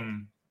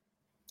something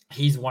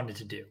he's wanted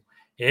to do.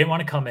 He didn't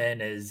want to come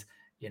in as,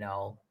 you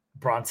know,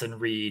 Bronson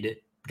Reed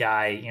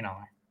guy, you know,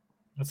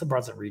 what's the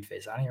Bronson Reed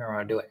face? I don't even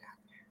want to do it.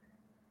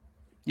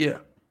 Yeah.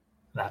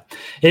 That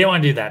he didn't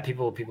want to do that.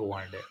 People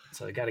wanted it.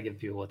 So you got to give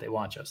people what they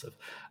want, Joseph.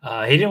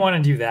 He didn't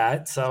want to do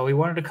that. So he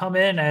wanted to come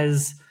in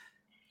as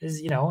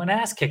you know, an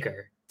ass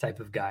kicker type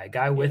of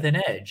guy with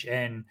an edge.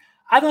 And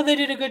I thought they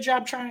did a good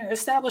job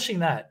establishing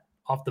that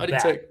off the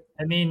bat.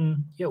 I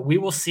mean, we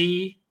will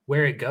see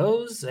where it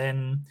goes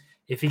and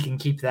if he can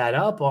keep that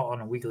up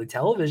on a weekly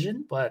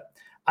television. But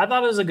I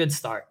thought it was a good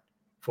start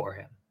for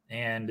him.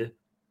 And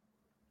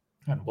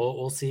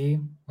we'll see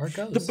where it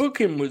goes. The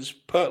booking was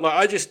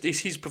it's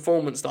his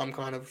performance that I'm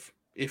kind of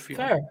iffy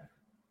Fair. on.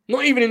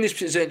 Not even in this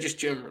present, just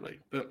generally.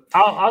 But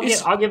I'll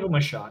give him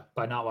a shot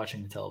by not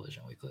watching the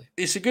television weekly.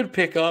 It's a good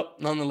pickup,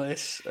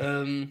 nonetheless.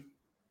 What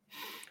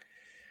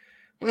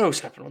else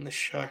happened on this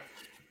show?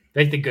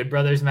 Like the Good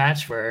Brothers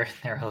match where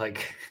they were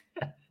like,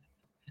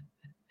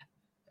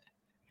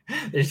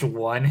 they just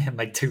won in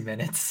like 2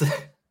 minutes.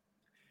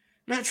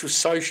 Match was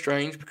so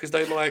strange because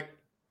they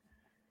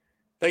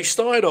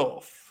started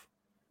off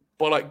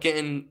by like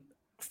getting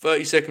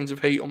 30 seconds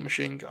of heat on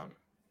Machine Gun.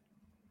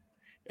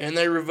 And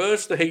they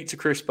reversed the heat to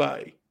Chris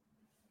Bay,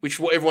 which is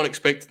what everyone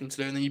expected them to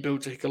do, and then you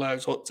build to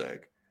Hikalao's hot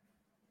tag.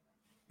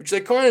 Which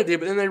they kind of did,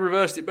 but then they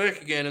reversed it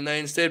back again, and they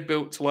instead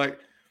built to like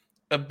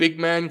a big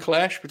man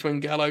clash between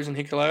Gallows and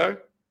Hikuleo.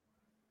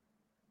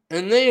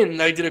 And then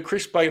they did a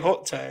Chris Bay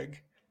hot tag,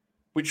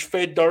 which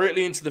fed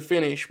directly into the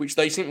finish, which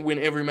they seem to win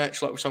every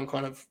match like with some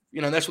kind of,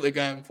 you know, that's what they're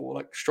going for,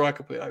 like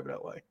Striker put it over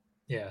that way.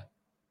 Yeah.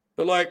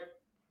 But like,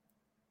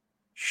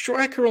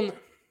 Striker on the...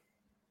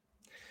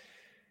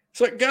 It's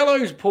like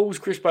Gallows pulls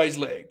Chris Bay's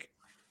leg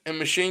and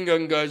Machine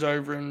Gun goes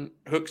over and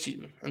hooks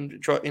him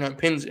and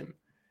pins him.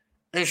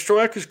 And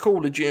Striker's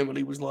call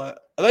legitimately was like,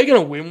 are they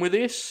going to win with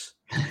this?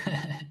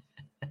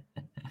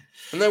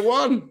 And they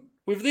won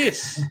with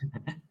this.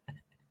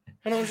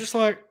 And I was just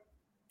like,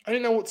 I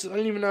didn't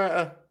even know how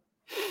to...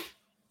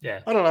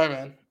 Yeah. I don't know,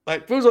 man.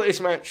 Like, feels like this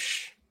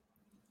match,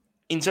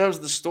 in terms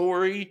of the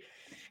story,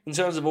 in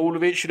terms of all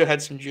of it, should have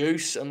had some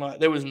juice, and like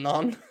there was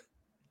none.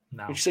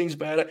 No. Which seems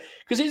bad.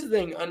 Because here's the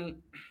thing,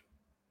 and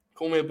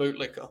call me a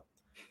bootlicker.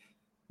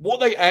 What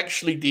they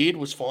actually did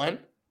was fine.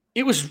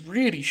 It was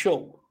really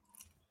short.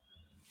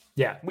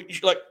 Yeah.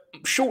 Which, like,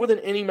 shorter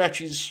than any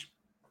matches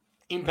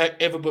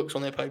Impact ever books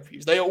on their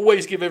pay-per-views. They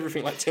always give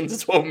everything like 10 to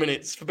 12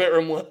 minutes, for better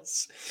and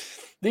worse.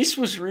 This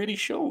was really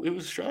short. It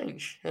was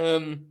strange.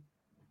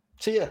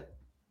 So, yeah,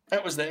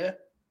 that was there.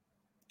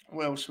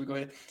 What else we got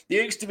here? The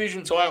X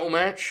Division title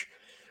match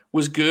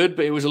was good,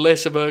 but it was a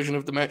lesser version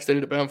of the match they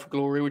did at Bound for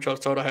Glory, which I was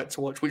told I had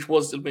to watch, which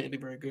was admittedly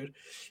very good.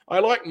 I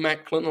like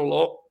Macklin a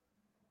lot.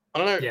 I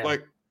don't know,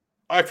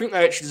 I think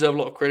they actually deserve a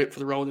lot of credit for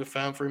the role they've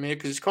found for him here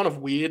because it's kind of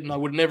weird, and I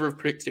would never have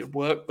predicted it would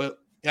work, but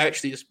it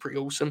actually is pretty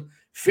awesome.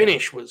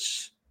 Finish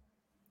was...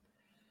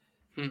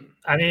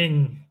 I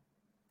mean,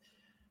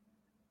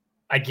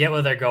 I get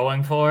what they're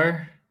going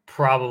for.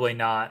 Probably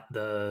not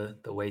the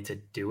way to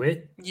do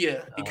it.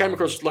 Yeah, it came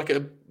across like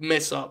a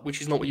mess up,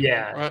 which is not what you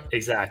want, right?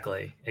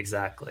 Exactly.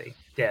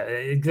 Yeah,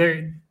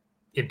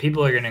 and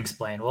people are going to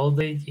explain, well,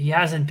 he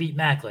hasn't beat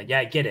Macklin. Yeah,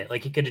 I get it.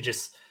 Like, he could have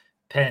just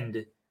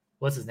pinned,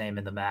 what's his name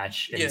in the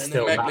match, and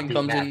still then not Macklin beat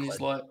comes Macklin. in and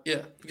he's like,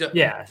 yeah.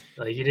 Yeah,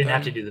 like, you didn't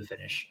have to do the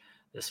finish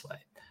this way.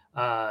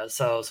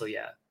 So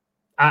yeah.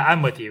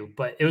 I'm with you,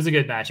 but it was a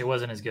good match. It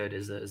wasn't as good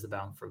as the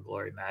Bound for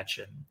Glory match,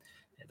 and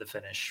the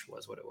finish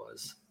was what it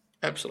was.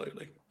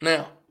 Absolutely.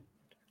 Now,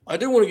 I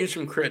do want to give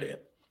some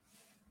credit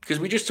because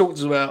we just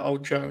talked about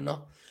old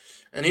Jonah,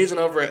 and here's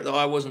another act that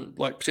I wasn't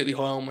like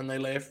particularly high on when they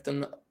left,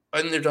 and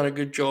I think they've done a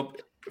good job.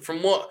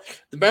 From what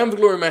the Bound for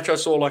Glory match I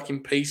saw like in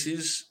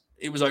pieces,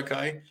 it was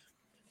okay.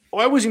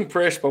 I was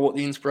impressed by what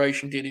the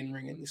Inspiration did in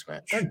ring in this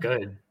match. They're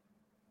good.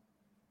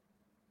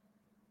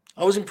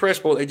 I was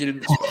impressed by what they did in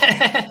this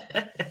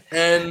match.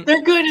 And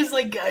they're good as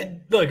like,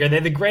 look, are they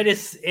the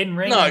greatest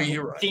in-ring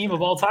team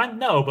of all time?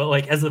 No, but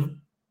like as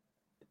an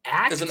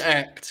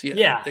act,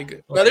 yeah, they're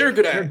good. No, they're a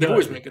good act. They've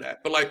always been a good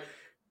act. But like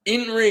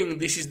in ring,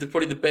 this is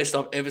probably the best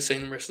I've ever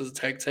seen them wrestle as a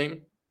tag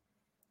team.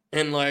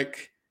 And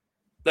like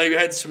they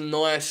had some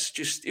nice,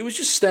 it was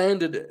just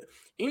standard.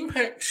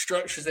 Impact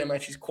structures their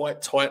matches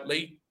quite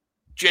tightly,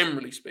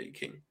 generally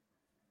speaking,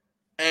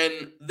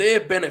 and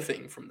they're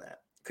benefiting from that.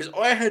 Because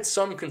I had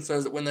some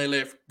concerns that when they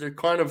left, the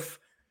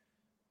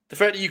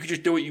fact that you could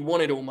just do what you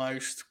wanted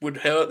almost would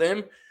hurt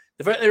them.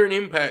 The fact they're an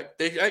Impact,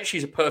 they actually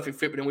is a perfect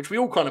fit with them, which we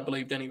all kind of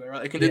believed anyway,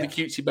 right? They can do the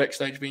cutesy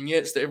backstage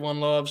vignettes that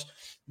everyone loves.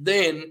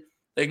 Then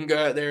they can go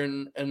out there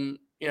and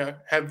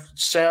have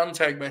sound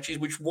tag matches,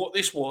 which what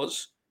this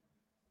was.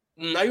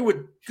 And they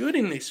were good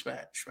in this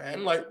match,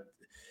 man. Like,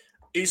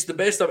 it's the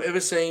best I've ever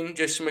seen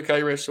Jessie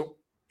McKay wrestle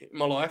in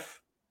my life.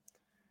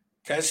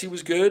 Cassie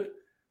was good.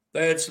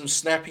 They had some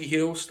snappy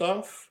heel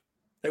stuff.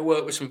 They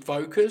worked with some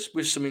focus,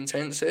 with some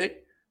intensity.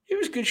 It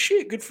was good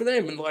shit. Good for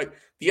them. And like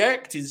the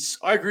act is,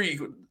 I agree.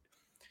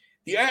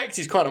 The act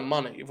is kind of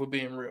money if we're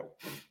being real.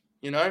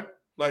 You know,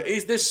 like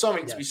there's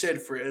something to be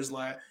said for it. As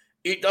like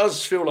it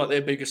does feel like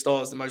they're bigger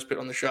stars than most put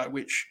on the show.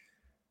 Which,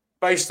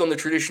 based on the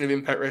tradition of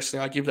Impact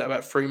Wrestling, I give that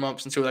about 3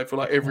 months until they feel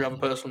like every other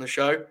person on the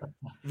show.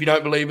 If you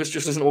don't believe us,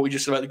 just listen to what we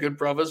just said about the Good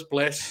Brothers.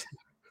 Bless.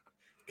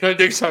 Can only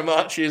do so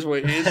much. Here's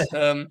what it is.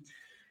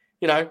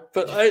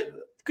 But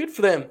good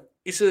for them.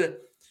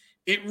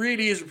 It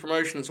really is a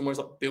promotion that's almost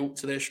like built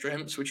to their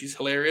strengths, which is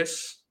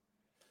hilarious.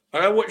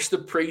 I watched the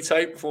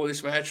pre-tape before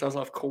this match, and I was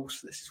like, of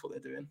course, this is what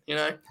they're doing, you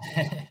know?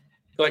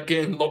 Like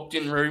getting locked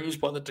in rooms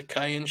by the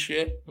decay and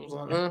shit. I was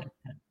like,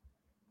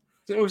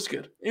 It was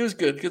good. It was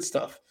good. Good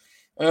stuff.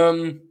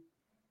 Anything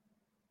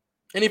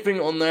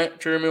on that,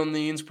 Jeremy, on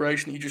the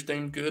Inspiration that you just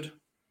deemed good?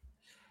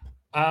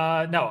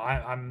 No,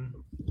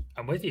 I'm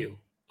with you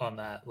on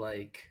that.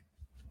 Like,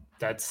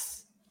 I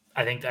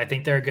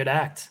think they're a good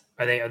act.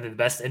 Are they the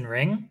best in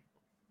ring?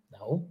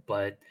 No,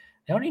 but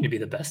they don't need to be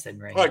the best in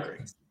ring. I agree.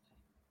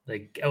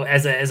 Like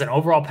as an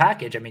overall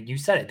package, I mean, you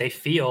said it. They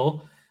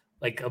feel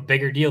like a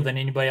bigger deal than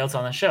anybody else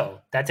on the show.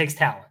 That takes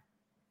talent.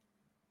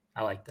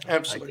 I like that.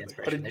 Absolutely. I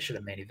like the they should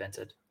have main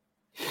evented.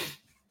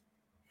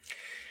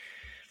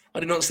 I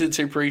did not see the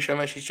 2 pre-show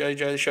matches, JJ.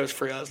 The show's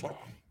 3 hours long.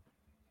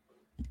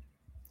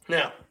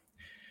 Now,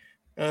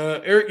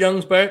 Eric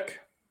Young's back.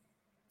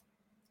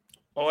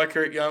 I like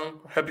Eric Young.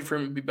 Happy for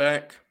him to be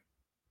back.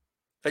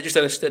 They just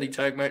had a steady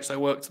tag match. They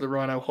worked to the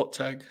Rhino hot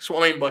tag. That's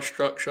what I mean by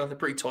structure. They're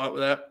pretty tight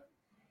with that.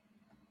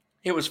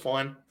 It was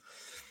fine.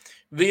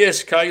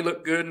 VSK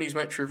looked good in his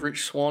match with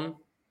Rich Swann.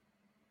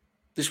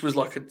 This was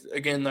like,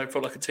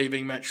 felt like a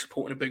TV match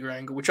supporting a bigger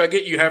angle, which I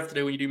get you have to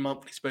do when you do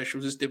monthly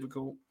specials. It's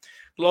difficult.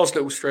 The last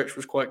little stretch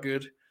was quite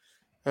good.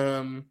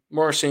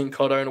 Morrissey and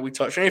Cardona, we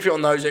touched. Anything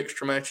on those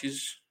extra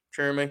matches,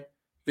 Jeremy?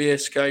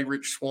 VSK,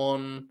 Rich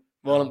Swann,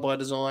 Violent by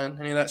Design,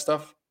 any of that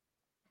stuff?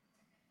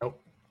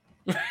 Nope.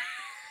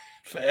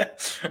 Fair.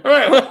 All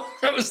right, well,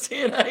 that was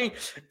TNA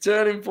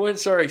Turning Point.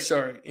 Sorry,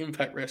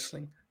 Impact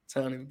Wrestling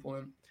Turning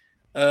Point.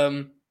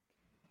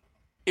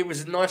 It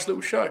was a nice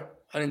little show.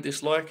 I didn't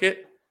dislike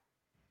it.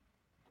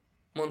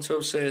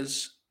 Montel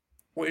says,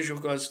 what is your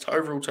guys'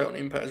 overall take on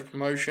Impact as a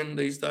promotion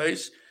these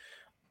days?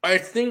 I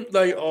think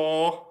they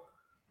are...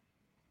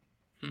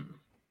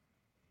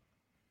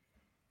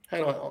 How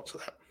do I answer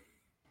that?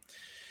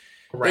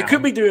 They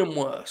could be doing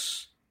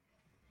worse.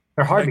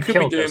 They're hard to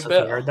kill, Joseph.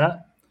 You heard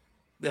that?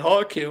 They're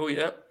hard to kill,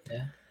 yeah.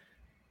 Yeah.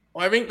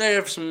 I think they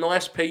have some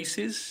nice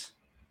pieces.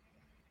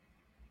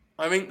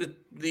 I think that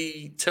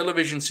the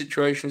television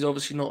situation is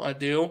obviously not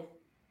ideal.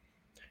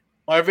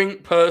 I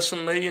think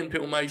personally, and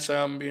people may say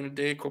I'm being a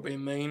dick or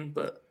being mean,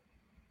 but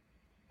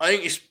I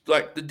think it's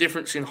like the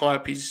difference in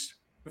hype is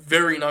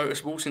very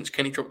noticeable since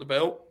Kenny dropped the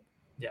belt.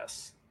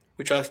 Yes.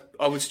 Which I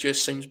would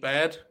suggest seems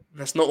bad.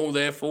 That's not all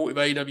their fault. If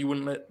AEW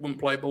wouldn't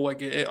play ball, I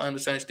get it. I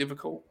understand it's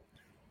difficult.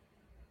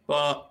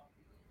 But,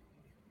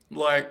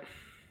 like,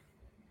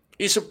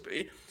 it's a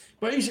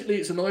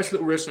nice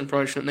little wrestling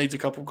promotion that needs a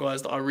couple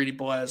guys that I really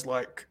buy as,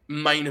 like,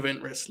 main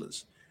event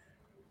wrestlers.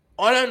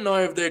 I don't know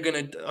if they're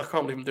going to... I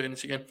can't believe I'm doing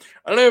this again.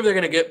 I don't know if they're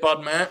going to get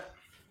Bud Matt.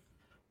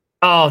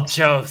 Oh,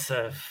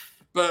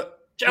 Joseph. But...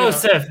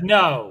 Joseph,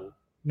 no.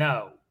 We're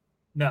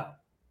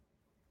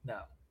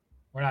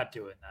not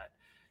doing that.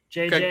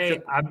 JJ,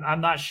 okay.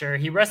 I'm not sure.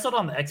 He wrestled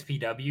on the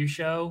XPW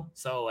show,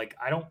 so like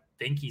I don't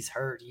think he's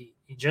hurt. He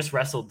just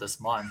wrestled this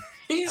month.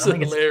 He's a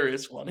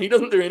hilarious one. He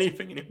doesn't do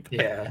anything in Impact.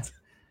 Yeah.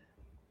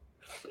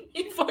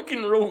 He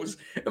fucking rules.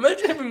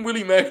 Imagine having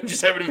Willie Mack and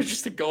just having him as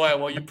just a guy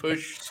while you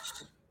push.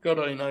 God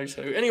only knows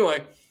who.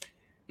 Anyway,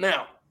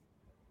 now,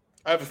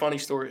 I have a funny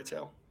story to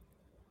tell.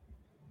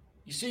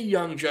 You see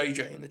young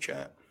JJ in the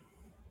chat.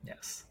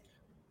 Yes.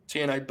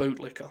 TNA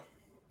bootlicker.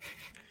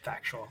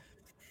 Factual.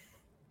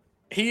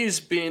 He has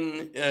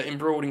been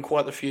embroiled in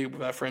quite a feud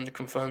with our friend the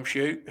Confirmed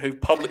Shoot, who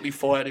publicly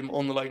fired him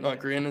on the Late Night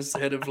Grin as the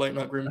head of Late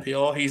Night Grin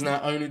PR. He's now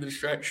only the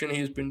distraction. He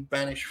has been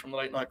banished from the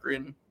Late Night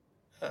Grin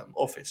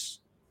office.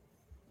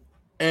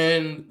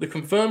 And the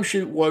Confirmed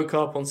Shoot woke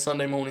up on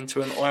Sunday morning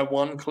to an I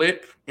Won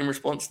clip in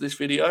response to this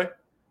video.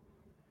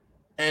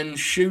 And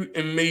Shoot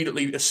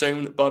immediately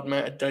assumed that Bud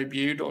Matt had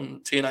debuted on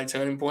TNA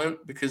Turning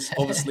Point because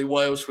obviously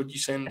why else would you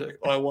send a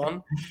I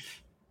Won?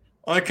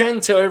 I can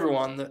tell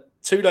everyone that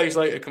 2 days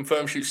later,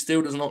 Confirmed Shoot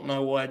still does not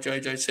know why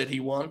JJ said he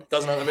won.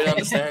 Doesn't have a bit of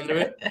understanding of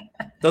it.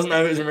 Doesn't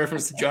know it was in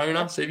reference to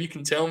Jonah. So if you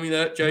can tell me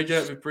that,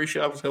 JJ, I'd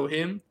appreciate it. I'll tell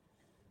him.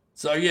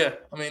 So yeah,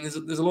 I mean, there's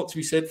a lot to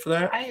be said for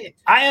that.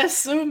 I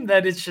assume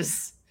that it's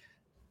just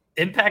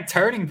Impact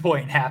Turning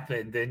Point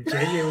happened and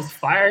JJ was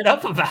fired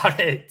up about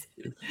it.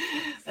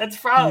 That's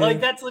probably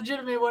that's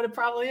legitimately what it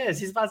probably is.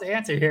 He's about to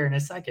answer here in a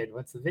second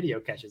once the video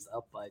catches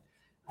up, but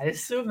I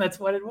assume that's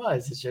what it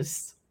was. It's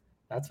just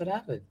that's what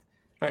happened.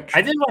 Thanks.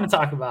 I did want to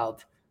talk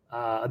about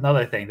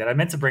another thing that I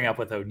meant to bring up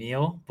with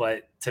O'Neal,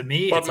 but to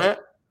me, it's like,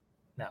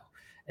 no,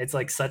 it's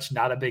like such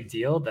not a big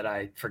deal that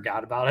I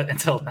forgot about it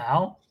until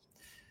now.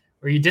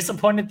 Were you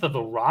disappointed that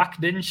The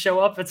Rock didn't show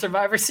up at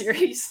Survivor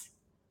Series?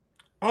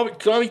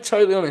 Can I be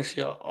totally honest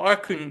here? I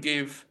couldn't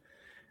give.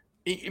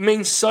 It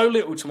means so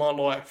little to my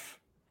life,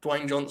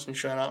 Dwayne Johnson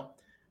showing up.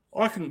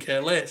 I couldn't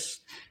care less.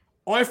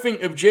 I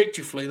think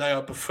objectively they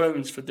are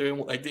buffoons for doing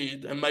what they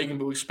did and making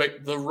people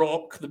expect The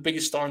Rock, the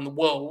biggest star in the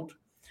world.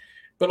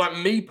 But like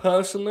me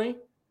personally,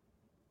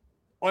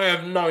 I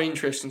have no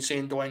interest in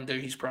seeing Dwayne do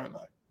his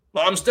promo.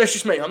 Like that's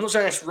just me. I'm not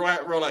saying that's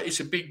right. Like it's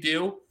a big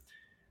deal,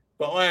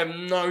 but I have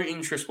no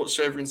interest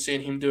whatsoever in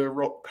seeing him do a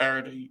Rock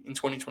parody in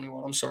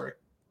 2021. I'm sorry.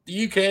 Do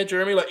you care,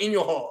 Jeremy? Like in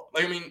your heart?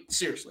 Like I mean,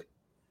 seriously.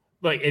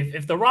 Like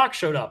if The Rock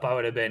showed up, I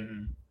would have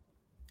been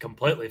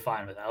completely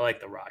fine with it. I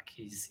like The Rock.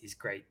 He's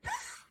great.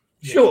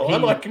 Sure, I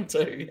like him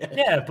too.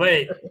 Yeah,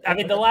 but I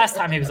mean, the last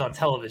time he was on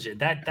television,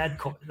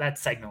 that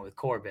segment with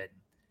Corbin.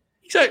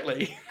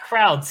 Exactly.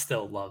 Crowd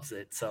still loves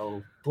it,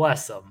 so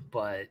bless them.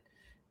 But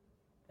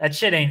that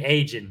shit ain't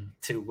aging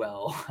too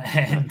well.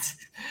 And,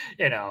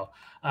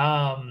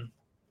 I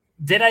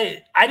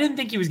didn't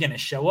think he was going to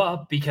show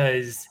up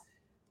because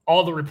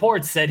all the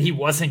reports said he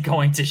wasn't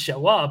going to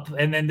show up.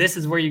 And then this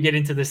is where you get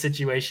into the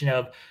situation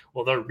of,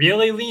 well, they're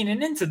really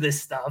leaning into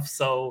this stuff.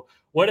 So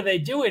what are they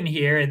doing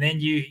here? And then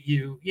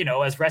you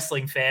as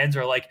wrestling fans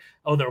are like,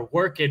 oh, they're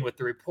working with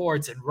the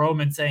reports and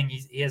Roman saying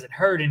he hasn't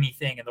heard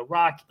anything. And The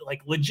Rock,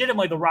 like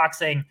legitimately The Rock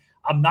saying,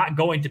 I'm not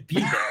going to be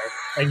there.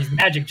 Like he's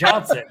Magic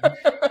Johnson.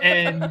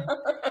 And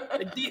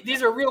like,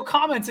 these are real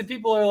comments and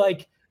people are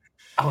like,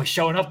 oh, he's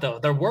showing up though.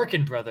 They're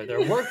working, brother.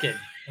 They're working.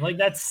 And like,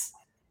 that's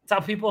how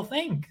people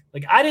think.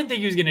 Like, I didn't think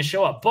he was going to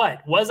show up,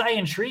 but was I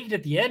intrigued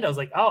at the end? I was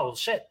like, oh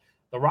shit.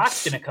 The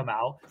Rock's going to come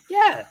out.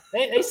 Yeah,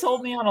 they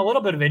sold me on a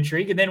little bit of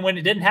intrigue. And then when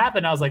it didn't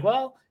happen, I was like,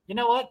 well, you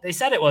know what? They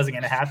said it wasn't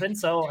going to happen,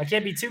 so I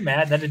can't be too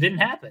mad that it didn't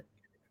happen.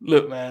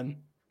 Look, man,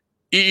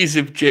 it is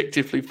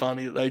objectively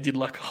funny that they did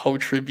like a whole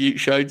tribute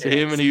show to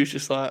him and he was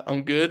just like,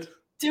 I'm good.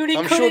 Dude,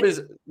 I'm sure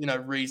there's,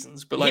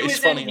 reasons, but like it's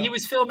funny. He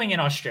was filming in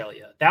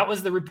Australia. That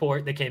was the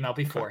report that came out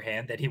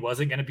beforehand that he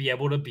wasn't going to be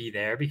able to be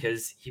there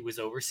because he was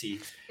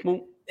overseas.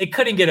 Well, they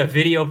couldn't get a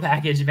video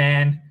package,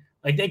 man.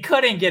 Like they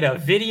couldn't get a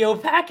video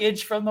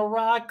package from The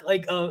Rock,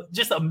 like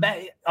just a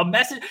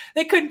message.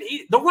 They couldn't.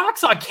 The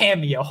Rock's on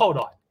Cameo. Hold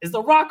on, is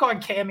The Rock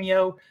on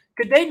Cameo?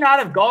 Could they not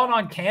have gone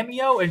on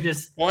Cameo and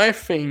just? I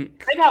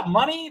think they got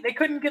money. They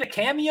couldn't get a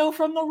cameo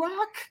from The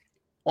Rock.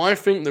 I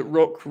think that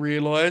Rock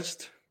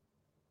realized.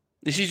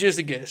 This is just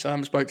a guess. I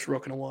haven't spoken to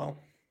Rock in a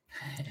while.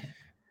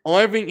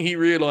 I think he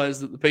realized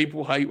that the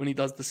people hate when he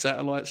does the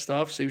satellite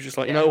stuff. So he was just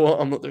like, you know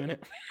what? I'm not doing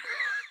it.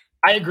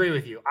 I agree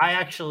with you.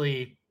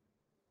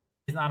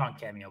 He's not on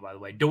Cameo, by the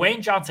way.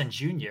 Dwayne Johnson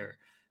Jr.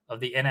 of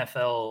the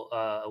NFL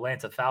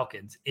Atlanta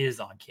Falcons is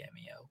on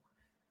Cameo.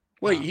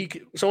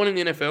 Wait, someone in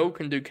the NFL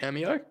can do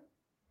Cameo?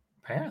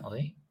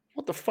 Apparently.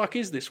 What the fuck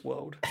is this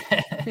world?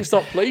 You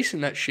stop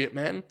policing that shit,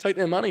 man. Take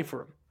their money for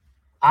them.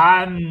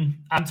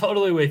 I'm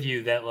totally with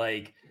you that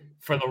like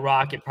for The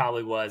Rock, it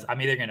probably was.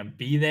 I'm either going to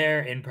be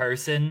there in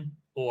person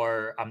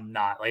or I'm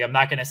not. Like I'm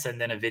not going to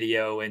send in a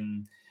video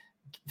and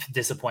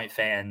disappoint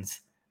fans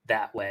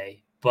that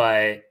way.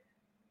 But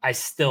I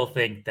still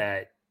think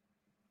that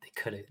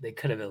they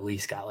could have at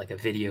least got like a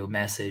video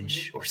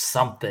message or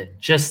something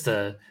just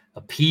to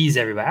appease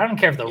everybody. I don't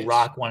care if The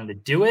Rock wanted to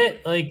do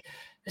it. Like,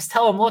 just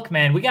tell them, look,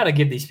 man, we got to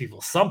give these people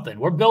something.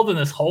 We're building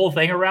this whole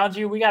thing around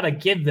you. We got to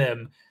give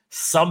them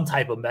some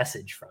type of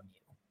message from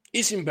you.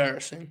 It's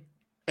embarrassing.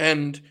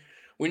 And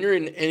when you're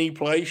in any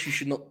place, you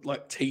should not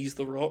like tease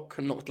The Rock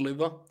and not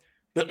deliver.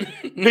 But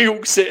New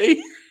York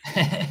City,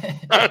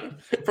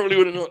 probably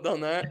would have not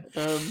done that.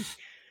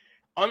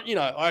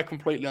 I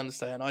completely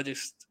understand.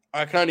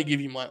 I can only give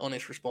you my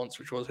honest response,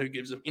 which was, who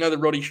gives a... You know the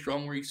Roddy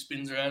Strong where he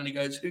spins around and he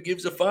goes, who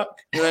gives a fuck?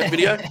 You know that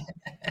video?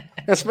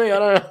 That's me. I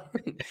don't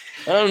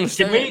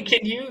understand.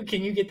 Can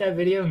you get that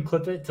video and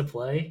clip it to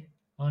play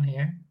on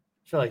here?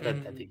 I feel like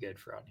that'd be good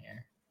for on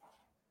here.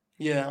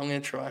 Yeah, I'm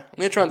going to try. I'm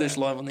going to try and do this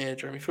live on the air,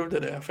 Jeremy. Throw it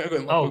out. I think I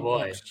got my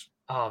boy.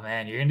 Oh,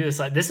 man. You're going to do this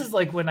live. This is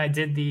like when I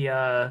did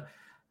the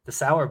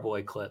Sour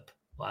Boy clip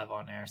live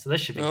on air. So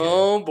this should be good.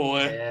 Oh,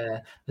 boy. Yeah,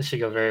 this should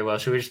go very well.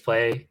 Should we just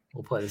play?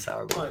 We'll play the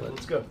Sour Boy clip.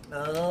 Let's go.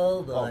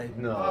 Oh, boy.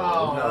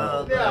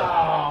 No.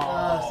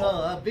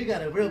 So we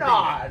got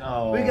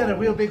a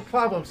real big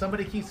problem.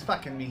 Somebody keeps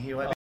fucking me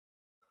here.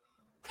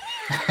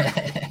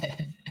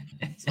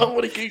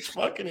 Somebody keeps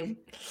fucking him.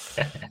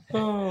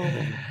 Oh.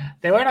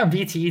 They weren't on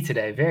BTE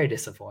today. Very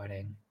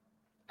disappointing.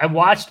 I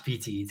watched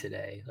BTE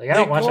today. Like I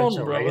don't watch that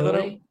show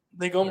regularly.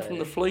 They gone from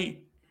the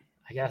fleet.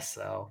 I guess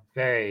so.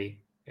 Very,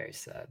 very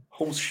sad.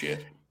 Horse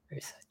shit.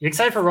 Very sad. You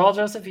excited for Raw,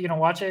 Joseph? You gonna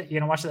watch it? You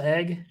gonna watch the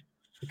egg?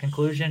 The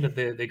conclusion to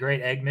the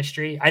great egg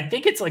mystery. I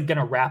think it's like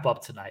gonna wrap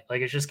up tonight.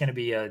 Like it's just gonna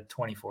be a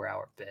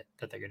 24-hour bit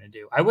that they're gonna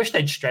do. I wish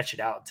they'd stretch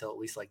it out until at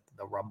least like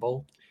the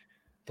Rumble,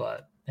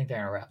 but I think they're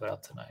gonna wrap it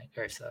up tonight.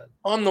 Very sad.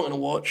 I'm not gonna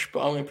watch,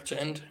 but I'm gonna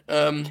pretend.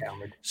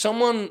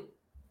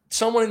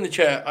 Someone in the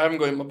chat, I haven't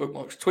got it in my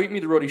bookmarks. Tweet me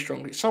the Roddy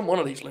Strong. Some one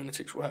of these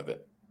lunatics will have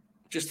it.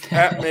 Just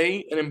at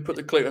me and then put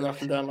the clip and I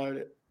can download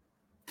it.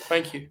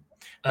 Thank you.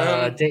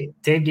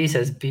 Dave D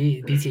says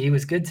BTE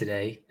was good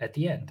today at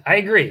the end. I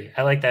agree.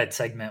 I like that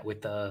segment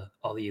with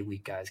all the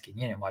elite guys. You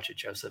didn't watch it,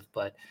 Joseph,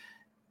 but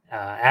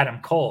Adam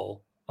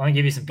Cole. I want to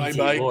give you some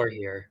BTE lore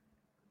here.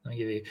 Let me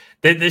give you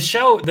the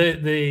show.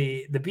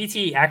 The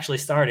BTE actually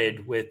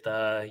started with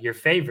your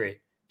favorite,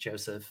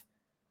 Joseph.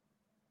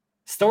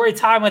 Story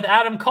time with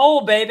Adam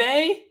Cole,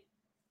 baby.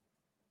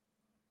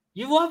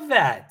 You love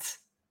that.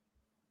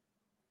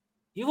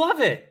 You love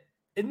it.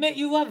 Admit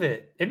you love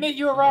it. Admit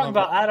you were wrong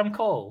about Adam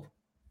Cole.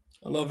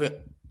 I love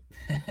it.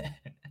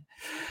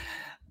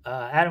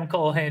 Adam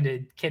Cole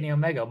handed Kenny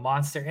Omega a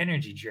Monster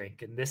Energy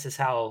drink, and this is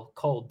how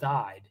Cole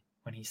died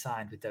when he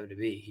signed with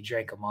WWE. He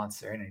drank a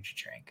Monster Energy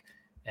drink,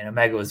 and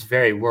Omega was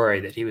very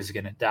worried that he was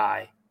going to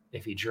die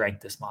if he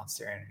drank this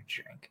Monster Energy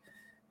drink.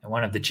 And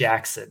one of the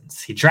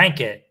Jacksons, he drank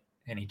it,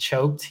 and he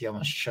choked. He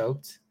almost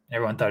choked.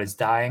 Everyone thought he was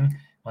dying.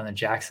 One of the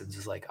Jacksons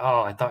was like,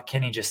 "Oh, I thought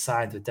Kenny just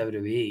signed with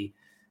WWE."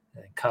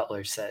 And then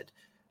Cutler said,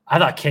 "I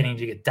thought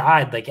Kenny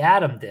died like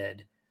Adam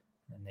did."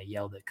 And they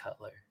yelled at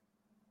Cutler.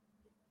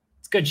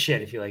 It's good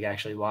shit if you like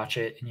actually watch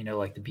it and you know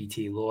like the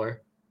BT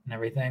lore and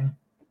everything.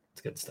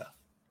 It's good stuff.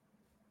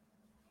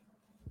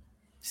 You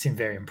seem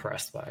very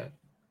impressed by it.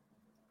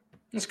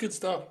 It's good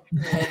stuff.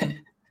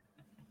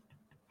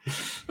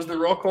 Was The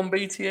Rock on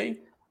BTE?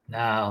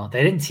 No,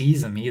 they didn't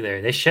tease him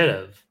either. They should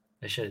have.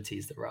 They should have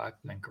teased The Rock.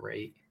 Been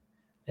great.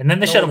 And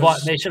then they should have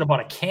bought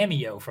a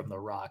cameo from The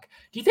Rock.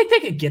 Do you think they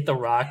could get The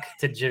Rock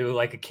to do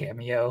like a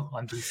cameo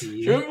on BTE? Do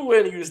you remember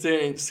when he was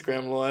doing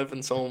Instagram Live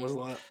and someone was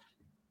like,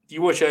 "Do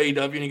you watch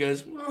AEW?" And he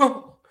goes,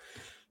 "Oh."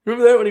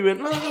 Remember that when he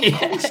went, "Oh,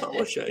 yeah. Of course I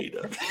watch AEW."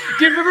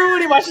 Do you remember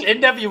when he watched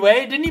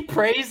NWA? Didn't he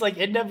praise like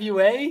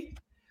NWA?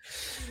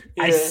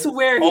 Yeah. I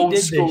swear he old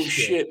did school this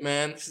shit.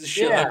 Man. This is the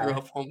shit I grew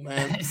up on,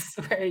 man. I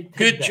swear he did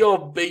Good that.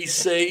 job,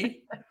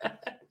 BC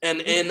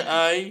and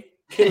NA.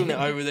 Killing it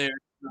over there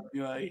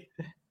in NWA.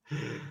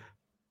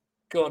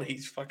 God,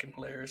 he's fucking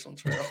hilarious on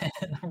Twitter.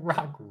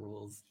 Rock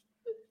rules.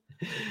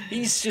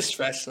 He's just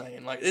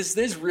fascinating. Like,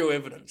 there's real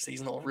evidence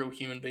he's not a real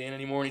human being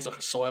anymore, and he's like a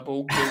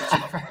cyborg.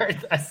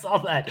 I saw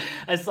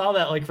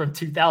that like from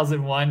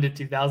 2001 to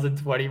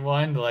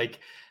 2021, like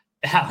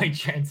how he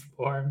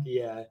transformed.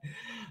 Yeah,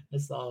 I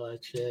saw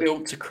that shit.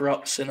 Built to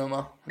corrupt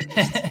cinema.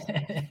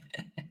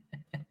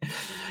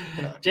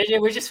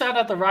 JJ, we just found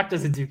out The Rock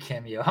doesn't do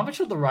cameo. How much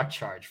would The Rock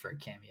charge for a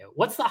cameo?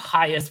 What's the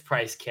highest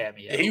price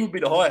cameo? He would be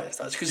the highest.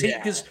 That's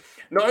because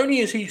not only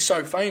is he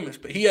so famous,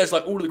 but he has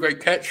like all the great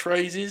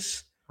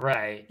catchphrases.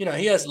 Right. You know,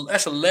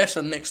 that's a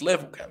lesser next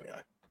level cameo.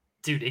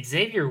 Dude,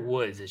 Xavier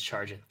Woods is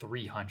charging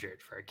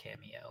 $300 for a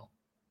cameo.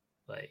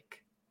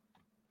 Like,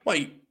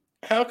 wait,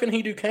 how can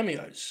he do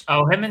cameos?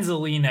 Oh, him and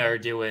Zelina are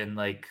doing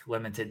like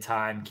limited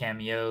time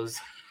cameos.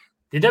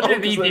 The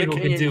WWE people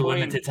can do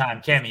limited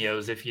time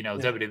cameos if, you know,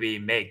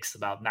 WWE makes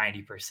about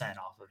 90%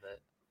 off of it.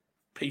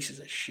 Pieces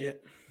of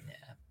shit.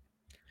 Yeah.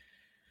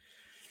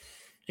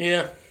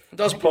 Yeah. It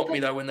does pop me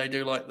though when they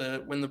do like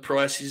when the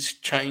prices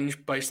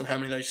change based on how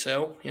many they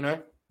sell, you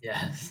know?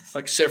 Yes.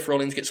 Like Seth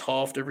Rollins gets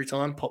halved every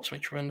time, pops me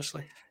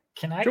tremendously.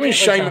 Can I do you mean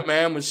Shane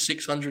McMahon was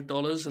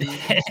 $600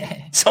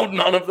 and sold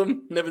none of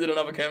them? Never did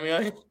another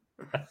cameo?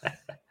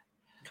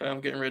 Okay,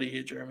 I'm getting ready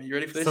here, Jeremy. You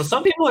ready for this? So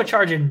some people are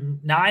charging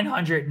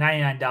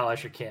 $999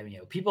 for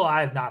cameo. People I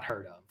have not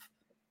heard of.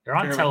 They're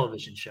on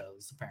television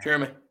shows, apparently.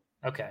 Jeremy.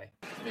 Okay.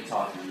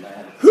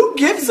 Who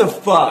gives a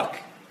fuck?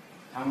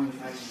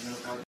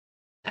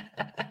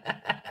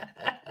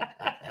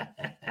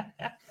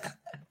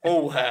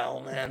 Oh,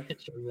 wow, man.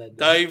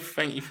 Dave,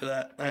 thank you for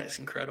that. That's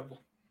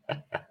incredible.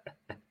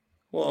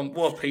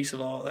 What a piece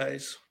of art that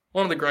is.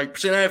 One of the great.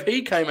 So now if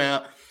he came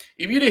out,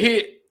 if you'd have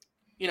hit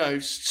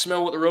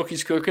smell what the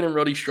Rocky's cooking and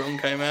Roddy Strong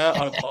came out,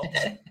 I'd have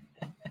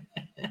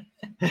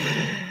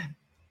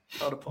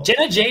popped.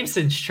 Jenna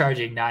Jameson's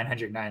charging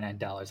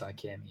 $999 on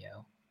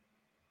Cameo.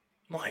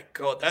 My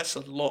God, that's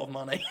a lot of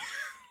money.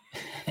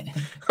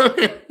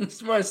 It's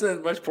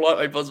the most polite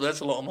way possible. That's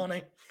a lot of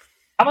money.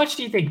 How much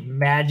do you think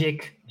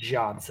Magic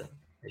Johnson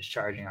is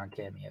charging on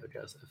Cameo,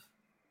 Joseph?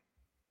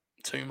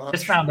 Too much.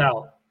 Just found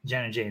out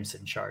Jenna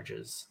Jameson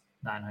charges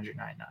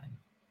 $999.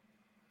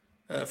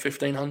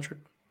 $1,500.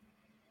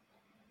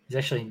 He's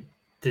actually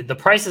the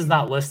price is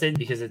not listed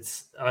because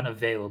it's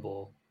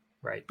unavailable.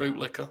 Right.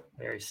 Bootlicker.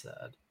 Very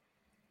sad.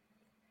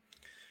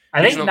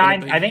 I think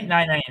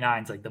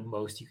 $9.99 is like the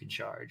most you can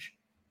charge.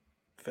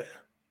 Fair.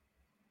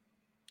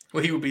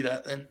 Well, he would be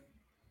that then.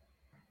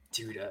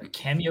 Dude, a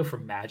cameo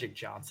from Magic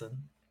Johnson.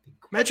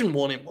 Imagine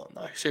wanting one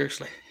though.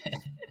 Seriously.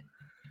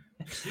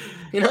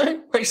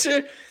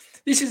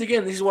 This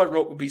is why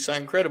Rock would be so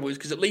incredible, is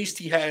because at least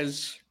he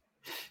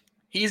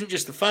isn't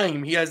just the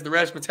fame, he has the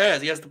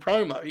razzmatazz, he has the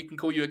promo, he can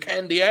call you a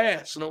candy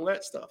ass and all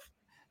that stuff.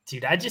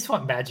 Dude, I just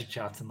want Magic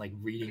Johnson like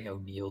reading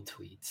O'Neal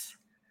tweets.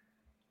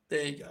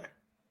 There you go.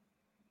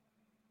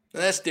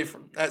 And that's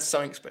different. That's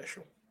something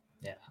special.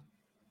 Yeah.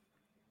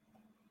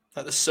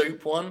 Like the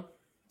soup one.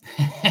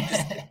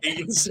 Just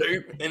eating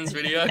soup, ends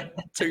video,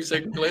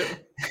 2-second clip.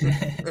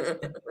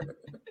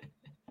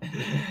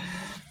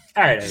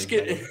 All right,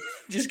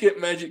 just get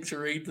Magic to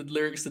read the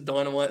lyrics to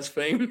Dynamite's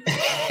theme.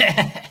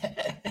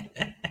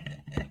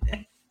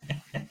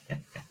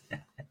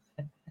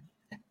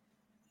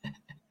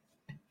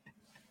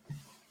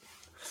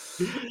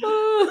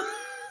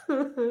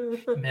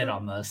 Men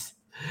on this.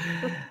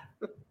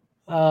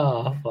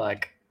 Oh,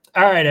 fuck.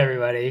 All right,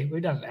 everybody.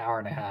 We've done an hour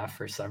and a half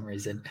for some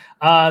reason.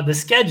 The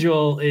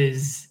schedule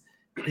is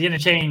going to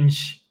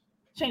change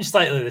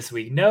slightly this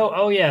week.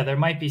 There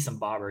might be some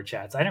bobber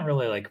chats. I didn't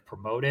really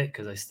promote it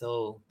because I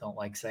still don't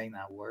like saying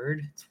that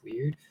word. It's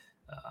weird.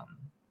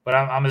 But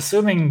I'm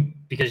assuming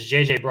because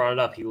JJ brought it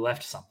up, he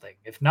left something.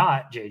 If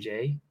not,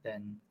 JJ,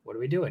 then what are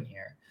we doing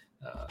here?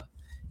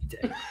 He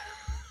did.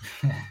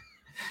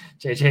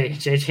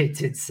 JJ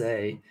did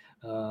say,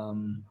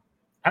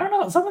 I don't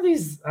know. Some of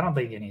these, I don't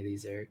think any of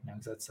these are. No,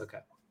 that's okay.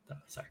 Oh,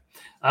 sorry.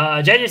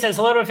 JJ says,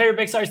 hello to my favorite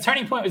Big Stars.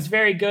 Turning Point was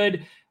very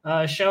good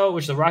show,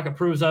 which The Rock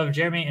approves of.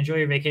 Jeremy, enjoy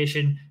your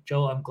vacation.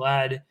 Joel, I'm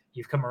glad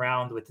you've come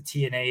around with the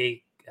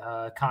TNA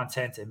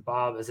content. And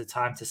Bob, is it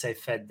time to say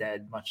Fed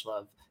Dead? Much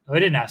love. Oh, I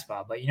didn't ask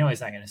Bob, but he's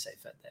not going to say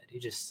Fed Dead. He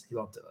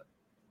won't do it.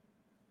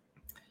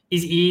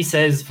 Easy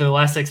says, for the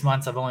last 6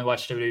 months, I've only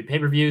watched WWE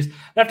pay-per-views.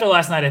 But after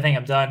last night, I think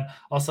I'm done.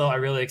 Also, I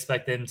really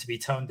expect them to be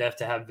tone deaf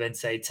to have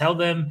Vince say, tell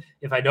them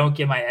if I don't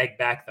get my egg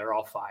back, they're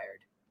all fired.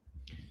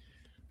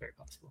 Very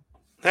possible.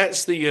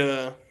 That's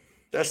the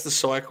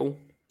cycle.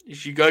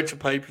 Is you go to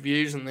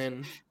pay-per-views and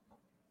then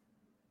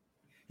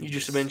you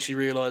just eventually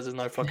realize there's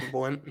no fucking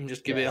point and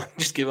just give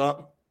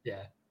up.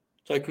 Yeah.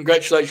 So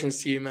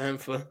congratulations to you, man,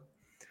 for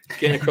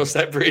getting across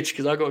that bridge,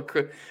 because I got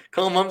a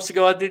couple months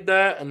ago I did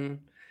that, and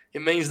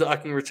it means that I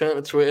can return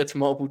to Twitter to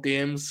multiple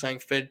DMs saying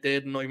Fed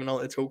Dead and not even know what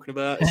they're talking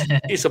about.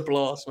 It's a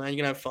blast, man. You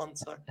can have fun,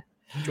 so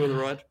enjoy the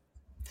ride.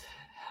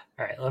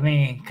 All right, let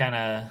me kind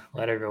of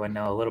let everyone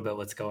know a little bit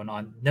what's going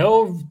on.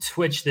 No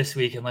Twitch this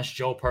week unless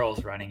Joel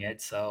Pearl's running it,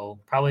 so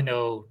probably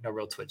no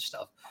real Twitch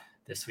stuff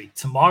this week.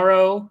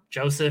 Tomorrow,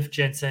 Joseph,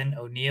 Jensen,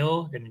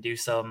 O'Neal going to do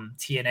some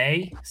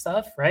TNA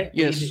stuff, right?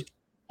 Yes.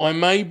 I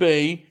may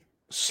be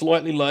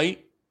slightly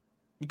late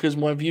because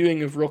my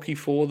viewing of Rocky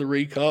IV, the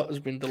recut, has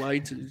been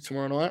delayed to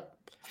tomorrow night.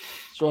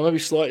 So I may be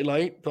slightly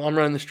late, but I'm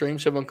running the stream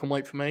so everyone can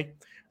wait for me.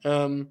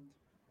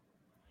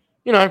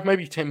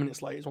 Maybe 10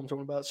 minutes late is what I'm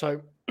talking about.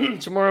 So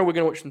tomorrow we're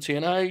going to watch some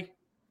TNA.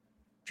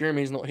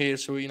 Jeremy's not here,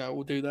 so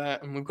we'll do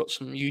that. And we've got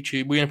some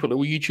YouTube. We're going to put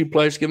little YouTube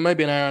plays together,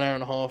 maybe an hour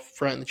and a half,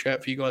 throw it in the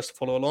chat for you guys to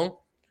follow along.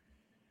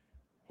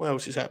 What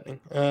else is happening?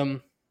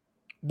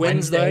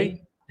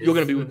 Wednesday you're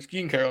going to be with us.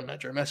 You can carry on now,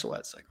 Jeremy. That's all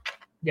I'd say.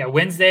 Yeah,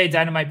 Wednesday,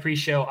 Dynamite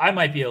pre-show. I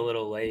might be a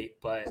little late,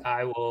 but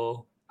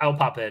I'll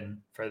pop in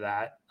for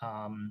that.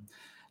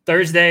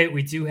 Thursday,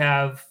 we do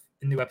have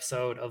a new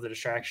episode of The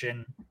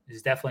Distraction.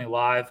 It's definitely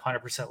live,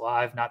 100%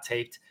 live, not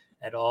taped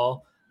at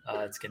all.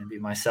 It's going to be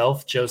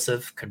myself,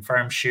 Joseph,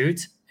 Confirmed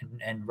Shoot,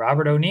 and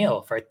Robert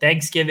O'Neal for our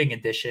Thanksgiving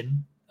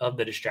edition of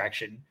The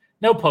Distraction.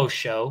 No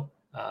post-show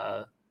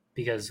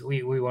because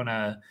we want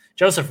to –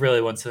 Joseph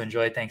really wants to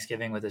enjoy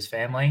Thanksgiving with his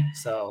family,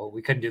 so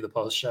we couldn't do the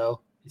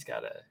post-show. He's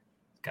got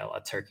a lot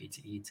of turkey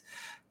to eat.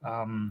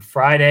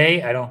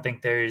 Friday, I don't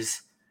think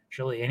there's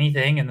really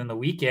anything. And then the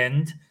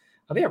weekend,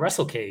 I'll be at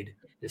WrestleCade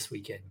this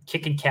weekend,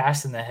 kicking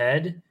Cass in the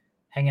head,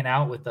 hanging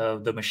out with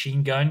the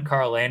Machine Gun,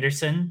 Carl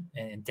Anderson,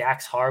 and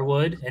Dax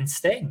Harwood, and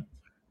Sting.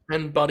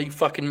 And Buddy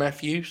fucking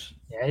Matthews.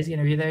 Yeah, he's going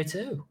to be there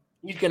too.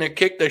 He's going to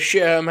kick the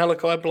shit out of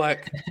Malachi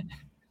Black.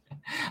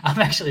 I'm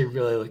actually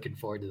really looking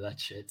forward to that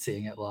shit,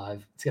 seeing it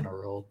live. It's going to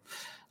roll.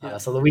 Yeah.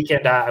 So the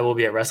weekend, I will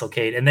be at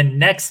WrestleCade. And then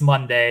next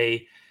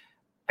Monday,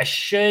 we're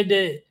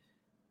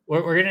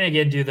going to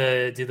again do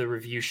the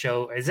review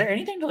show. Is there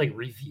anything to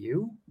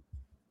review?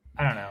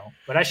 I don't know,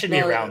 but I should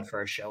be around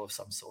for a show of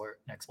some sort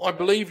next week. I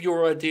believe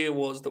your idea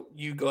was that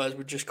you guys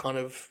would just kind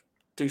of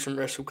do some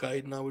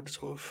WrestleCade, and I would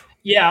sort of.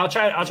 Yeah, I'll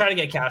try to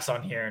get Cass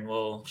on here, and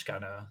we'll just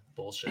kind of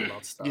bullshit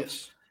about stuff.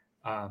 Yes.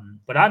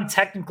 But I'm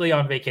technically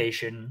on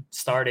vacation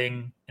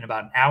starting in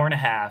about an hour and a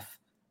half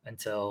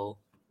until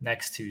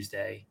next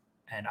Tuesday,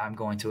 and I'm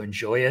going to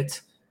enjoy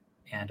it,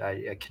 and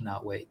I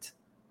cannot wait.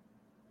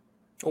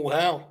 Oh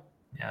wow!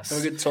 Yes, have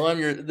a good time.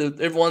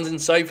 Everyone's in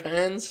safe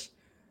hands.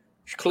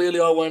 Clearly,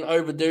 I won't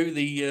overdo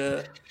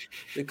the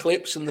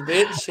clips and the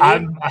bits. Here.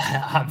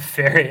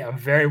 I'm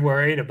very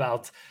worried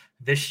about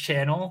this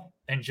channel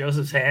and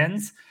Joseph's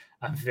hands.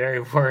 I'm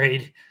very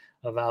worried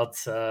about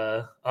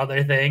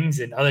other things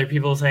in other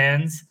people's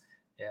hands.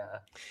 Yeah,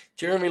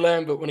 Jeremy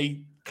Lambert when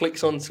he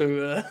clicks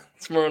onto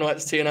tomorrow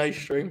night's TNA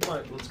stream.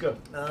 Right, let's go.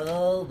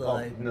 Oh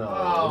boy.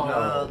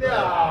 No.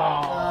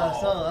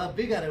 So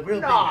we got a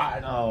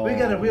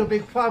real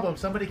big problem.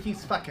 Somebody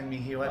keeps fucking me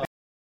here.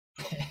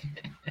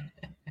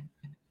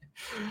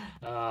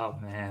 Oh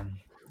man,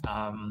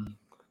 I'm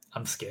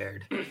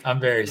scared. I'm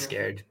very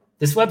scared.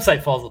 This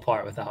website falls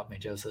apart without me,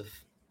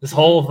 Joseph. This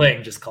whole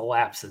thing just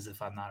collapses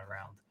if I'm not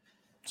around.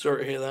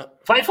 Sorry to hear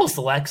that. Fightful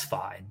Select's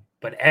fine,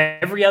 but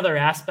every other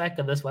aspect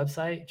of this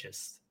website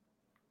just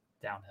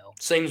downhill.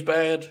 Seems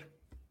bad.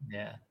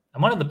 Yeah,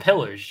 I'm one of the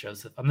pillars,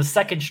 Joseph. I'm the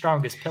second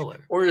strongest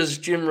pillar. Or as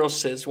Jim Ross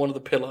says, one of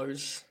the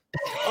pillows.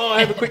 Oh,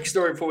 I have a quick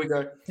story before we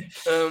go.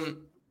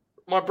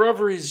 My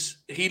brother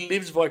he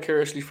lives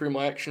vicariously through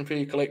my action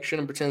figure collection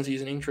and pretends he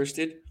isn't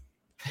interested.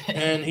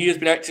 And he has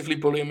been actively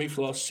bullying me for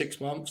the last 6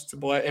 months to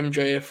buy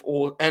MJF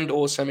or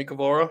Sammy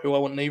Guevara, who I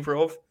want neither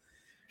of.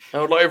 And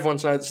I would like everyone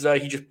to know that today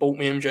he just bought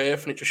me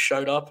MJF and it just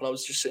showed up and I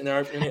was just sitting there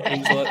opening it and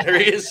he was like, there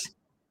he is.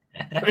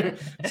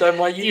 So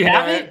my you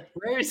have it?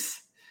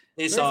 Where's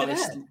it's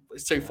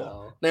too far.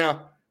 Oh.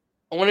 Now,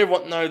 I want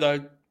everyone to know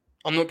though,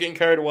 I'm not getting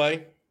carried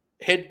away.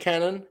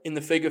 Headcanon in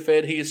the figure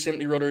fed, he is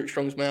simply Roderick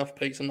Strong's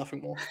mouthpiece and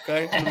nothing more.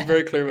 Okay? I'm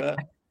very clear about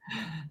that.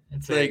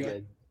 That's very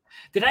good.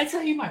 Did I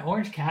tell you my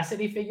Orange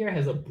Cassidy figure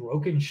has a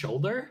broken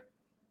shoulder?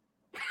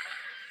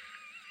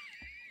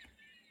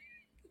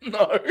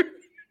 No.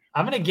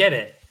 I'm going to get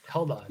it.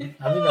 Hold on.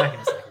 I'll be back in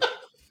a second.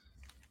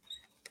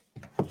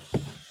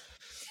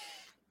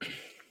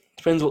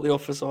 Depends what the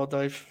offers are,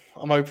 Dave.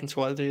 I'm open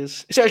to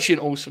ideas. It's actually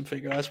an awesome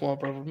figure. That's why my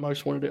brother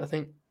most wanted it, I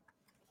think.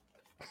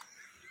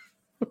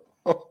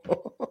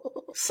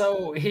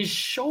 So his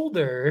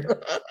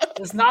shoulder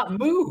does not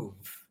move.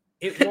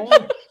 It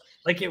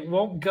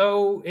won't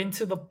go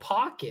into the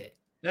pocket.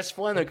 That's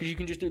fine though, because you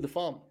can just do the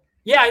thumb.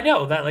 Yeah, I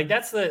know that. Like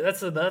that's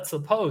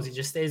the pose. He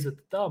just stays with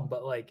the thumb,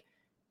 but like,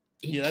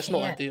 that's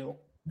not ideal.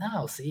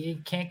 No, see, he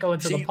can't go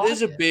into the pocket.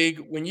 There's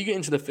a when you get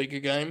into the figure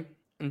game,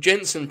 and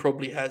Jensen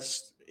probably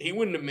has. He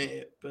wouldn't admit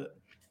it, but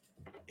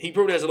he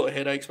probably has a lot of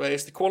headaches. But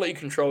it's the quality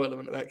control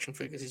element of action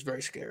figures is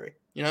very scary.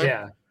 You know?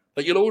 Yeah.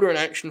 Like you'll order an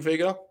action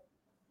figure.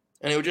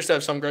 And it'll just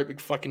have some great big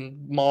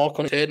fucking mark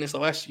on its head, and it's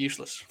like, that's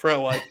useless. Throw it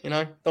away, you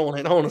know? Don't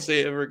want to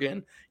see it ever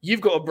again.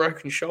 You've got a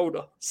broken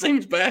shoulder.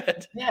 Seems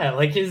bad. Yeah,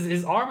 like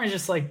his arm is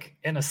just like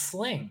in a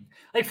sling.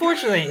 Like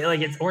fortunately,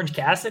 like it's Orange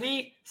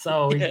Cassidy,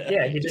 so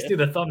you just do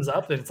the thumbs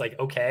up and it's like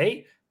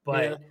okay.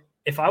 But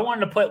if I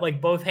wanted to put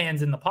like both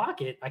hands in the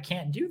pocket, I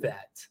can't do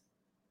that.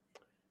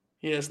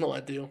 Yeah, it's not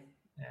ideal.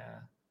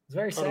 Yeah. It's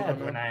very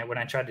sad when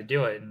I tried to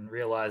do it and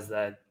realized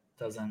that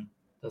doesn't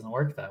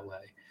work that way.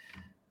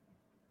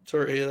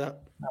 Sorry to hear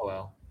that. Oh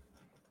well.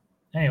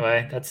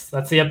 Anyway, that's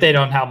the update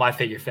on how my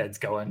figure fed's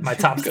going. My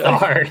top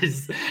star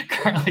is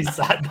currently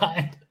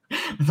sidelined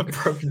with a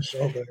broken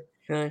shoulder.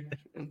 Okay.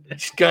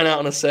 She's going out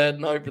on a sad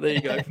note, but there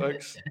you go,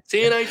 folks.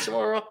 TNA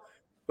tomorrow.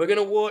 We're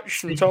gonna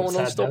watch some total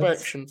non-stop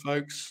action,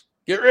 folks.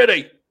 Get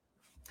ready.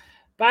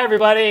 Bye,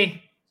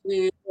 everybody.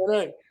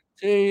 TNA.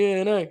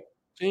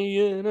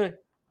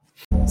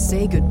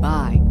 Say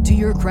goodbye to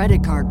your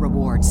credit card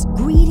rewards.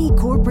 Greedy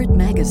corporate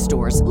mega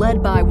stores,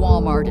 led by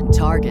Walmart and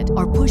Target,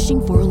 are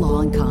pushing for a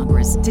law in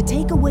Congress to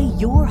take away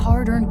your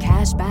hard-earned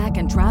cash back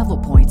and travel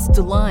points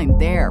to line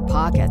their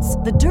pockets.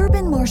 The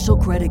Durbin-Marshall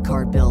credit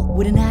card bill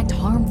would enact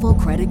harmful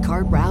credit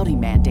card routing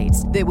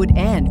mandates that would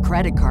end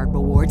credit card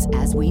rewards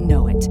as we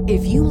know it.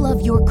 If you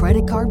love your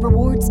credit card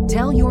rewards,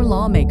 tell your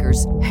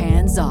lawmakers,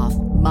 hands off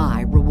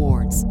my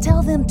rewards.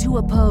 Tell them to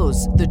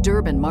oppose the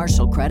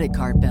Durbin-Marshall credit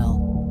card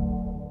bill.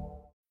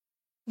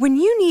 When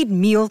you need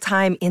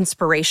mealtime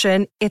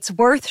inspiration, it's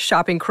worth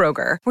shopping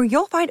Kroger, where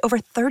you'll find over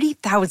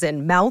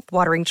 30,000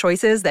 mouth-watering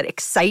choices that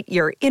excite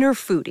your inner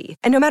foodie.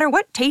 And no matter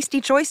what tasty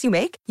choice you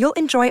make, you'll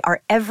enjoy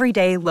our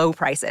everyday low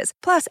prices,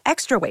 plus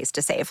extra ways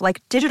to save,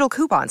 like digital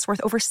coupons worth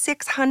over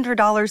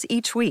 $600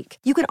 each week.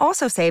 You can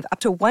also save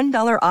up to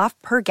 $1 off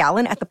per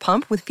gallon at the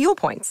pump with fuel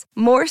points.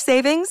 More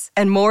savings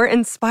and more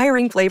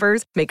inspiring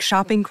flavors make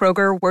shopping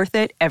Kroger worth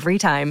it every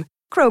time.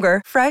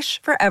 Kroger,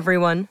 fresh for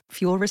everyone.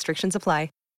 Fuel restrictions apply.